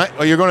Toronto. Tonight,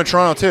 you're going to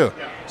Toronto too.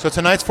 So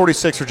tonight's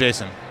 46 for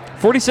Jason.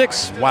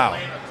 46. Wow.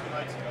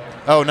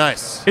 Oh,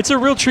 nice. It's a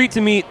real treat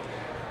to meet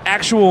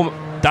actual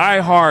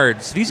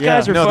diehards. These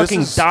guys are No, this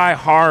fucking is-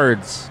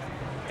 diehards.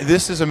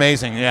 This is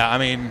amazing. Yeah, I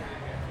mean,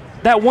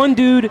 That one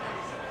dude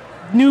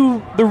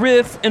knew the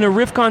riff in a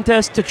riff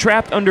contest to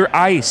Trapped Under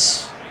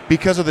Ice.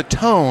 because of the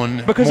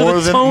tone. Because more of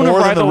the than, tone of more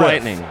Ride than the riff.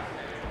 Lightning.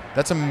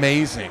 That's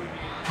amazing.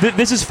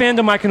 This is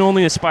fandom I can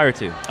only aspire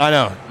to. I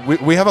know.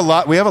 We have a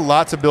lot. We have a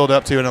lot to build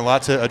up to and a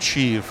lot to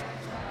achieve.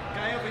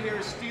 Guy over here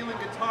is stealing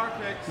guitar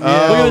picks. Look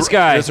at this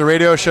guy. There's a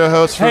radio show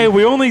host. Hey,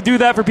 we only do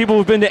that for people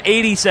who've been to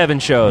 87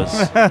 shows.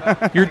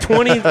 You're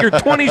 20. You're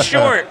 20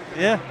 short.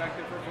 Yeah.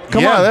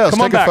 Come yeah, on, let's come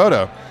take on back. a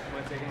photo.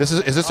 Is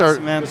this Awesome, our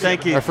man.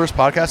 Thank you. our first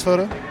podcast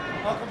photo?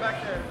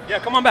 Yeah,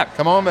 come on back.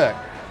 Come on back.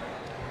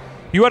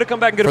 You ought to come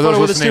back and get For a those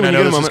photo with us too listening, I when you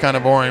know get a this is moment. kind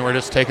of boring. We're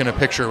just taking a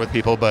picture with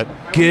people, but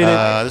Get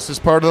it. this is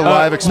part of the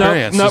live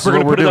experience. No, This is we're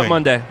going to what put it doing. up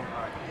Monday.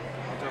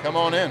 Come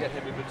on in.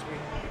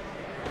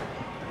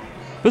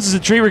 This is a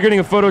treat. We're getting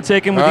a photo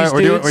taken with All right, these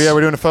we're dudes.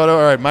 doing a photo.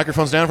 All right,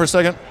 microphones down for a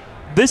second.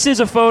 This is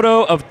a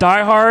photo of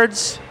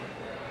diehards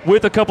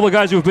with a couple of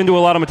guys who have been to a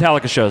lot of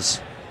Metallica shows.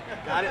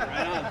 Got it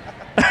right on.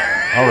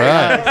 All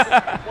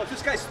right. Well,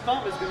 this guy's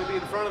thumb is going to be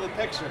in front of the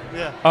picture.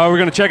 Yeah. We're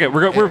going to check it.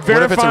 We're verifying.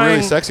 What if it's a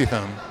really sexy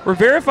thumb? We're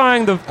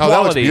verifying the quality. Oh,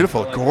 that looks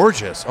beautiful.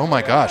 Gorgeous. Oh,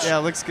 my gosh. Yeah,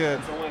 it looks good.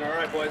 All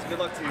right, boys. Good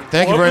luck to you.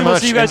 Thank you very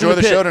much. Enjoy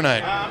the show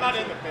tonight. I'm not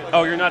in the pit.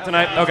 Oh, you're not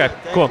tonight? Okay,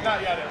 cool.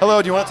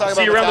 Hello, do you want to talk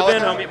See about you around the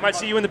Metallica? bend. I might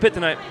see you in the pit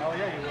tonight.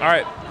 All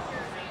right.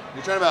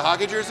 You're talking about a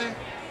hockey jersey?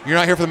 You're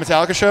not here for the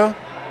Metallica show?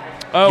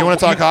 Oh, you want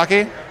to talk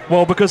hockey?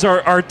 Well, because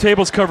our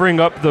table's covering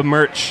up the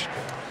merch.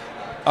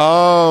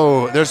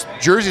 Oh, there's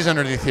jerseys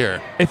underneath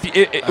here.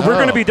 We're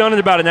going to be done in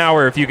about an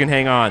hour if you can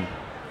hang on.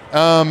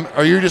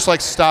 Are you just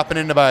like stopping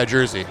in to buy a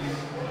jersey?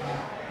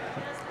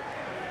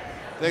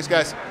 Thanks,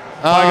 guys.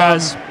 Bye,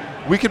 guys.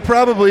 We could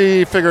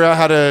probably figure out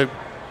how to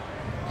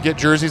get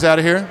jerseys out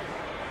of here.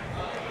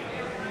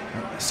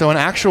 So an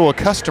actual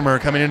customer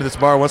coming into this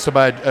bar wants to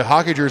buy a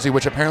hockey jersey,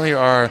 which apparently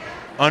are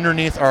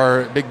underneath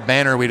our big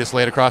banner we just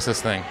laid across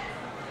this thing.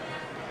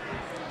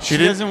 She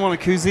doesn't want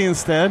a koozie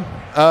instead?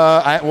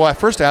 I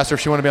first asked her if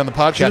she wanted to be on the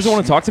podcast. She doesn't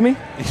want to talk to me?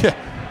 Yeah.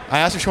 I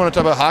asked her if she wanted to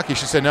talk about hockey.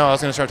 She said no. I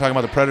was going to start talking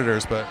about the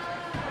Predators, but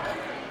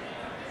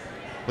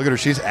look at her.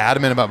 She's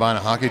adamant about buying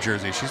a hockey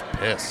jersey. She's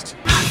pissed.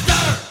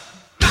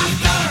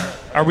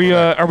 Are we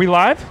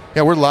live?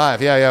 Yeah, we're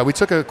live. Yeah. We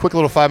took a quick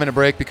little 5-minute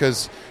break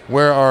because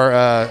where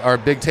our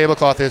big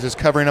tablecloth is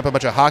covering up a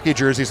bunch of hockey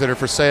jerseys that are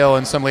for sale,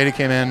 and some lady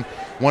came in,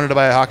 wanted to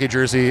buy a hockey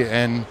jersey,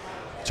 and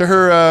to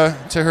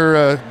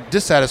her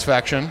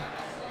dissatisfaction,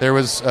 there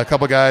was a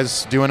couple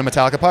guys doing a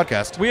Metallica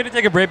podcast. We had to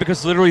take a break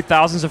because literally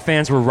thousands of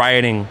fans were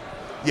rioting.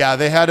 Yeah,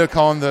 they had to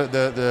call them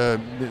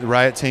the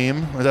riot team.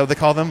 Is that what they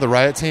call them? The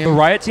riot team? The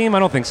riot team? I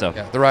don't think so.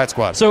 Yeah, the riot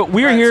squad. So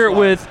we're here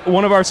with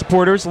one of our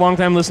supporters,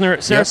 longtime listener,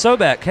 Sarah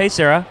Sobek. Hey,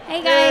 Sarah.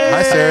 Hey, guys.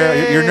 Hi,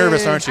 Sarah. You're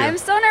nervous, aren't you? I'm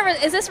so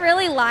nervous. Is this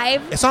really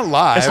live? It's not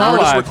live. It's not We're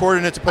live. just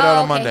recording it to put out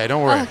on okay. Monday.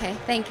 Don't worry. Oh, okay,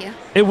 thank you.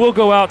 It will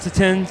go out to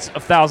tens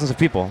of thousands of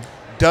people.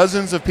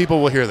 Dozens of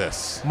people will hear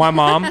this. My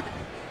mom,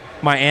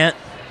 my aunt.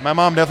 My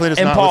mom definitely does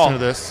and not Paul. listen to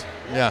this.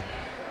 Yeah.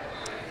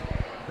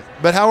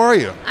 But how are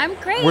you? I'm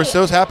great. We're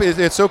so happy.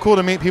 It's so cool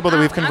to meet people that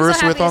we've conversed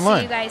I'm so with happy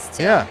online. To see you guys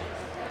too. Yeah.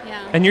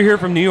 Yeah. And you're here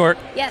from New York.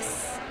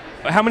 Yes.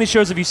 How many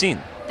shows have you seen?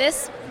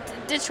 This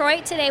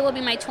Detroit today will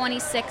be my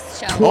 26th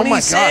show. Oh my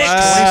gosh,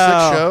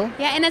 26th show?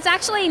 Yeah, and it's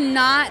actually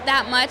not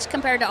that much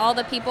compared to all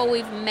the people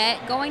we've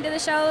met going to the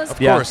shows. Of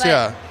course, but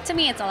yeah. To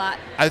me, it's a lot.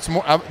 It's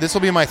more. This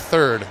will be my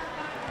third.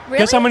 Really?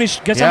 Guess how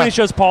many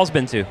shows Paul's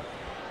been to?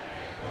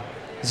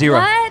 0.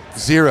 What?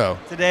 0.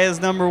 Today is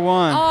number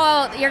 1.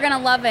 Oh, you're gonna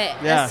love it.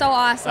 Yeah. That's so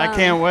awesome. I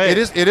can't wait.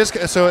 It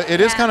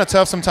is kind of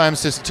tough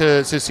sometimes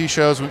to see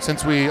shows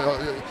since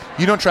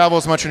you don't travel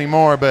as much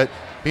anymore, but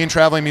being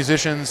traveling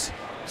musicians,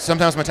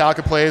 sometimes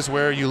Metallica plays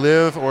where you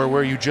live or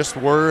where you just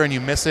were and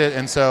you miss it,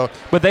 and so.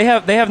 But they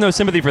have no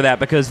sympathy for that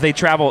because they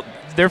travel.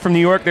 They're from New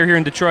York. They're here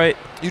in Detroit.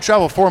 You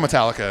travel for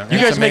Metallica. You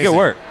guys make it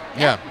work.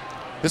 Yeah.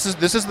 This is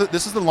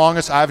the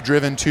longest I've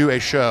driven to a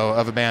show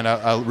of a band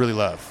I really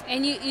love.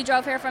 And you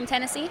drove here from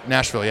Tennessee?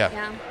 Nashville,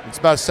 yeah. It's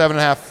about a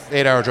 7.5,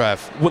 8-hour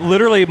drive.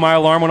 Literally, my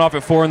alarm went off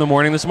at 4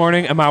 a.m. this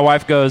morning, and my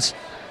wife goes,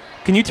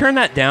 "Can you turn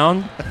that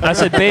down?" I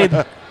said, "Babe,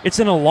 it's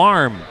an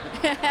alarm.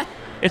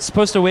 It's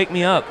supposed to wake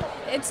me up."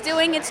 It's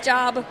doing its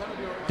job.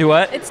 Do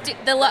what?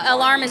 The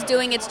alarm is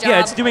doing its job. Yeah,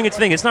 it's doing its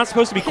thing. It's not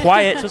supposed to be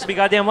quiet. It's supposed to be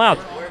goddamn loud.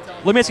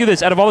 Let me ask you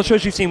this: out of all the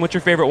shows you've seen, what's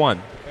your favorite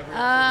one?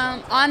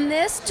 On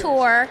this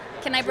tour,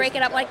 can I break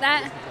it up like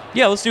that?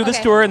 Yeah, let's do this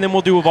Okay. tour, and then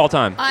we'll do of all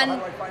time.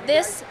 On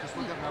this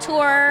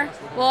tour,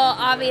 well,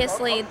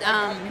 obviously,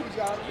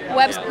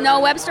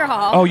 Webster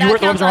Hall. Oh, you That were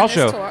at the counts Webster Hall on this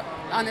show. tour-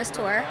 on this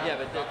tour. Yeah,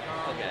 but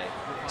okay.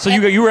 So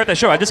you were at that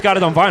show. I just got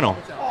it on vinyl.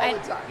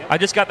 I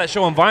just got that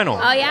show on vinyl.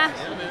 Oh, yeah?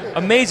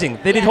 Amazing.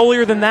 They did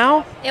Holier Than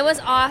Thou? It was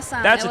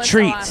awesome. That's It a was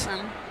treat. So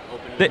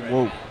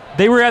awesome.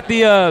 They were at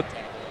the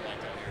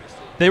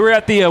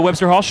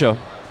Webster Hall show.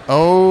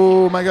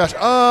 Oh my gosh!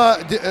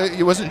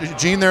 Wasn't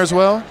Gene there as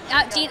well?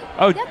 Gene,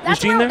 Oh, yep, was that's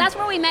Gene where, there? That's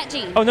where we met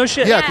Gene. Oh, no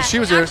shit. Yeah, 'cause she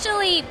was there.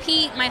 Actually,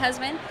 Pete, my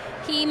husband,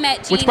 he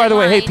met Gene. Which, by the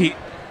way, hey, Pete.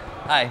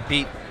 Hi,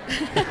 Pete.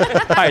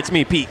 Hi, it's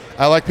me, Pete.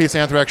 I like Pete's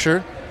Anthrax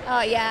shirt.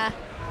 Oh, yeah.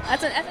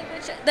 That's a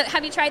good show.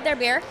 Have you tried their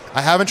beer?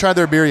 I haven't tried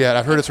their beer yet.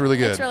 I've heard it's really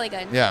good. It's really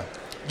good. Yeah.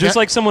 Just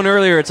like someone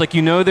earlier, it's like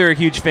they're a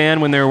huge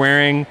fan when they're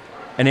wearing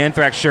an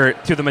Anthrax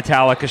shirt to the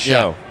Metallica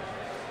show.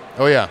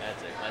 Oh yeah.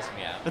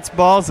 It's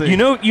ballsy.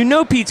 You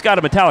know Pete's got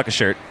a Metallica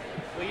shirt.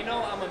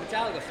 Well, I'm a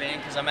Metallica fan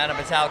because I'm at a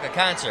Metallica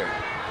concert.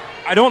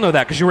 I don't know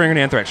that because you're wearing an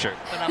Anthrax shirt.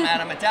 But I'm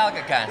at a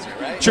Metallica concert,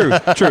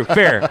 right? True,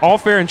 fair. All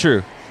fair and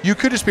true. You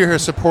could just be here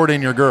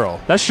supporting your girl.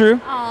 That's true.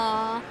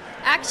 Aw.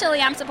 Actually,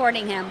 I'm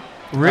supporting him.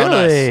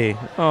 Really?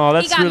 Oh,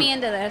 that's He got really- me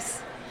into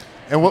this.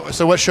 And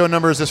what show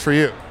number is this for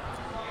you?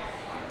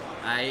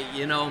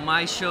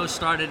 My show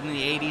started in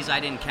the 80s. I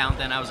didn't count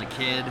then. I was a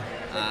kid.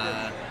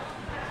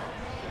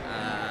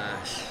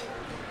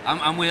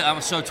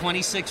 I'm so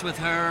 26 with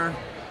her.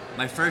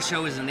 My first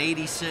show was in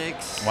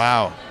 86.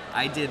 Wow.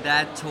 I did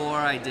that tour.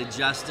 I did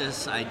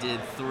Justice. I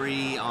did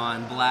 3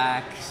 on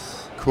Black.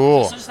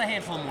 Cool. So just a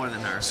handful more than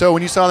her. So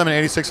when you saw them in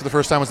 '86 for the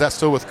first time, was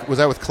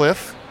that with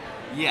Cliff?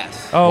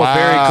 Yes. Oh, wow,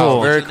 very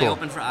cool. Very so cool. They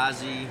opened for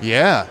Ozzy.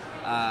 Yeah.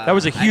 That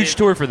was a huge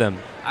tour for them.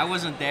 I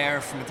wasn't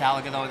there for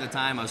Metallica, though, at the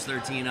time. I was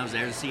 13. I was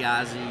there to see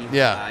Ozzy.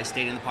 Yeah. I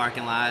stayed in the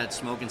parking lot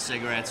smoking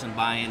cigarettes and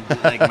buying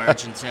bootleg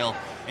merch until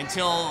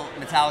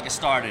Metallica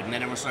started. And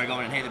then everyone started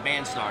going, hey, the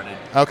band started.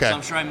 Okay. So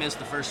I'm sure I missed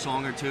the first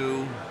song or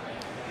two.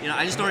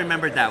 I just don't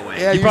remember it that way.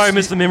 Yeah, you probably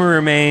missed The Memory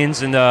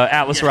Remains and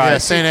Atlas Rise. Yeah,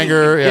 Saint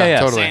Anger. Yeah,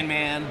 totally.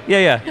 Sandman.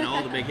 Yeah.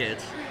 All the big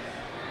hits.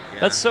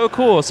 That's so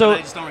cool. So but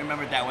I just don't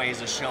remember it that way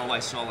as a show I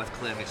saw with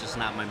Cliff. It's just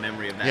not my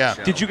memory of that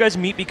show. Did you guys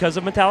meet because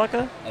of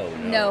Metallica? Oh,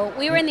 No,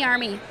 we were in the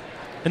Army.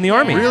 In the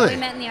Army? Yeah, Really? we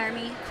met in the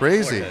Army.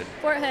 Crazy.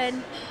 Fort Hood.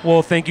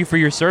 Well, thank you for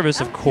your service,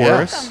 of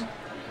course. Welcome.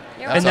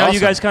 You're And now you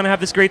guys kind of have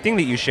this great thing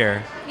that you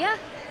share. Yeah,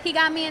 he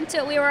got me into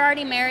it. We were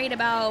already married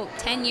about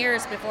 10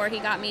 years before he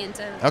got me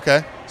into it.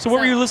 Okay. So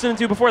what were you listening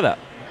to before that?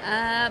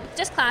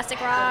 Just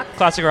classic rock.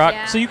 Classic rock?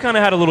 Yeah. So you kind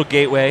of had a little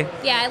gateway.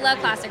 Yeah, I love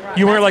classic rock.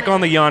 You weren't That's like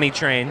on the Yanni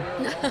train.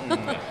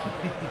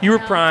 You were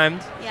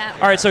primed. Yeah.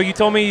 All right, so you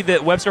told me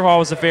that Webster Hall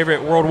was the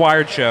favorite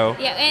Worldwide show.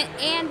 Yeah,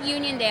 and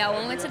Uniondale.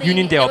 When we went to the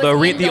Uniondale,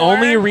 the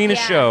only arena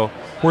show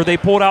where they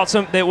pulled out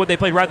they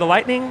played Ride the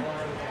Lightning.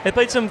 They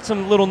played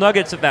some little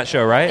nuggets of that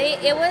show, right?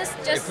 It was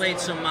just. They played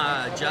some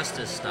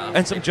Justice stuff.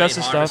 And some They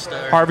Justice played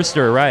stuff.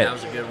 Harvester, right. That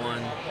was a good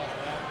one.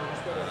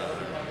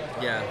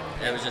 Yeah,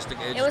 that was just a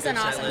good. It was an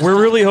awesome. We're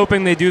really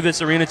hoping they do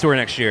this arena tour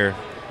next year.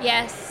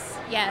 Yes.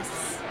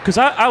 Because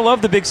I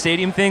love the big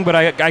stadium thing, but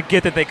I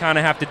get that they kind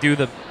of have to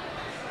do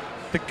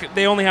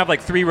they only have like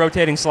 3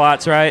 rotating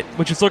slots, right?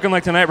 Which is looking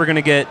like tonight we're going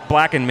to get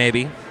Blackened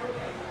maybe.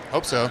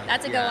 Hope so.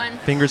 That's a good one.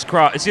 Fingers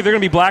crossed. It's either going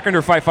to be Blackened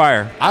or Fight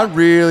Fire. I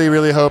really,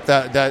 really hope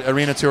that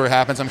arena tour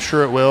happens. I'm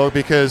sure it will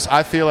because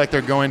I feel like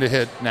they're going to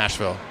hit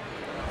Nashville.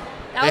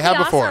 They have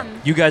before.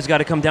 You guys got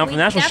to come down from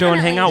the National Show and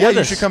hang out with us. Yeah,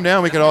 you should come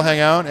down. We could all hang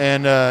out,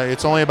 and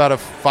it's only about a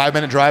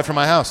 5-minute drive from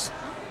my house.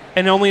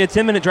 And only a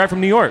 10-minute drive from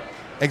New York.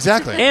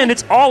 Exactly. And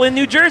it's all in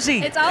New Jersey.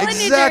 It's all in New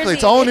Jersey. Exactly.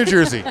 It's all in New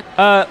Jersey.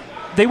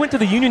 They went to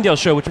the Uniondale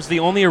show, which was the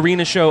only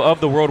arena show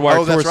of the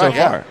Worldwide tour so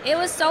far. It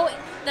was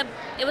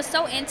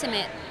so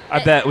intimate.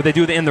 I bet. Would they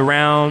do it in the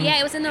round? Yeah,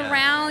 it was in the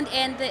round,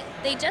 and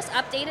they just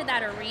updated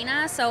that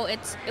arena, so it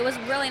was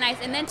really nice.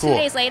 And then 2 Cool.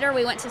 days later,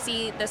 we went to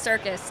see the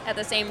circus at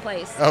the same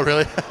place. Oh,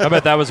 really? I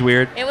bet that was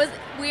weird. It was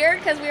weird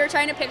because we were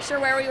trying to picture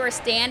where we were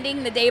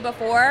standing the day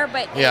before,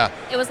 but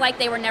it was like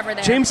they were never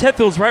there. James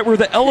Hetfield's right where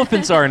the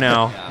elephants are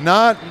now.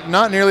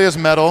 Not nearly as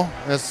metal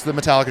as the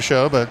Metallica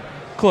show, but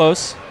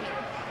close.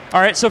 All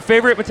right, so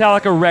favorite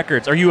Metallica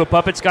records. Are you a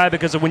Puppets guy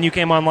because of when you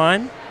came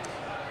online?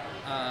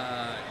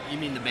 You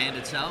mean the band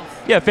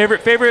itself? Yeah,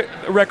 favorite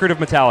record of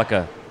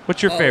Metallica.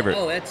 What's your favorite?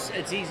 Oh, it's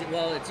easy.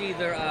 Well, it's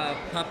either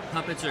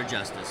Puppets or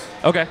Justice.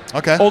 Okay.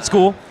 Old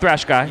school,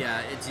 thrash guy.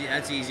 Yeah,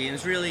 that's easy, and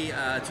it's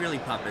really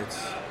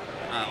Puppets,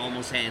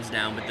 almost hands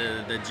down. But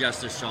the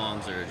Justice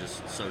songs are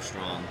just so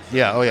strong.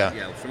 Yeah. Oh yeah.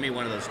 Yeah. For me,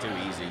 one of those two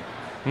easy.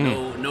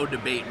 Hmm. No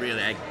debate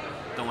really. I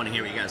don't want to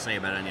hear what you got to say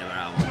about any other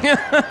album.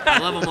 I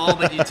love them all,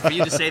 but for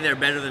you to say they're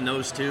better than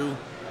those two.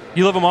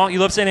 You love them all? You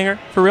love Saint Anger?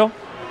 For real?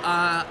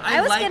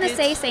 I was going to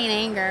say Saint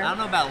Anger. I don't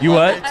know about You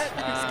love what? it.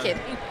 I was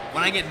kidding.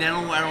 When I get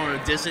dental, I don't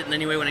want to diss it in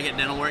any way. When I get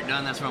dental work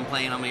done, that's what I'm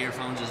playing on my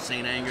earphones is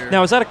Saint Anger.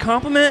 Now, is that a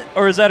compliment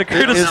or is that a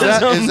criticism?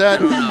 Is that?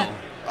 I don't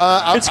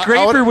know. It's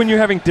great for when you're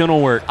having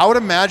dental work. I would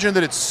imagine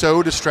that it's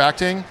so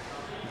distracting.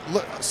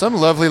 Some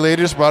lovely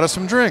lady just brought us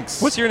some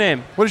drinks. What's your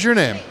name? What is your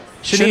name?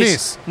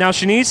 Shanice. Now,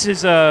 Shanice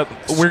is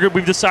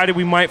we've decided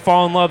we might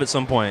fall in love at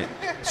some point.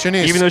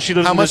 Shanice, even though she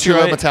lives how in much do you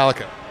love Detroit.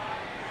 Metallica?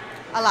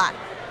 A lot.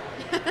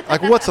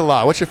 Like, what's a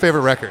lot? What's your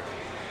favorite record?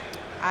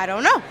 I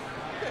don't know.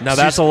 Now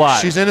that's a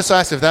lot. She's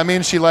indecisive. That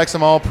means she likes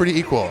them all pretty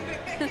equal.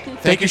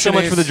 Thank you so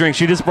much for the drink.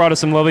 She just brought us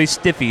some lovely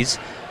stiffies.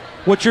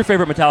 What's your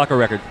favorite Metallica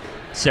record,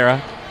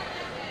 Sarah?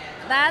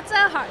 That's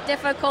a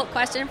difficult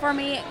question for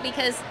me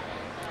because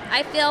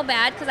I feel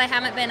bad because I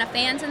haven't been a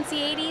fan since the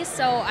 80s,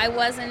 so I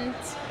wasn't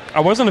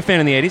a fan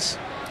in the 80s.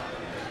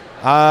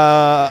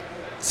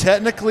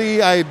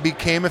 Technically, I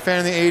became a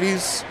fan in the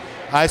 80s.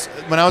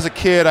 When I was a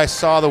kid, I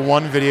saw the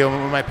one video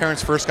when my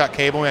parents first got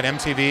cable. We had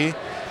MTV,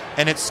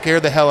 and it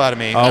scared the hell out of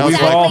me. Oh,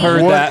 we've all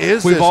heard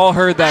that. We've all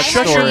heard that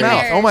Shut story. your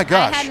mouth. Oh, my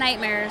gosh. I had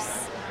nightmares.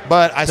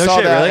 But I saw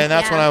shit, that, really? and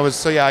that's Yeah. when I was,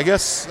 so yeah, I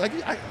guess,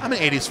 I'm an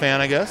 80s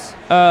fan, I guess.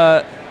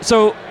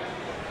 So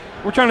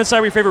we're trying to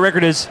decide what your favorite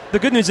record is. The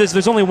good news is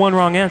there's only one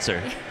wrong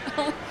answer,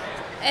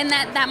 And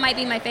that might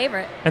be my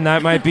favorite. and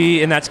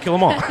that's Kill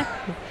 'Em All.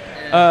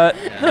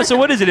 No, so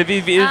what is it? If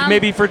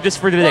maybe for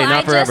today, Well,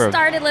 not I forever. just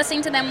started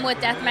listening to them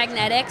with Death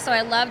Magnetic, so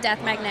I love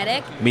Death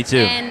Magnetic. Me too.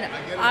 And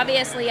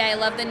obviously, I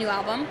love the new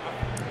album.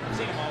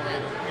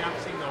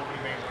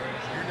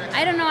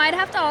 I don't know. I'd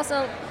have to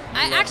also.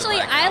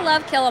 I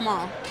love Kill 'Em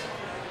All.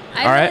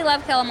 I All really right.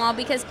 love Kill 'Em All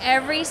because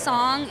every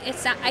song,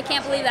 I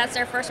can't believe that's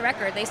their first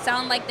record. They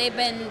sound like they've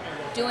been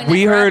doing it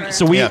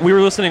forever. We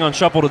were listening on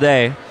Shuffle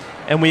today,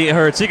 and we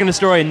heard Seeking the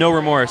Story and No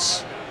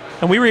Remorse.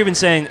 And we were even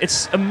saying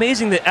it's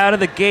amazing that out of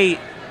the gate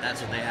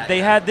That's what they had. they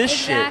had this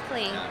shit.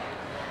 Exactly.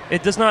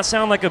 It does not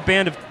sound like a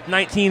band of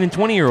 19 and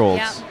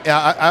 20-year-olds.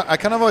 Yeah, I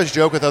kind of always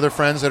joke with other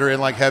friends that are in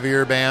like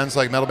heavier bands,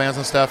 like metal bands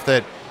and stuff,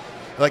 that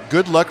like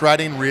good luck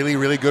writing really,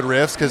 really good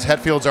riffs because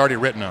Hetfield's already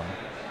written them,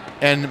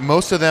 and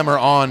most of them are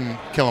on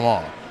Kill 'Em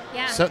All.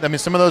 Yeah. So, I mean,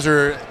 some of those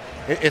are.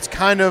 It's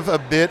kind of a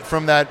bit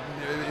from that,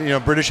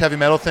 British heavy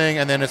metal thing,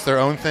 and then it's their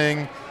own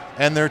thing,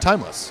 and they're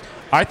timeless.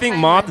 I think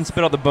Moth and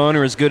Spit Out the Bone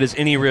are as good as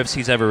any riffs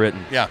he's ever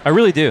written. Yeah, I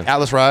really do.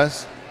 Atlas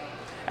Rise.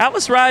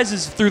 Atlas Rise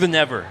is Through the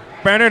Never.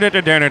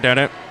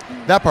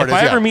 That part if is.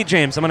 I yeah. ever meet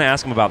James, I'm going to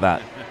ask him about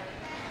that.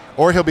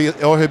 Or he'll be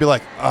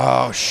like,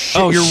 oh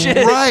shit,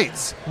 you're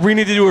right. We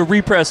need to do a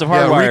repress of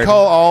Hardwired. Yeah,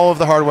 recall all of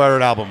the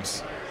Hardwired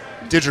albums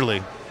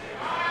digitally.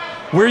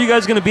 Where are you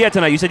guys going to be at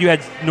tonight? You said you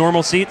had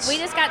normal seats? We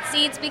just got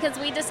seats because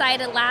we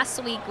decided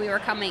last week we were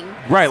coming.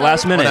 Right, So-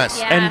 last minute. nice.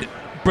 Yeah. And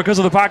because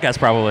of the podcast,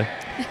 probably.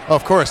 Oh,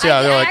 of course,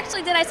 yeah. They're I like,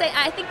 actually did.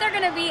 I think they're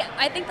going to be.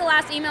 I think the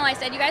last email I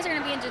said, you guys are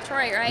going to be in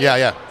Detroit, right? Yeah,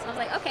 yeah. So I was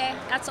like, okay,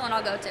 that's the one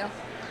I'll go to.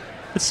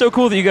 It's so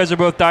cool that you guys are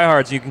both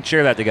diehards and you can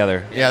share that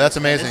together. Yeah, that's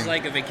This amazing. is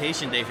like a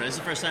vacation day for us. This is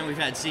the first time we've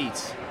had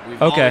seats.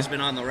 We've Okay. always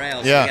been on the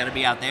rails. Yeah. So we got to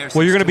be out there.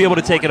 Well, you're going to be able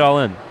to take it all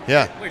in.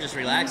 Yeah. We're just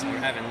relaxing. We're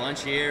having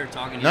lunch here,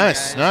 talking to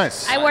Nice, you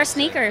guys. nice. I wore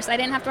sneakers. I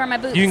didn't have to wear my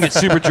boots. You can get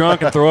super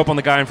drunk and throw up on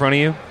the guy in front of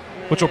you,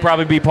 which will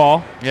probably be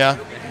Paul. Yeah,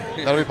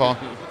 that'll be Paul.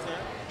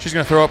 She's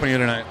going to throw up on you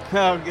tonight.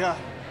 Oh, God.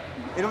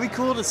 It'll be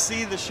cool to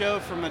see the show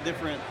from a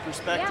different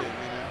perspective.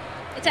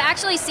 to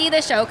actually see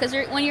the show, because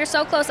when you're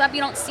so close up,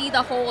 you don't see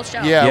the whole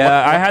show.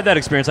 Yeah, I had that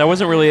experience. I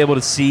wasn't really able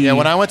to see. Yeah,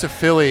 when I went to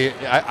Philly,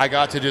 I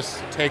got to just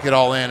take it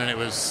all in, and it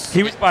was.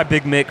 He was by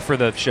Big Mick for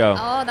the show.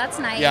 Oh, that's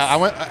nice. Yeah, I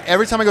went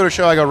every time I go to a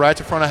show, I go right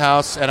to front of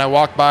house, and I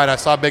walk by and I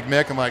saw Big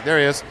Mick. I'm like, there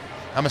he is.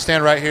 I'm gonna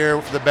stand right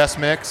here for the best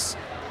mix,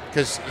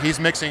 because he's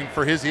mixing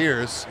for his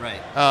ears. Right.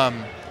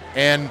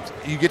 And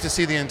you get to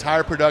see the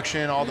entire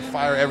production, all the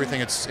fire,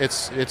 everything.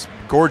 It's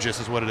gorgeous,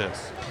 is what it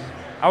is.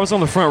 I was on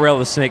the front rail of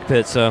the Snake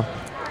Pit, so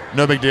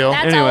no big deal.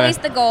 That's anyway, always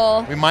the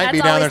goal. We might That's be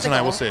down there always the tonight.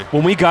 goal. We'll see.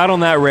 when we got on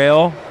that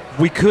rail,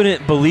 we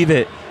couldn't believe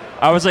it.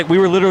 I was like, we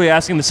were literally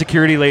asking the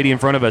security lady in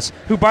front of us,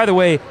 who, by the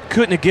way,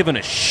 couldn't have given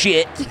a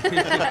shit.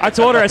 I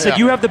told her, I said, Yeah.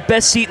 you have the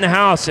best seat in the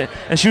house.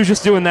 And she was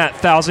just doing that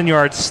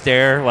 1,000-yard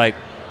stare, like,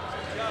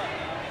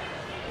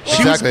 she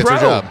Exactly, was it's her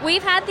pro. job.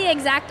 We've had the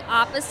exact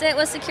opposite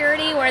with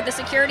security, where the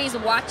security's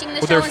watching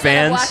the With show their instead of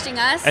fans watching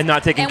us, and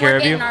not taking and care we're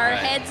of you? getting our Right.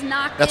 heads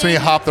knocked That's when in.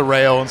 you hop the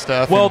rail and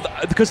stuff. Well,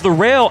 and- because the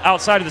rail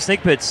outside of the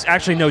Snake Pit's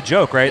actually no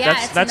joke, right? Yeah,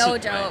 it's no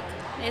joke.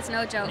 It's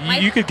no joke.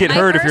 You could get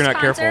hurt if you're not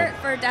My first careful.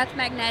 concert for Death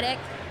Magnetic,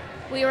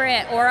 we were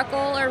at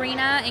Oracle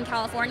Arena in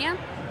California,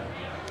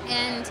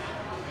 and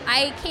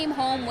I came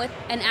home with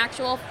an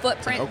actual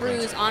footprint Oakland.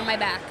 bruise on my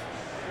back.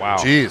 Wow.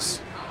 Jeez.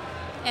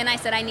 And I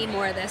said, I need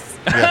more of this.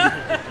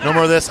 Yeah. No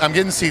more of this. I'm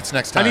getting seats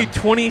next time. I need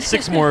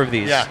 26 more of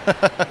these. Yeah.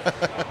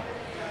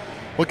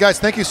 Well, guys,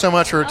 thank you so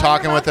much for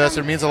talking with us.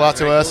 It means a lot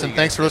to us, and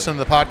thanks for listening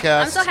to the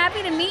podcast. I'm so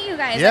happy to meet you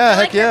guys. Yeah, I feel heck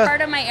like you're yeah.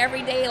 part of my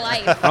everyday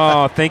life.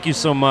 Oh, thank you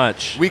so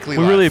much. Weekly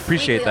We life. really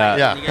appreciate Weekly that.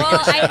 life.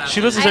 Yeah. Well,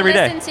 She listens I every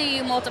day. listened to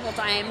you multiple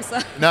times. So.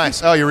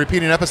 Nice. Oh, you're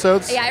repeating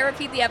episodes? Yeah, I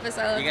repeat the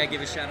episode. You gotta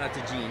give a shout out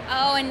to Gene.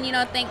 Oh, and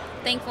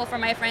thankful for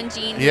my friend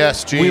Gene. who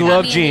Yes, Gene. We got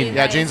love me Gene. you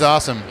Yeah, guys. Gene's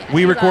awesome. Yeah,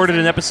 We she's recorded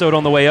awesome. an episode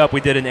on the way up. We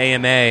did an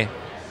AMA,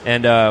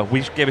 and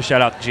we gave a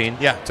shout out to Gene.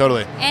 Yeah,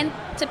 totally. And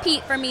to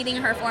Pete for meeting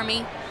her for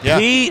me. Yeah.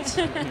 Pete,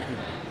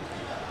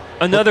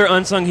 another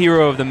unsung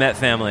hero of the Met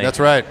family. That's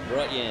right.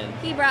 Brought you in.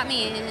 He brought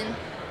me in.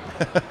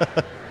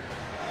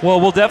 Well,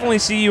 we'll definitely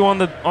see you on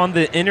the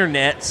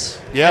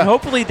internets. Yeah. And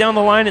hopefully down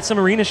the line at some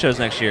arena shows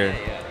next year.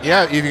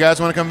 Yeah, if you guys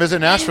want to come visit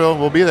Nashville,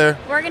 we'll be there.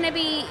 We're going to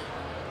be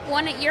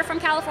you're from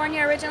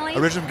California originally?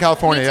 Originally from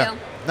California, Me yeah. too.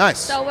 Nice.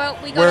 So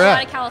we go Where to a at?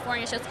 lot of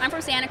California shows. I'm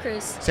from Santa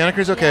Cruz. Santa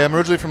Cruz, okay. Yeah. I'm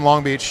originally from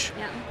Long Beach.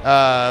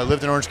 Yeah.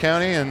 Lived in Orange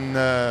County, and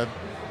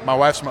my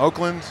wife's from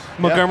Oakland.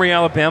 Montgomery,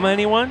 Alabama,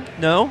 anyone?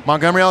 No? Yeah.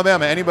 Montgomery,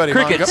 Alabama. Anybody?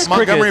 Crickets.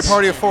 Montgomery Crickets.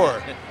 Party of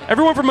 4.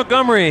 Everyone from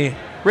Montgomery,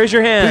 raise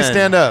your hand. Please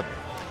stand up.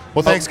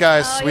 Well, thanks,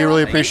 guys. Oh, we you're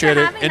really welcome. Thanks for appreciate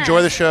it. having Enjoy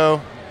us. the show.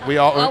 We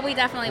all. Well, we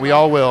definitely We will.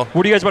 all will.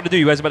 What are you guys about to do?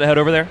 You guys about to head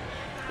over there?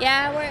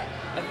 Yeah,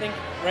 I think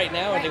right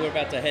now, I think we're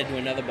about to head to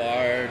another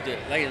bar.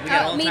 We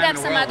got all the meet time up in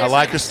the some world. other I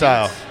like your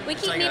style. we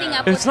keep like meeting a-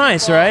 up It's with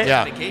nice, people. right?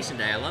 Yeah. Vacation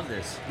day. I love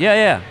this.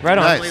 Yeah, right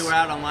on. Nice. Normally we're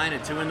out online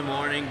at 2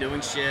 a.m. doing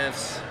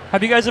shifts.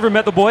 Have you guys ever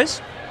met the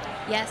boys?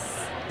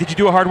 Yes. Did you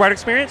do a hardwired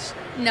experience?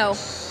 No.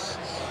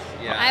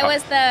 Yeah. I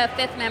was the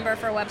 5th member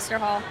for Webster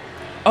Hall.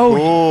 Oh,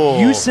 Cool.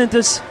 you sent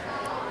us.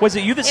 Was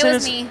it you that It sent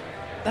was us? me.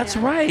 That's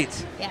Yeah.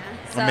 right. Yeah.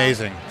 So,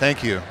 Amazing.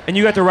 Thank you. And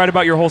you got to write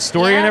about your whole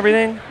story and Yeah.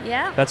 everying.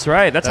 Yeah. That's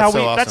right. That's, That's how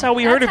we. so awesome. That's how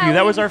we heard of you.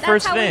 That was our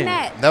first that's how thing. We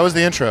met. That was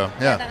the intro.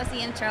 Yeah, Yeah. that was the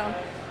intro.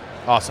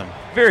 Awesome.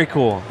 Very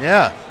cool.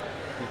 Yeah.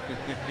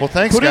 Well,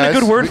 thanks, Put in guys. a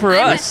good word for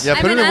I'm us. Yeah,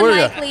 I'm put an in a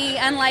word.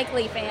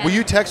 unlikely fan. Will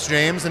you text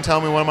James and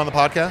tell me when I'm on the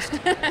podcast?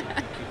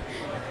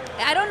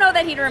 I don't know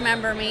that he'd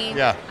remember me.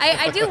 Yeah.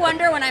 I do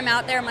wonder when I'm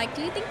out there. I'm like,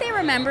 do you think they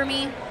remember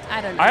me?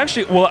 I don't know. I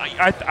actually. Well,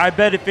 I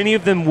bet if any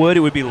of them would,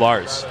 it would be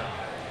Lars,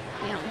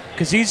 Yeah.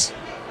 because he's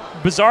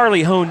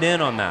bizarrely honed in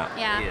on that.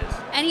 Yeah. He is.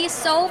 And he's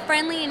so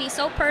friendly and he's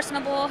so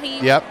personable.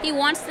 Yep. He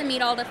wants to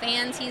meet all the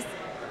fans.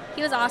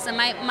 He was awesome.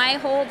 My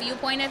whole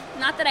viewpoint of,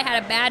 not that I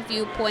had a bad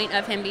viewpoint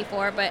of him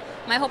before, but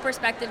my whole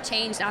perspective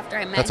changed after I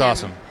met him. That's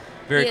awesome.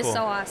 Very cool. He is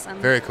so awesome.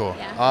 Very cool.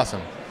 Yeah.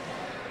 Awesome.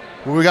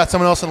 Well, we got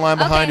someone else in line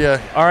behind you.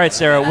 All right,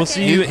 Sarah. We'll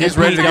see you. He's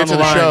ready to get to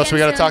the show, so we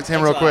got to talk to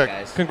him real quick.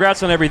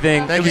 Congrats on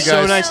everything. Thank it was you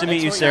guys. so nice to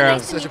meet you, Sarah.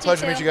 Nice to Such a meet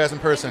pleasure to you meet you guys in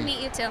person. Nice to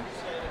meet you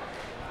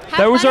too.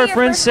 That was our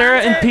friends Sarah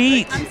and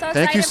Pete. I'm so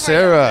Thank you, excited for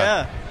Sarah.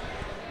 Yeah.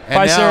 And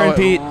Bye, now, Sarah and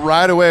Pete.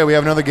 Right away, we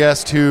have another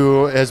guest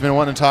who has been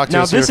wanting to talk to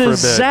Now, us here this for a bit. is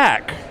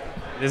Zach.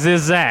 This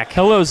is Zach.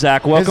 Hello,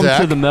 Zach. Welcome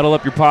Zach. to the Metal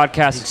Up Your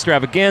Podcast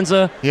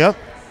extravaganza. Yep.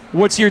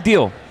 What's your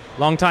deal?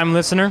 Long-time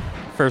listener,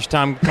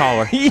 first-time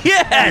caller. Yes!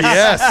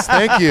 Yes,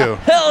 thank you.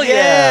 Hell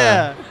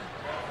yeah!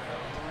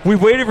 We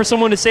waited for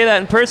someone to say that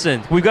in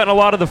person. We've gotten a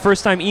lot of the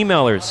first-time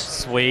emailers.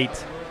 Sweet.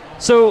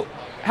 So,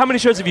 how many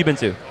shows have you been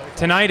to?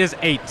 Tonight is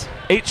 8.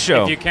 8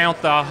 show. If you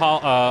count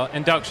the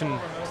induction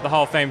to the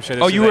Hall of Fame show.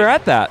 Oh, you were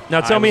at that.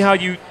 Now tell me how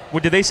you...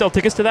 Did they sell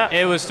tickets to that?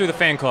 It was through the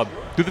fan club.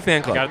 Through the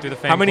fan club. Got it through the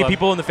fan How many club.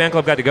 people in the fan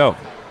club got to go?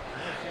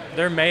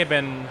 There may have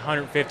been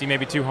 150,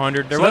 maybe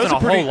 200. There So that wasn't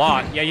was a a pretty- whole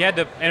lot. Yeah, you had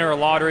to enter a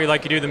lottery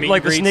like you do the meet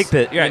Like and the greets.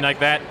 snake pit, yeah. And like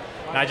that.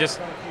 And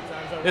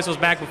this was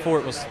back before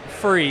it was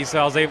free,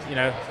 so I was able,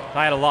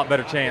 I had a lot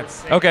better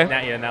chance. Okay.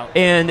 Now.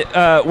 And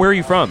where are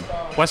you from?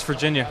 West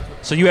Virginia.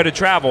 So you had to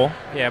travel.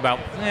 Yeah, about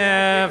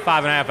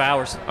 5.5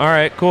 hours. All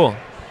right, cool.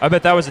 I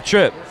bet that was a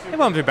trip. It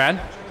wasn't too bad.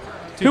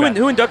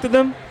 Who inducted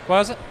them? What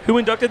was it? Who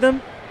inducted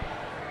them?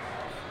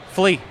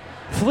 Flea.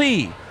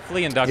 Flea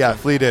induction. Yeah,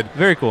 Flea did.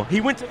 Very cool.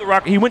 He went to the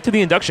Rock. He went to the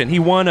induction. He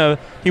won a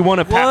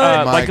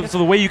so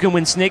the way you can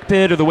win Snake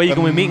Pit or the way you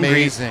can win Meet and Greet.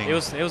 Amazing. It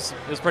was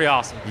pretty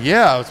awesome.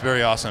 Yeah, it was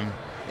very awesome.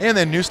 And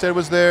then Newstead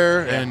was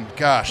there, and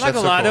gosh, Not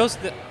that's gonna so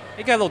lie, cool.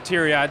 it got a little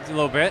teary-eyed a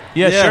little bit.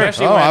 Yeah, sure.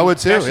 Especially Oh, when, I would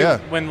too, especially yeah.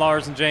 When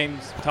Lars and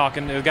James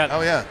talking, it got.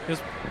 Oh yeah.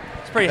 It's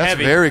pretty That's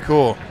heavy. very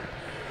cool.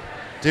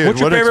 Dude, What's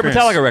your what an favorite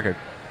experience. Metallica record?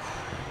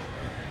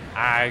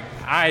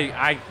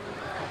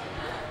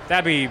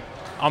 That'd be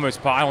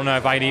almost. I don't know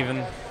if I'd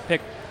even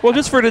pick. Well,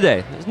 just for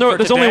today.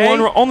 There's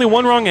only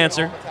one wrong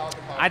answer.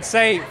 I'd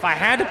say if I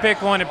had to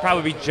pick one, it'd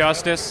probably be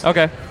Justice.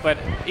 Okay. But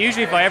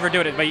usually, if I ever do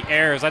it, it'd be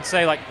Airs. I'd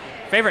say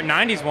favorite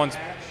 '90s ones.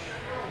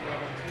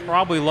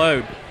 Probably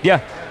Load.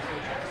 Yeah.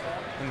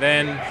 And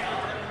then.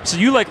 So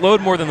you like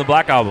Load more than the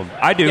Black Album?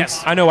 I do.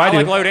 Yes. I know I do.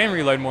 like Load and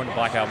Reload more than the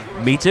Black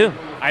Album. Me too.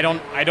 I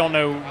don't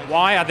know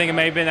why. I think it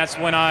may have been that's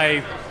when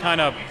I kind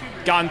of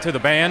got into the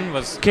band.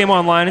 Came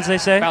online, as they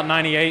say? About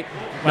 98.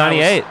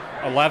 98.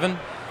 11.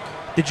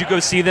 Did you go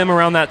see them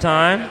around that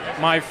time?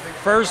 My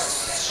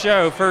first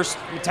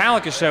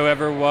Metallica show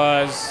ever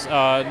was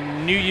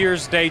New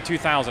Year's Day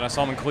 2000. I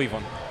saw them in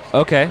Cleveland.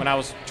 Okay. When I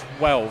was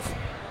 12.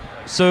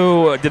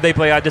 So did they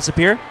play I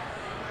Disappear?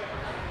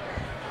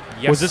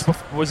 Yes.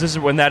 Was this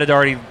when that had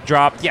already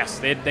dropped? Yes,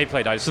 they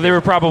played I Disappear. So they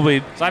were probably...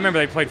 So I remember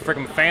they played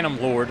freaking Phantom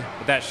Lord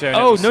at that show.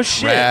 Oh, no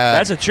shit. Rad.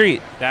 That's a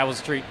treat. That was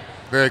a treat.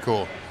 Very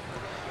cool.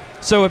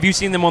 So have you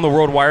seen them on the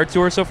Worldwide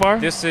tour so far?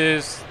 This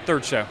is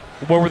third show.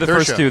 What were the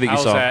first two that you I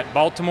was saw? at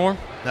Baltimore.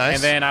 Nice.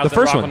 And then I The was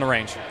first at Rock one. on the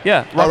Range.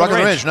 Yeah. Rock on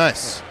the Range,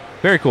 nice.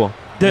 Very cool.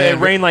 Did it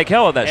rain like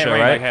hell at that It show,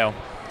 rained right? like hell.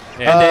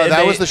 Yeah.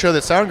 That was the show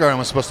that Soundgarden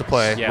was supposed to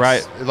play. Yes.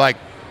 Right. Like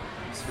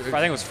I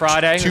think it was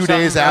Friday. 2 or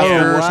days something.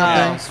 after or Yeah,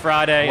 something. it was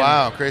Friday.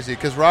 Wow, crazy.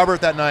 Because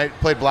Robert that night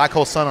played Black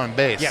Hole Sun on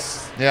bass.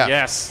 Yes. Yeah.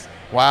 Yes.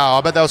 Wow,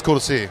 I bet that was cool to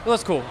see. It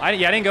was cool. I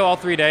didn't go all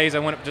 3 days. I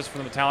went up just for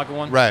the Metallica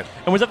one. Right.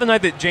 And was that the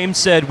night that James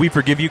said, "We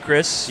forgive you,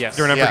 Chris"? Yes.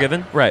 During Yeah.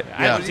 Unforgiven? Right.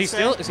 Yeah. Is he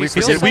still He still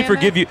said, "We saying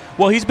forgive that? you."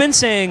 Well, he's been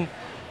saying,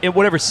 in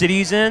whatever city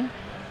he's in,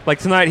 like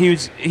tonight,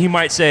 he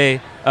might say,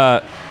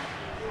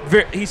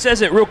 he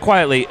says it real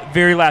quietly.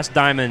 Very last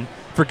diamond.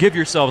 Forgive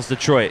yourselves,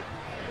 Detroit.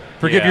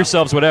 Forgive Yeah.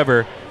 yourselves,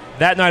 whatever.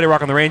 That night at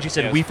Rock on the Range, he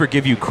said, "We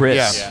forgive you,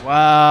 Chris." Yeah.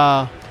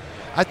 Wow.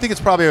 I think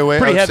it's probably a way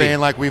Pretty of heavy. saying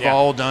like we've Yeah.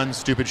 all done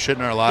stupid shit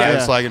in our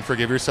lives, Yeah. like and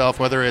forgive yourself.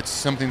 Whether it's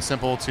something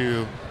simple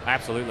to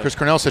Absolutely. Chris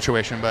Cornell's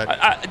situation,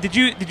 but Did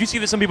you see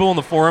that some people on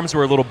the forums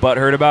were a little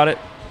butthurt about it?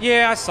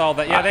 Yeah, I saw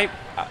that. Yeah,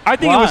 I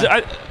think it was.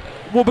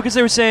 Well, because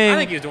they were saying. I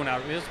think he was doing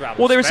out. It was out of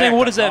Well, they were saying, respect,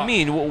 what does I that thought.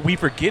 mean? Well, we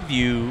forgive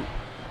you.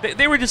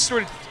 They were just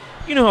sort of,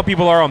 you know how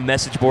people are on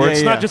message boards. Yeah,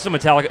 It's yeah. not just a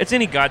Metallica. It's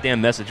any goddamn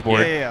message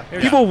board. Yeah.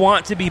 People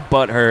want to be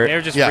butthurt. They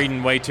were just Yeah.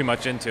 reading way too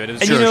much into it. It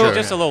was And just, you know-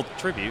 just a little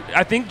tribute.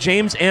 I think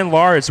James and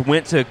Lars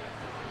went to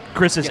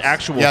Chris's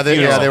actual Yeah, they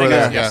funeral. were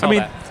there. I Yeah. saw I mean,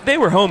 that. they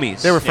were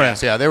homies. they were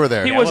friends. Yeah, they were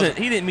there. He Yeah, wasn't.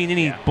 He didn't mean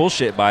any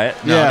bullshit by it.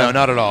 No, Yeah. no,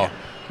 not at all.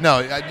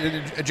 No,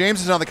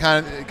 James is not the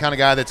kind of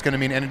guy that's going to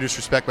mean any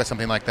disrespect by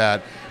something like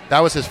that.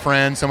 That was his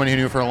friend, someone he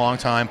knew for a long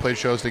time, played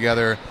shows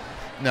together.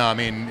 No, I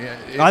mean,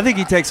 I think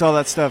he takes all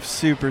that stuff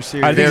super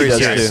serious. I think very he does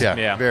serious. too. Yeah,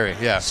 Yeah. very.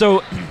 Yeah.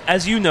 So,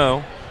 as you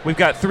know, we've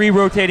got 3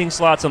 rotating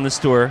slots on this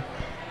tour.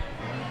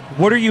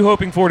 What are you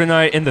hoping for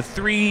tonight in the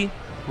 3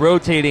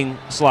 rotating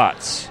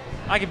slots?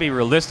 I could be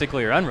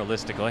realistically or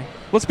unrealistically.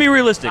 Let's be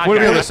realistic. I What,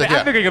 realistic, I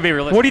yeah. figure it could be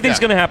realistic. what do you think is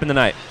Yeah. going to happen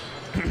tonight?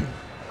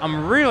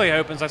 I'm really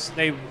hoping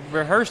they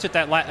rehearsed at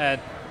at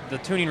the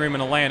tuning room in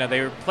Atlanta.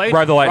 They played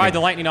Ride the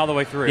Lightning. all the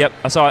way through. Yep,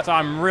 I saw it. So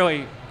I'm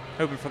really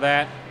hoping for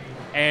that.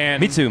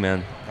 And Me too,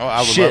 man. Oh, I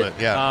would Shit. love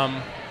it. Yeah.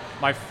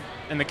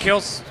 And the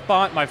kill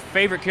spot, my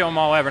favorite kill 'em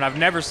all ever, and I've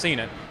never seen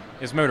it,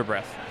 is Motor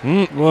Breath.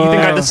 You think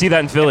I got to see that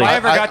in Philly? If I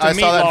ever got to meet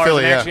saw that in Lars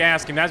Philly, and yeah. actually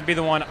ask him, that'd be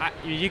the one.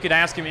 You could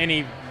ask him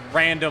any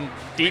random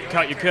deep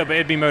cut you could, but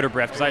it'd be Motor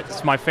Breath because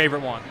it's my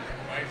favorite one.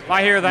 If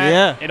I hear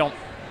that,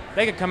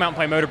 they could come out and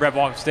play Motor Breath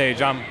off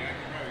stage.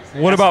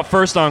 What about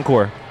first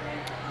encore?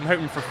 I'm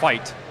hoping for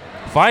Fight.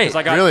 Fight?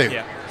 Really?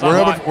 Yeah.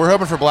 We're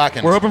hoping for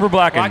Blackened. We're hoping for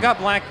Blackened. Well, I got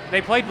Black.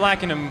 They played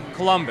Blackened in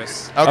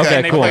Columbus. Okay,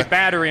 and they cool. played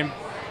Battery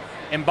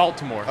in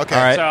Baltimore. Okay.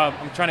 All right. So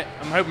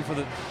I'm hoping for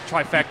the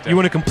trifecta. You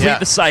want to complete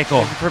the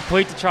cycle.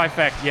 Complete the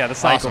trifecta. Yeah, the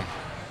cycle. Awesome.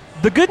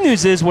 The good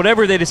news is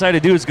whatever they decide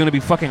to do is going to be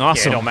fucking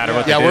awesome. Yeah, it don't matter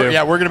what they do.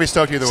 We're going to be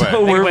stoked either way.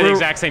 So They play the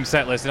exact same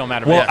set list. It don't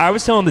matter. Well, I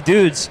was telling the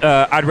dudes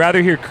I'd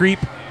rather hear Creep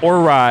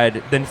or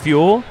Ride than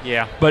Fuel.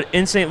 Yeah. But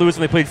in St. Louis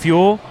when they played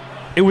Fuel,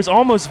 it was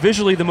almost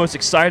visually the most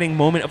exciting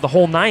moment of the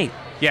whole night.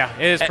 Yeah,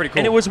 it is pretty cool.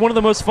 And it was one of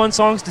the most fun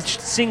songs to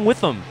sing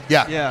with them.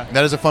 Yeah.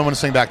 That is a fun one to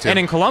sing back to. And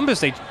in Columbus,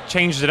 they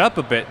changed it up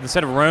a bit.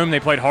 Instead of Rome, they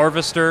played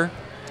Harvester,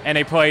 and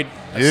they played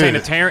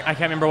Sanitarium. I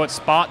can't remember what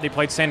spot. They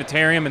played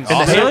Sanitarium and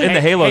in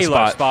the Halo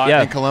spot.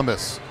 Yeah. In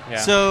Columbus. Yeah.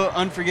 So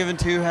Unforgiven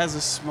 2 has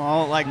a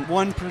small, like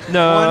 1%.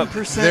 No,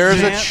 1%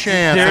 there's a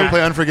chance they'll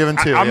play Unforgiven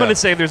 2. I'm going to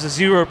say there's a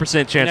 0%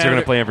 chance they're going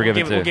to play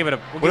Unforgiven 2. We'll give it a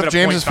what if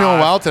James is feeling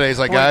wild today? He's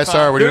like, guys,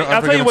 sorry, we're doing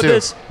I'll tell you Unforgiven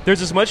what 2.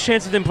 there's as much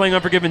chance of them playing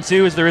Unforgiven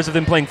 2 as there is of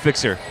them playing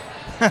Fixer.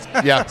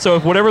 Yeah. So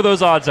if whatever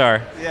those odds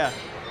are. Yeah.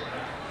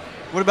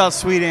 What about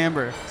Sweet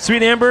Amber?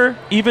 Sweet Amber,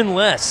 even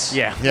less.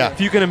 Yeah. Yeah.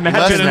 If you can imagine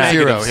less than that.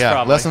 zero. Yeah.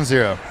 Probably. Less than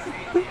zero.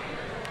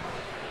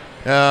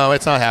 No,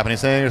 it's not happening.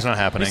 St. Anger's not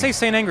happening. Did he say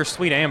St. Anger,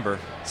 Sweet Amber?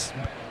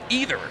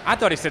 Either. I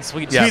thought he said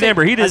Sweet Sweet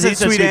Amber. He said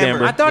Sweet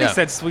Amber. I thought he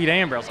said Sweet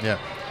Amber. I was like, Yeah.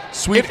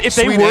 Sweet. If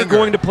they Sweet were Anger.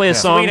 going to play a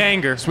song, Sweet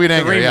Anger. Sweet the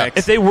Anger, yeah. remix.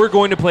 if they were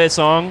going to play a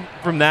song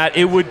from that,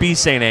 it would be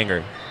Saint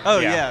Anger. Oh,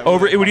 yeah.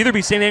 It would either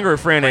be Saint Anger or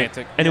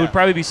Frantic, and it would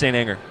probably be Saint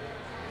Anger.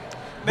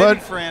 Maybe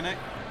But- Frantic.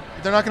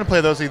 They're not going to play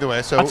those either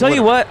way. So I'll tell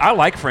you what, I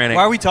like Frantic.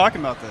 Why are we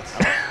talking about this?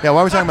 Yeah,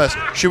 why are we talking about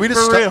this? Should we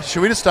For real.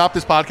 just stop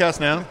this podcast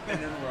now?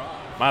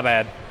 My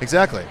bad.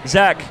 Exactly.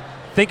 Zach,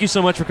 thank you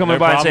so much for coming No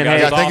by problem, and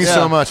saying, guys. hey. Yeah, thank you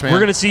so much, man. We're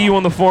going to see you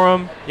on the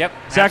forum. Yep.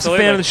 Zach's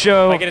absolutely. a fan of the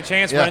show. If I get a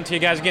chance, run into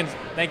you guys again.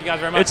 Thank you guys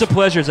very much. It's a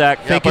pleasure, Zach.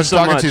 Yeah, Thank you pleasure so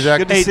talking much. to you, Zach.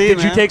 Good to Hey, see you,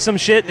 did you man. take some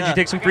shit? Did Yeah. you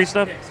take some free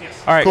stuff?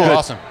 All right, Cool, good.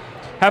 awesome.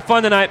 Have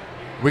fun tonight.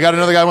 We got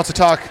another guy who wants to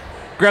talk.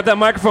 Grab that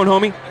microphone,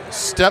 homie.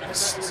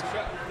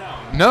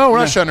 No, we're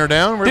not shutting her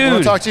down. We're going to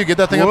Dude. talk to you. Get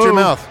that thing up to your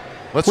mouth.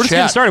 Let's We're just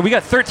getting chat. started. We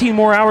got 13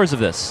 more hours of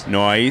this.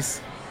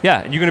 Noise.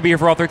 Yeah, and you're going to be here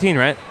for all 13,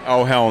 right?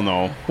 Oh, hell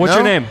no. What's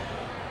your name?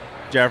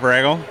 Jeff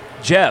Ragel.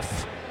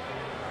 Jeff.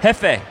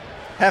 Hefe.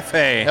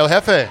 Hefe. El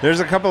Jefe. There's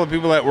a couple of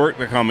people at work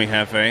that call me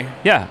Hefe.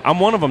 Yeah, I'm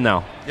one of them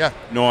now. Yeah.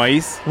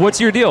 Noise. What's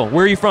your deal?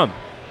 Where are you from?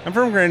 I'm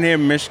from Grand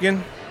Haven,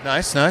 Michigan.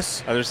 Nice,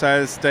 nice. Other side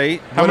of the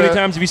state. How many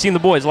times have you seen the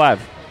boys live?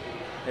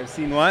 Have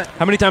seen what?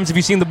 How many times have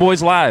you seen the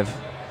boys live?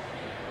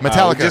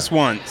 Metallica. Just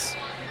once.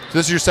 So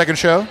this is your second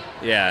show?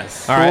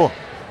 Yes. All Cool. right.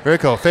 Very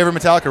cool. Favorite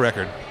Metallica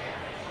record?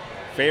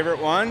 Favorite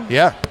one?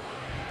 Yeah.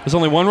 There's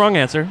only one wrong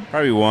answer.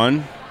 Probably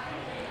one.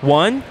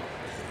 One?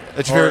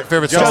 That's your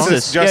favorite song?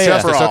 Justice. Justice Yeah,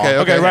 yeah. for all.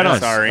 Okay, right on.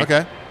 Sorry.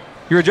 Okay.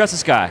 You're a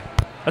Justice guy.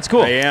 That's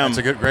cool. I am.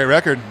 That's a great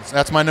record.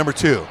 That's my number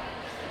 2.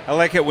 I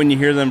like it when you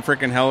hear them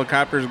freaking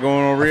helicopters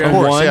going over you. Of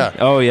course, One? yeah.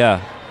 Oh,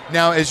 yeah.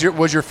 Now,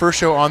 was your first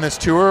show on this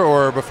tour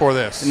or before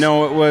this?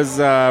 No, it was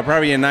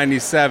probably in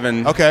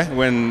 '97. Okay.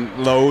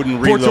 When Load and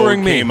For Reload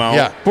touring me. came out.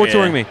 Yeah. For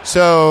touring me.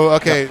 So,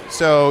 okay,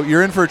 so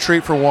you're in for a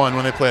treat for one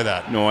when they play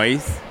that.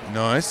 Noise.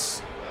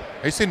 Nice.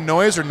 Are you saying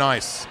noise or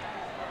nice?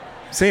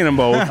 Saying them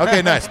both.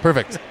 Okay, nice.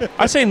 Perfect.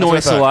 I say That's what I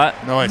noise a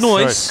thought. lot.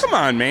 Noise. Come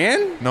on,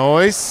 man.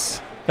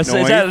 Noise. Is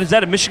Noise.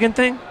 that a Michigan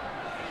thing?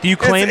 Do you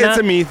claim It's that?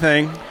 a me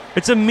thing.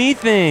 It's a me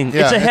thing.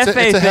 Yeah, it's a Hefe it's a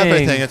thing.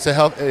 Hefe thing. It's a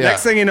health. Yeah.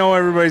 Next thing you know,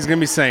 everybody's gonna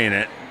be saying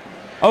it.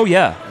 Oh,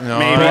 yeah.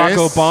 Nice.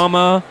 Barack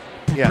Obama,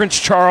 Yeah. Prince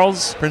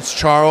Charles. Prince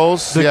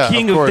Charles. The yeah,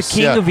 king of of course. the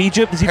king yeah. of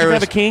Egypt. Does Egypt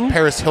have a king?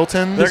 Paris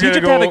Hilton. They're Does gonna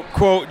Egypt go have a-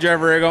 quote Jeff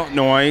Ragel.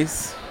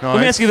 Noise. Let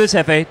me ask you this,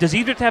 Hefe. Does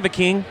Egypt have a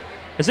king?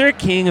 Is there a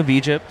king of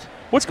Egypt?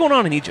 What's going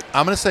on in Egypt?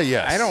 I'm going to say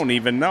yes. I don't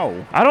even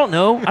know. I don't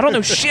know. I don't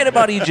know shit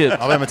about Egypt.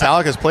 I bet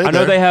Metallica's played I know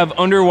there. they have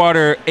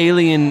underwater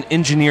alien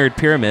engineered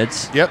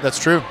pyramids Yep, that's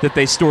true. that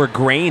they store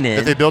grain in.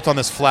 That they built on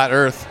this flat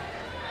Earth.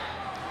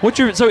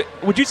 So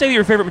would you say that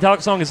your favorite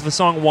Metallica song is the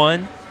song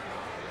One?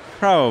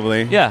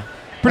 Probably. Yeah.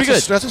 Pretty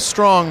That's good. That's a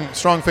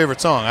strong favorite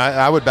song.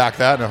 I would back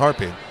that in a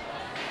heartbeat.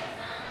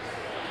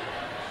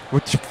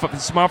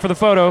 Smile for the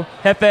photo.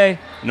 Hefe.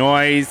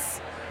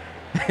 Noise.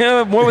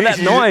 More with that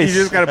noise.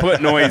 You just got to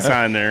put noise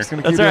on there.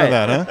 Keep That's doing right.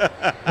 that,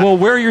 huh? Well,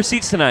 where are your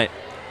seats tonight?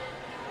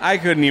 I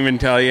couldn't even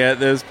tell you at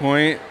this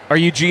point. Are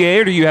you GA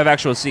or do you have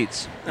actual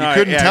seats? You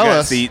couldn't tell I got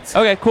us. Seats.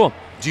 Okay, cool.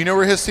 Do you know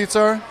where his seats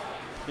are?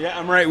 Yeah,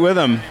 I'm right with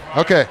him.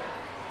 Okay.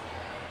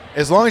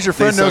 As long as your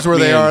friend knows sucked where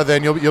me they in. are,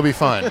 then you'll be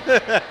fine.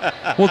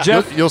 Well,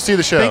 Jeff, you'll see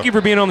the show. thank you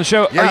for being on the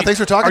show. Yeah, thanks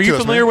for talking Are you to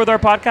us, familiar man. with our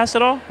podcast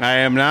at all? I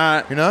am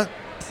not. You're not?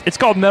 It's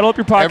called Metal Up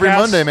Your Podcast. Every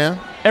Monday, man.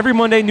 Every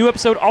Monday, new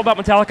episode all about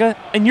Metallica,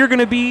 and you're going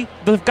to be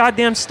the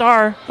goddamn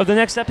star of the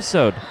next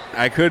episode.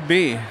 I could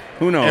be.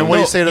 Who knows? And what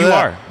do you say to you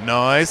that? are.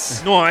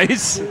 Nice.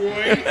 Nice. How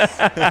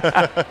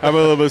about a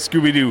little bit of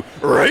Scooby-Doo?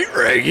 Right,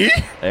 Reggie?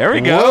 There we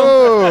go.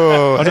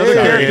 Whoa. Another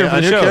character for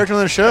the show. Character on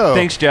the show.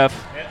 Thanks,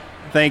 Jeff.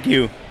 Thank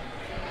you.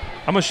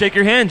 I'm going to shake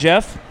your hand,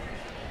 Jeff.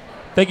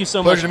 Thank you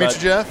so much. Pleasure to meet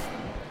you, Jeff.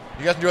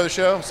 You guys enjoy the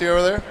show? See you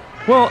over there?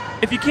 Well,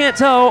 if you can't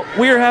tell,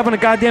 we are having a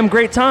goddamn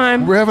great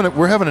time. We're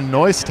having a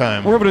noise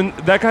time.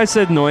 That guy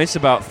said noise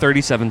about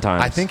 37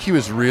 times. I think he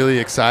was really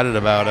excited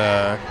about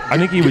I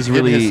think he was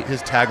really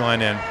his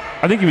tagline in.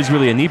 I think he was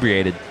really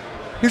inebriated.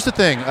 Here's the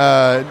thing.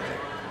 I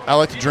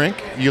like to drink.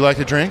 You like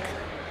to drink.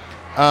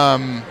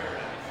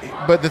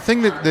 But the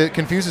thing that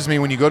confuses me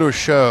when you go to a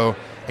show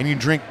and you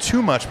drink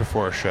too much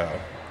before a show.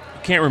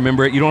 You can't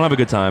remember it. You don't have a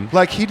good time.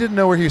 Like, he didn't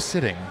know where he was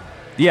sitting.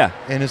 Yeah.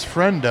 And his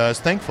friend does,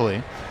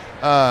 thankfully.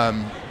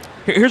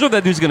 Here's what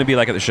that dude's going to be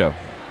like at the show.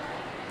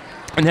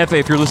 And Hefe,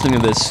 if you're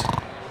listening to this,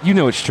 you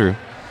know it's true.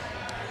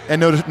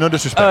 And no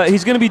disrespect.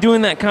 He's going to be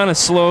doing that kind of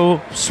slow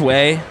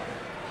sway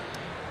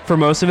for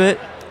most of it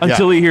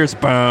until he hears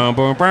bum,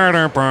 bum,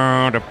 bum,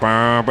 bum,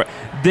 bum, bum.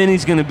 Then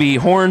he's going to be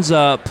horns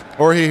up.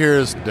 Or he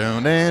hears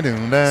dun, dun,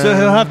 dun, dun. So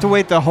he'll have to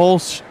wait the whole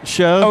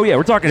show? Oh, yeah.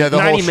 We're talking the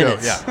 90 whole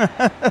minutes. show,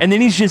 yeah. And then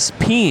he's just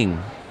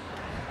peeing.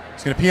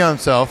 He's going to pee on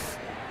himself.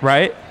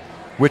 Right?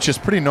 Which is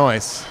pretty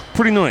nice.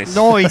 Pretty nice.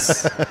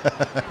 Nice.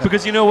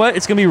 Because you know what?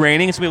 It's going to be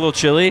raining. It's going to be a little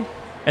chilly.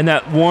 And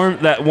that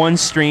one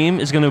stream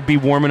is going to be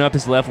warming up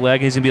his left leg.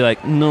 And he's going to be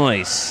like,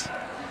 nice.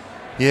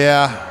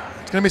 Yeah.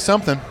 It's going to be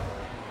something.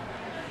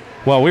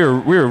 Well, we were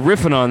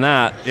riffing on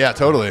that. Yeah,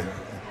 totally.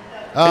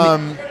 All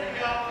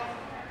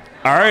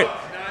right.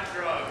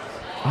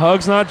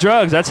 Hugs, not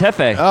drugs. That's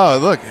Hefe. Oh,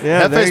 look.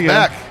 Yeah, Hefe's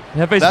back.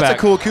 Hefe's That's back. a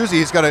cool koozie.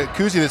 He's got a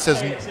koozie that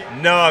says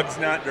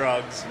Nugs, not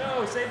drugs.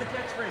 No, say the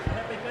catchphrase.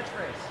 Hefe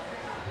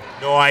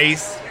catchphrase.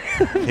 Nice.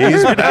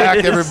 he's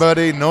back,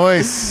 everybody.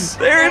 Nice.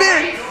 There it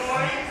is.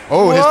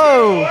 Oh,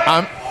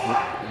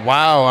 Whoa.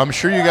 Wow. I'm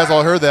sure you guys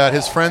all heard that.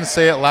 His friends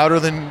say it louder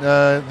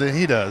than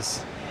he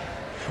does.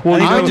 Well,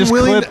 I'm I just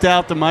willing clipped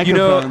out the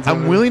microphones.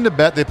 I'm willing to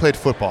bet they played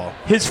football.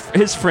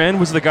 His friend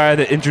was the guy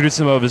that introduced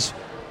him of his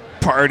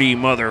party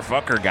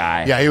motherfucker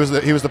guy. Yeah, he was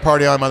the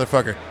party on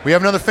motherfucker. We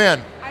have another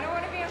fan. I don't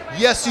want to be on the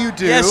microphone. Yes, you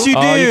do. Yes, you do.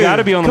 Oh, you got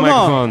to be on the Come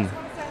microphone.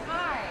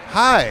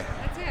 Hi.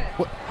 That's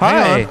it. Hi.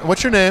 Hang on.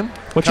 What's your name?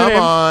 What's your name?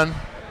 Come on.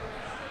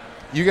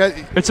 You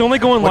guys. It's only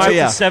going live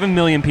to 7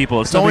 million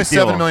people. It's only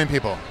 7 million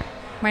people.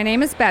 My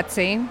name is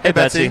Betsy. Hey,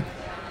 Betsy.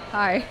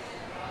 Hi.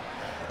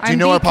 Do you I'm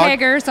know B. our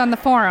Keggers on the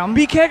forum.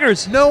 B.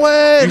 Keggers. No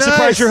way. You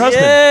surprised your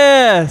husband.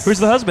 Yes. Who's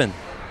the husband?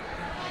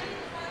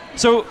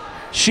 So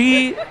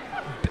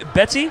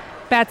Betsy,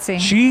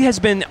 she has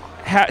been,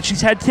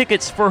 she's had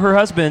tickets for her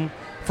husband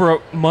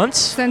for months.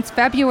 Since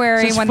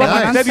February Since when they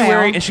went on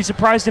February, sale. and she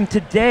surprised him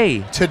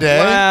today. Today?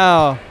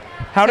 Wow.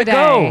 How'd it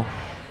go?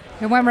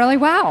 It went really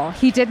well.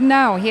 He didn't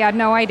know. He had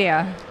no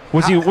idea.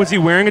 Was he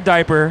wearing a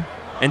diaper,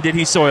 and did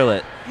he soil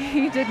it?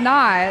 He did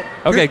not.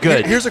 Okay,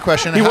 good. Here's a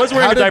question. He was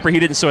wearing a diaper. He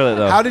didn't soil it,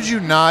 though. How did you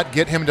not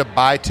get him to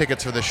buy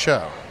tickets for the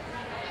show?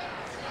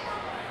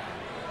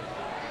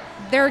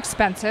 They're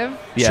expensive.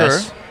 Yes.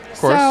 Sure. Of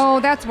course. So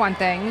that's one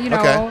thing. You know,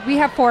 Okay. we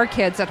have 4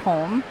 kids at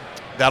home.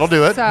 That'll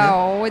do it.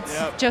 So it's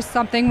just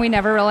something we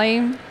never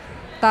really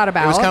thought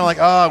about. It was kind of like,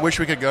 oh, I wish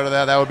we could go to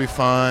that. That would be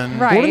fun.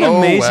 Right. What an Oh,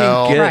 amazing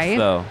well. gift, Right.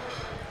 though.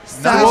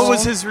 So what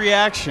was his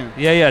reaction?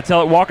 Yeah.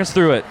 Walk us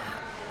through it.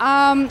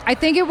 I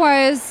think it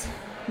was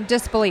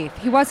disbelief.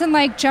 He wasn't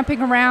like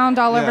jumping around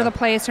all over Yeah. the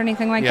place or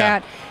anything like Yeah.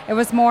 that. It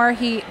was more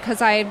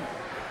because I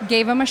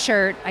gave him a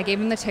shirt, I gave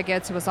him the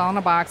tickets, it was all in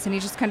a box, and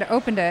he just kind of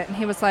opened it and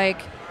he was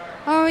like,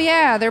 oh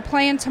yeah, they're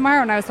playing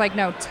tomorrow. And I was like,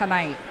 no,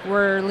 tonight.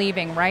 We're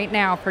leaving right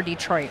now for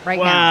Detroit right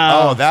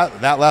now. Oh,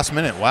 that last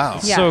minute. Wow.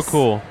 Yes. So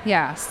cool.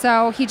 Yeah.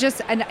 So he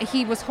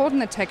was holding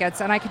the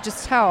tickets and I could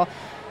just tell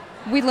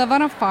we live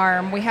on a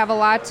farm. We have a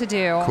lot to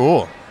do.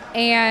 Cool.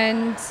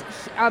 And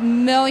a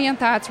million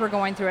thoughts were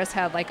going through his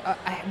head, like,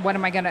 what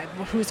am I going to,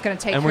 who's going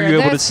to take And care were of you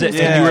this? able to say? Who's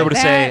And gonna you were do able to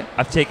say, that?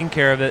 "I've taken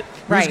care of it."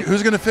 Right.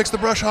 Who's going to fix the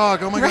brush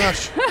hog? Oh my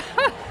gosh.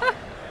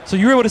 So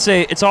you were able to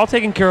say, "It's all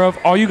taken care of.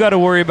 All you got to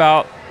worry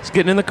about is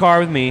getting in the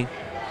car with me."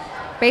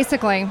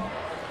 Basically.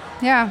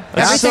 Yeah.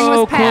 That's Everything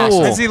so was passed.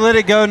 cool. Has he let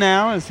it go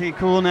now? Is he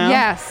cool now?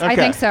 Yes, I Okay.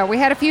 think so. We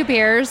had a few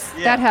beers.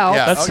 That helps.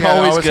 Yeah. That's Okay, that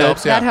always good.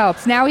 helps, yeah. That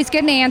helps. Now he's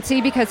getting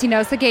antsy because he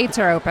knows the gates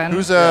are open.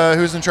 Who's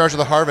in charge of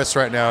the harvest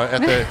right now?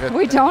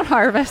 We don't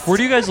harvest. Where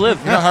do you guys live?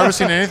 You're not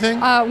harvesting anything?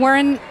 We're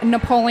in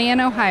Napoleon,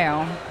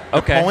 Ohio.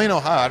 Okay. Napoleon,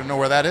 Ohio. I don't know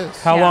where that is.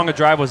 How Yeah. long a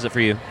drive was it for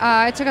you?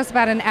 It took us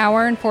about an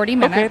hour and 40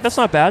 minutes. Okay, that's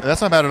not bad.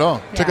 That's not bad at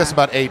all. Took Yeah. us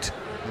about 8.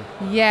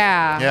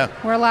 Yeah. Yeah.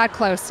 We're a lot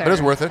closer. But it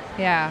was worth it.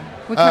 Yeah.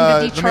 We come to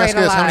Let me Detroit ask you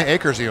a this. lot. How many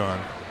acres are you on?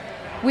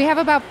 We have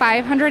about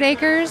 500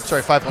 acres.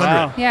 Sorry, 500.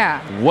 Wow. Yeah.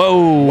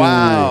 Whoa.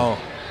 Wow.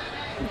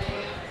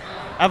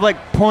 I have like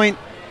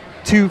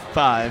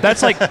 0.25.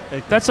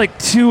 That's like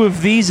 2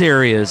 of these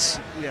areas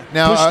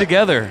Now, pushed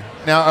together.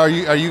 Now, are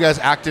you guys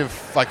active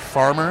like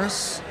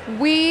farmers?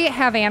 We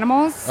have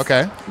animals.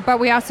 Okay. But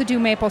we also do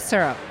maple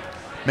syrup.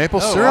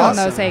 Maple syrup on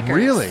those acres.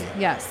 Really?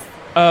 Yes.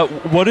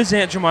 What is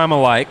Aunt Jemima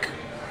like?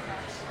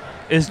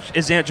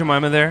 Is Aunt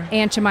Jemima there?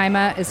 Aunt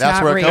Jemima is That's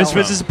not where it real.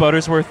 comes Is Mrs.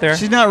 Buttersworth there?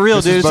 She's not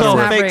real, dude. It's all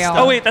Not fake real. stuff.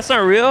 Oh wait, that's not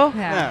real.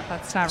 Yeah,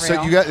 that's not real.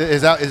 So you guys,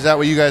 is that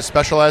what you guys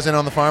specialize in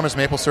on the farm? Is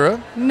maple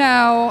syrup?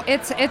 No,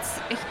 it's.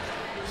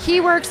 He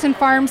works in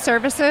farm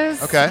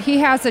services. Okay. He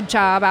has a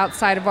job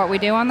outside of what we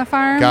do on the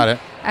farm. Got it.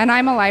 And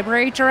I'm a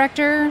library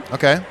director.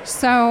 Okay.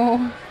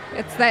 So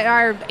it's that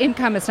our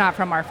income is not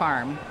from our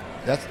farm.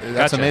 That's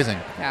Gotcha. amazing.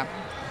 Yeah.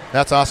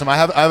 That's awesome. I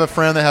have a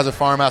friend that has a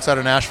farm outside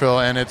of Nashville,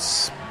 and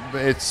it's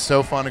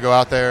so fun to go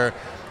out there,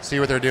 see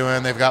what they're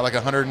doing. They've got like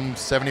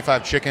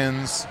 175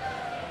 chickens,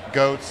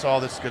 goats, all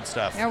this good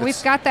stuff. Yeah,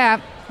 we've got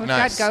that. We've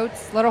Nice. got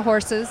goats, little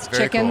horses,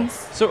 Very chickens.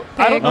 So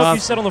I don't know if you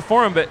pigs. said on the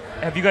forum, but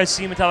have you guys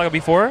seen Metallica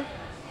before?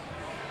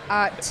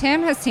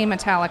 Tim has seen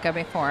Metallica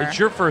before. It's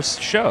your first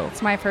show.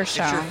 It's my first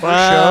show. First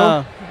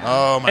show?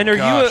 Oh my And are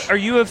gosh.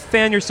 you a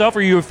fan yourself, or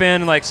are you a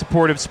fan like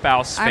supportive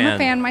spouse fan? I'm a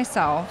fan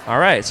myself. All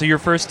right, so your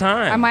first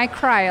time. I might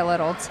cry a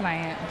little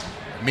tonight.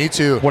 Me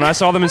too. When I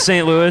saw them in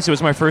St. Louis, it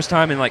was my first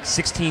time in like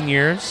 16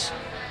 years,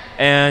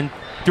 and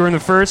during the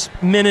first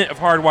minute of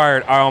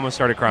Hardwired, I almost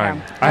started crying.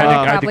 Yeah.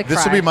 I had to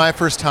This will be my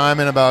first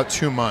time in about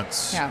 2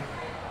 months. Yeah.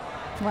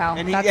 Well,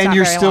 And, that's and not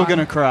you're very still long. going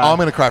to cry. Oh, I'm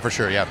going to cry for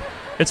sure, yeah.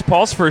 It's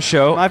Paul's first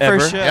show My ever.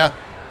 first show. Yeah.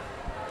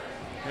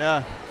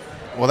 Yeah.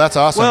 Well, that's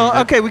awesome.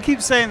 Well, okay, we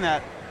keep saying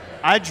that.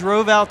 I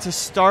drove out to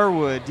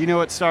Starwood. Do you know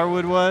what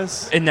Starwood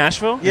was? In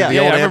Nashville? Yeah. The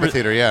old I remember.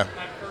 amphitheater, yeah.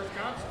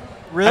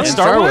 Really? At In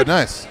Starwood?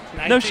 nice.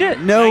 No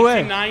shit. No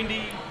way.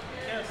 1990.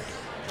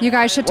 You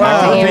guys should Wow.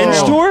 talk to Revenge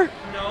Andrew. tour?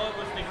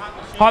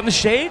 Hot in the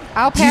Shade?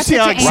 I'll Did you pass see it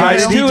how to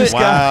excited Andrew. he just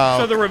got? Wow.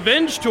 So the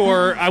Revenge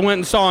tour, I went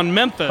and saw in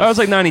Memphis. That was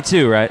like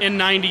 92, right? in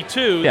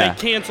 '92. Yeah. They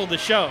canceled the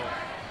show,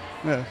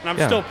 Yeah. and I'm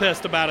Yeah. still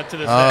pissed about it to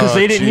this Oh, day. Because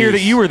they didn't hear geez.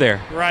 that you were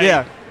there. Right?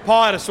 Yeah.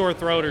 Paul had a sore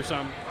throat or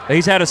something.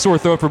 He's had a sore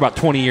throat for about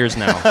 20 years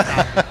now,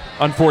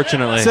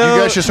 unfortunately. So-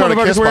 You guys should start a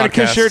Motherfucker's Kiss wearing a podcast.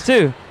 Kiss shirt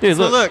too. Dude,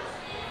 So look,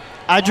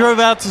 I drove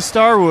out to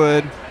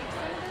Starwood.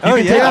 You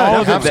can take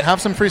all of have, it.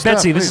 have some free stuff.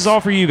 Betsy, this is all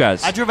for you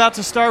guys. I drove out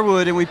to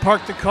Starwood and we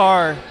parked the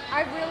car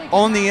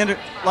on the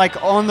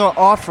on the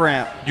off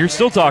ramp. You're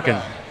still talking.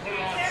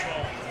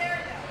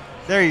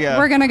 There you go.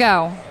 We're going to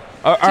go.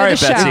 All To right, the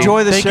show. Betsy.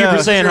 Enjoy the Thank you show.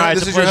 for saying hi.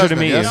 It's This a is your pleasure to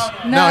husband, meet yes?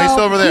 you. No, he's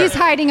still over there. He's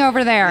hiding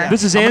over there.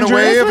 This is I'm Andrew.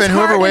 going to wave, This was and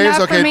whoever hard waves,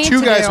 enough for okay, me two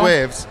to guys do.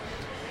 waves.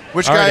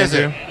 Which All guy right, is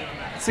it? Andrew.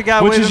 It's the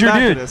guy Which waving is your back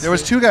dude? at us. There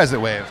was 2 guys that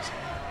waved.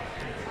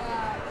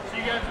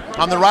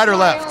 On the right or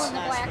left?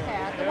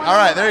 All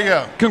right, there you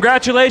go.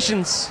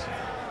 Congratulations.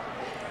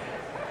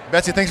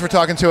 Betsy, thanks for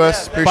talking to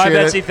us. Appreciate Bye, it.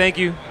 Betsy. Thank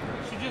you.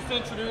 She just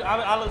introduced.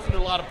 I listen to a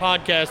lot of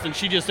podcasts, and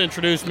she just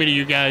introduced me to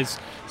you guys.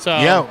 So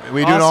Yeah,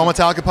 we do an Awesome. all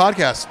Metallica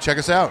podcast. Check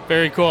us out.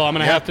 very cool. I'm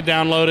gonna Yeah. have to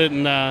download it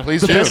and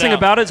Please The do. best thing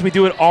about it is we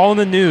do it all in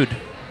the nude.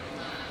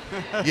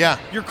 Yeah.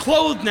 You're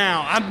clothed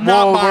now. I'm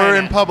not Well, buying we're it.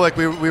 in public.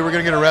 We were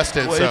going to get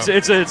arrested. Well, So.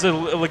 it's a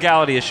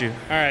legality issue.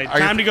 All right, Are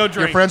time your, to go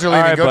drink. Your friends are All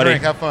leaving. right, Go buddy.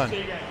 drink. Have fun.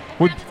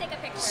 Would-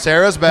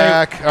 Sarah's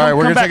back. Hey, all right,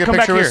 we're come going to take a come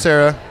picture back with here.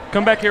 Sarah.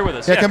 Come back here with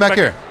us. Yeah, come back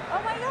here.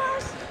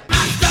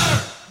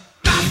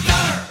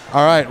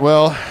 All right.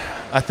 Well,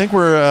 I think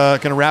we're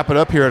going to wrap it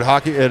up here at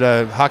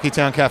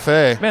Hockeytown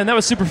Cafe. Man, that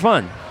was super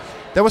fun.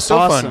 That was so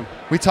Awesome. fun.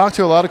 We talked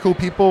to a lot of cool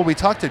people. We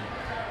talked to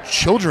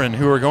children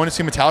who are going to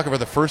see Metallica for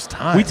the first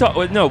time. We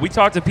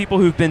talked to people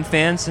who've been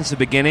fans since the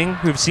beginning,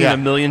 who've seen Yeah. a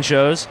million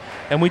shows,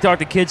 and we talked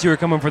to kids who are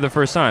coming for the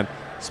first time.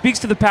 Speaks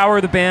to the power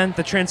of the band,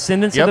 the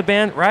transcendence Yep. of the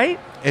band, right?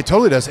 It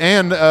totally does.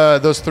 And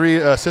those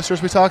 3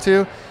 sisters we talked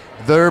to,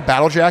 their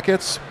battle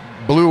jackets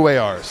blew away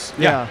ours.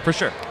 Yeah. For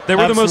sure. They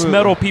were the most Absolutely.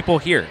 metal people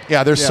here.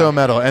 Yeah, they're so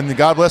metal. And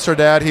God bless our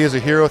dad. He is a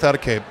hero without a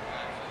cape.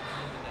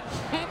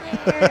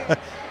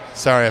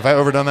 Sorry, have I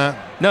overdone that?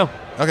 No,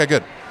 Okay,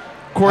 good.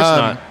 of course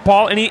not.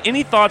 Paul,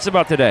 any thoughts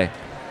about today?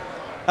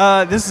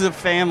 This is a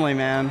family,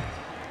 man.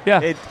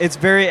 Yeah. It's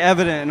very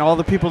evident in all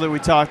the people that we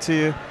talk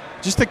to.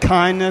 Just the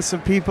kindness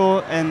of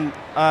people, and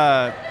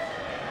that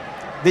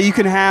you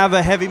can have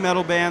a heavy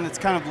metal band that's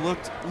kind of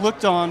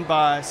looked on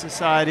by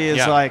society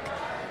as like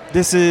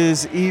this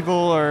is evil,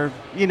 or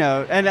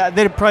and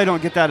they probably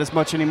don't get that as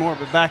much anymore.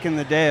 But back in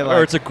the day, like,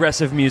 Or it's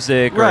aggressive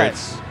music, or Right.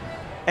 it's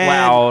and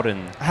loud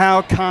and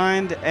how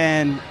kind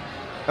and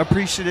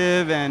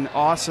appreciative and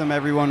awesome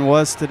everyone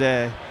was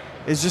today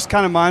is just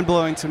kind of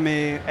mind-blowing to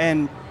me,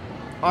 and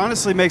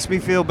honestly makes me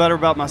feel better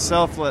about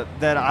myself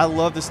that I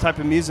love this type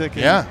of music.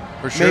 And Yeah,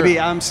 for sure. Maybe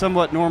I'm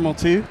somewhat normal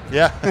too.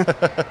 Yeah.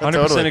 100%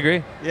 Totally.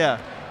 agree. Yeah.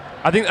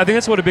 I think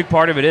that's what a big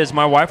part of it is.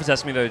 My wife was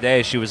asking me the other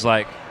day. She was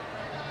like,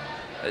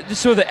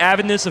 just sort of the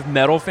avidness of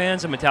metal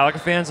fans and Metallica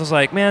fans. I was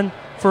like, man,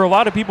 for a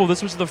lot of people,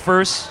 this was the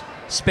first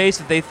space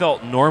that they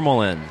felt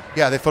normal in.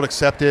 Yeah, they felt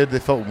accepted. They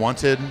felt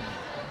wanted.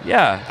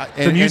 Yeah,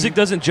 the and- music and-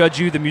 doesn't judge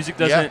you. The music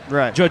doesn't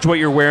Right. judge what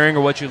you're wearing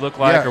or what you look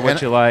like or what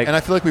and, you like. And I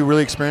feel like we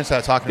really experienced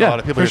that talking to Yeah, a lot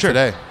of people for here sure.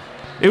 today.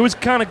 It was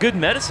kind of good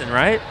medicine,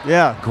 right?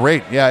 Yeah.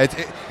 Great. Yeah,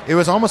 it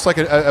was almost like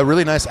a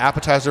really nice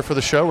appetizer for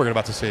the show we're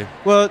about to see.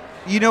 Well,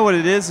 you know what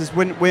it is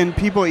when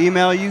people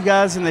email you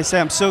guys and they say,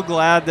 I'm so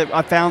glad that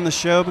I found the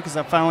show because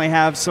I finally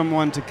have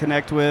someone to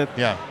connect with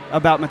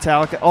about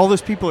Metallica. All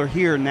those people are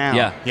here now.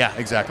 Yeah,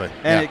 exactly.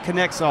 And it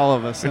connects all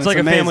of us. It's like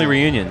amazing. a family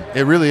reunion.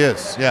 It really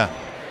is, yeah.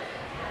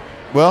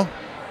 Well,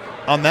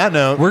 on that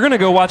note, we're going to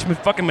go watch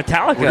fucking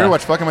Metallica. We're going to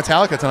watch fucking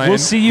Metallica tonight We'll in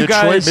see you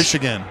Detroit, guys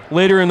Michigan.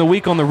 later in the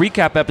week on the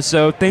recap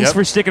episode. Thanks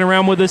for sticking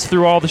around with us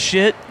through all the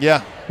shit.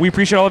 Yeah. We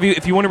appreciate all of you.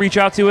 If you want to reach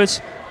out to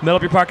us,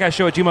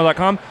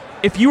 metalupyourpodcastshow@gmail.com.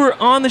 If you were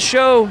on the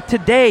show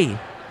today,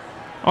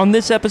 on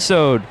this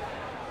episode,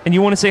 and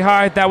you want to say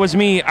hi, that was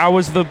me. I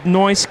was the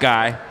noise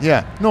guy.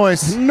 Yeah,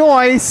 noise.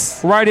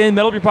 Write in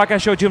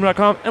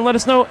metalupyourpodcastshow@gmail.com and let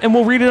us know, and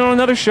we'll read it on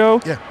another show.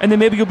 Yeah. And then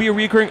maybe you'll be a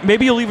recurring.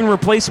 Maybe you'll even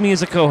replace me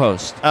as a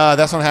co-host.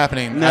 That's not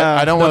happening. No.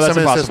 I don't No, want that's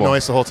somebody that says impossible.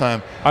 noise the whole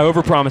time. I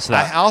overpromised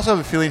that. I also have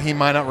a feeling he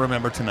might not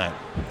remember tonight.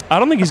 I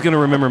don't think he's going to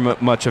remember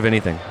much of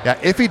anything. Yeah,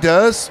 if he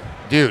does,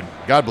 dude,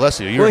 God bless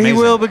you. You're Well, amazing.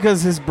 he will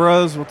because his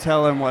bros will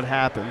tell him what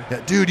happened.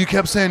 Yeah, dude, you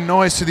kept saying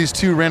noise to these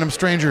two random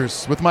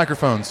strangers with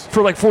microphones.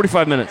 For like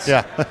 45 minutes.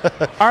 Yeah.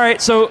 All right,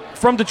 so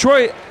from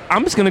Detroit,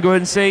 I'm just going to go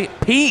ahead and say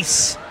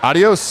peace.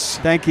 Adios.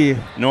 Thank you.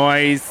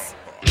 Noise.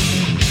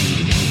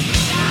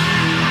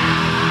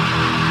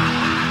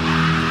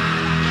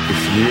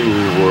 If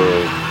you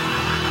were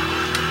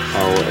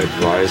our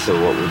advisor,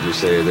 what would you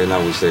say? Then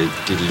I would say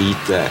delete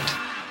that.